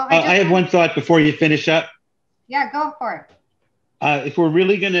 Well, I have one thought before you finish up. Yeah, go for it. If we're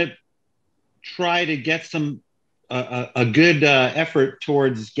really going to try to get some a good effort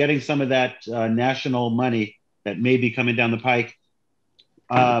towards getting some of that national money that may be coming down the pike,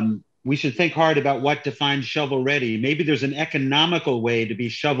 we should think hard about what defines shovel ready. Maybe there's an economical way to be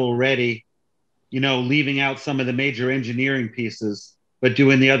shovel ready, leaving out some of the major engineering pieces, but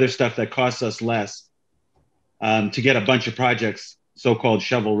doing the other stuff that costs us less to get a bunch of projects so-called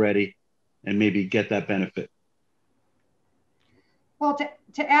shovel ready and maybe get that benefit. Well,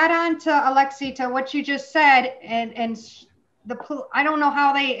 to add on to Alexi, to what you just said, and I don't know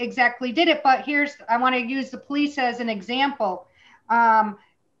how they exactly did it, but I want to use the police as an example.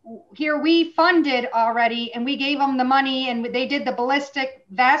 Here we funded already, and we gave them the money, and they did the ballistic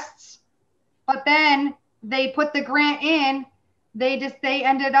vests, but then they put the grant in. They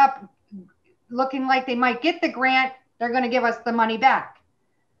ended up looking like they might get the grant. They're going to give us the money back.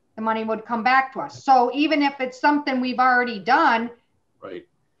 The money would come back to us. So even if it's something we've already done, right?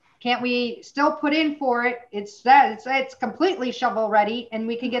 Can't we still put in for it? It's completely shovel ready, and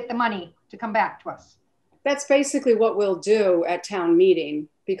we can get the money to come back to us. That's basically what we'll do at town meeting,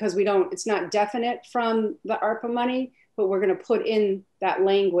 because it's not definite from the ARPA money, but we're going to put in that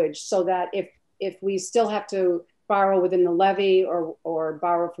language so that if we still have to borrow within the levy or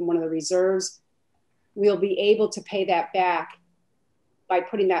borrow from one of the reserves, we'll be able to pay that back by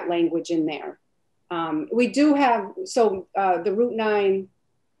putting that language in there. We do have, the Route 9,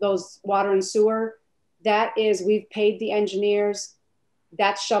 those water and sewer, that is, we've paid the engineers,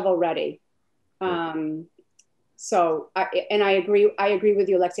 that's shovel ready. I agree with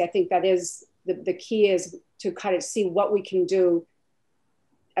you, Alexi. I think that is the key, is to kind of see what we can do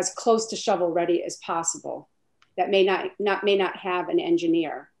as close to shovel ready as possible. That may not have an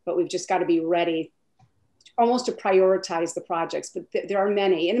engineer, but we've just got to be ready almost to prioritize the projects. But there are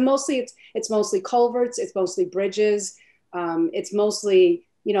many, and mostly it's mostly culverts, it's mostly bridges, it's mostly,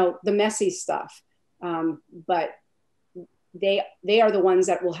 the messy stuff. But they are the ones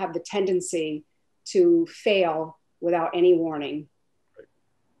that will have the tendency to fail without any warning.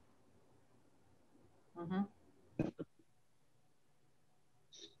 Mm-hmm.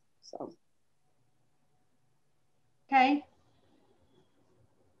 So. Okay.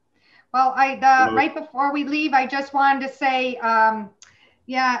 Well, right before we leave, I just wanted to say,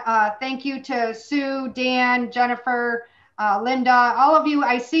 thank you to Sue, Dan, Jennifer, Linda, all of you.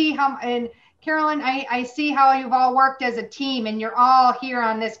 I see how, and Carolyn, I see how you've all worked as a team, and you're all here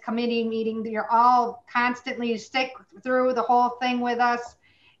on this committee meeting. You're all constantly stick through the whole thing with us,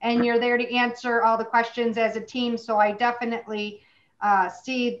 and you're there to answer all the questions as a team. So I definitely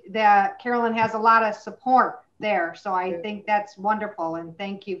see that Carolyn has a lot of support there. So I think that's wonderful. And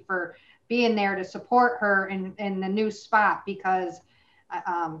thank you for being there to support her in the new spot, because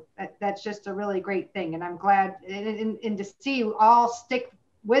that's just a really great thing. And I'm glad, and to see you all stick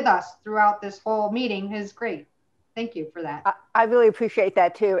with us throughout this whole meeting is great. Thank you for that. I really appreciate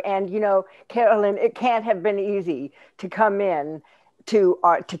that too. And, Carolyn, it can't have been easy to come in to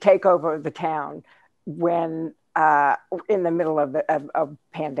take over the town when in the middle of a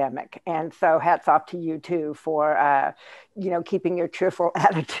pandemic. And so hats off to you too for, keeping your cheerful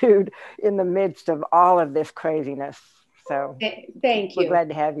attitude in the midst of all of this craziness. So thank you. We're glad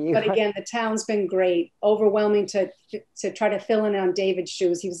to have you. But again, the town's been great. Overwhelming to try to fill in on David's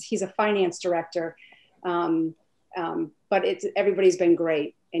shoes. He's a finance director. But everybody's been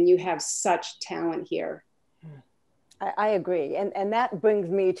great, and you have such talent here. I agree, and that brings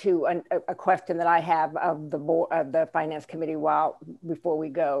me to a question that I have of the board, of the finance committee, before we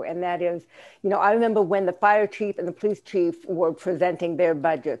go, and that is, I remember when the fire chief and the police chief were presenting their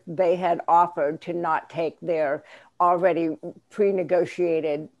budget, they had offered to not take their already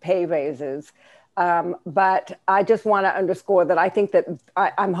pre-negotiated pay raises. But I just want to underscore that I think that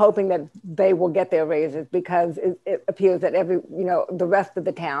I'm hoping that they will get their raises, because it appears that the rest of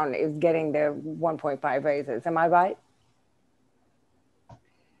the town is getting their 1.5 raises. Am I right?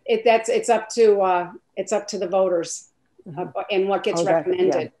 It's up to the voters and what gets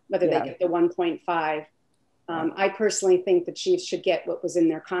recommended, whether they get the 1.5. I personally think the chiefs should get what was in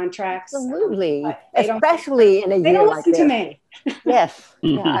their contracts. Absolutely, especially in a year like this. They don't listen to me. Yes.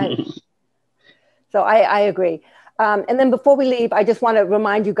 Yeah, so I agree. And then before we leave, I just want to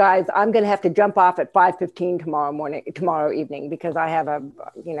remind you guys, I'm going to have to jump off at 5:15 tomorrow evening, because I have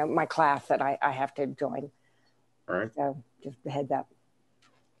my class that I have to join. All right. So just a heads up.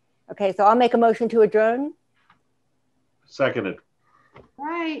 Okay, so I'll make a motion to adjourn. Seconded. All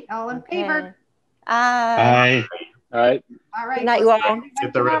right, all in favor. Aye. All right. All right. Good night, you all.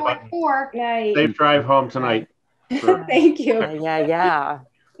 Hit the red button. 4. Night. Safe drive home tonight. Thank you. Yeah.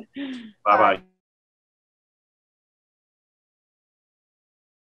 Bye-bye.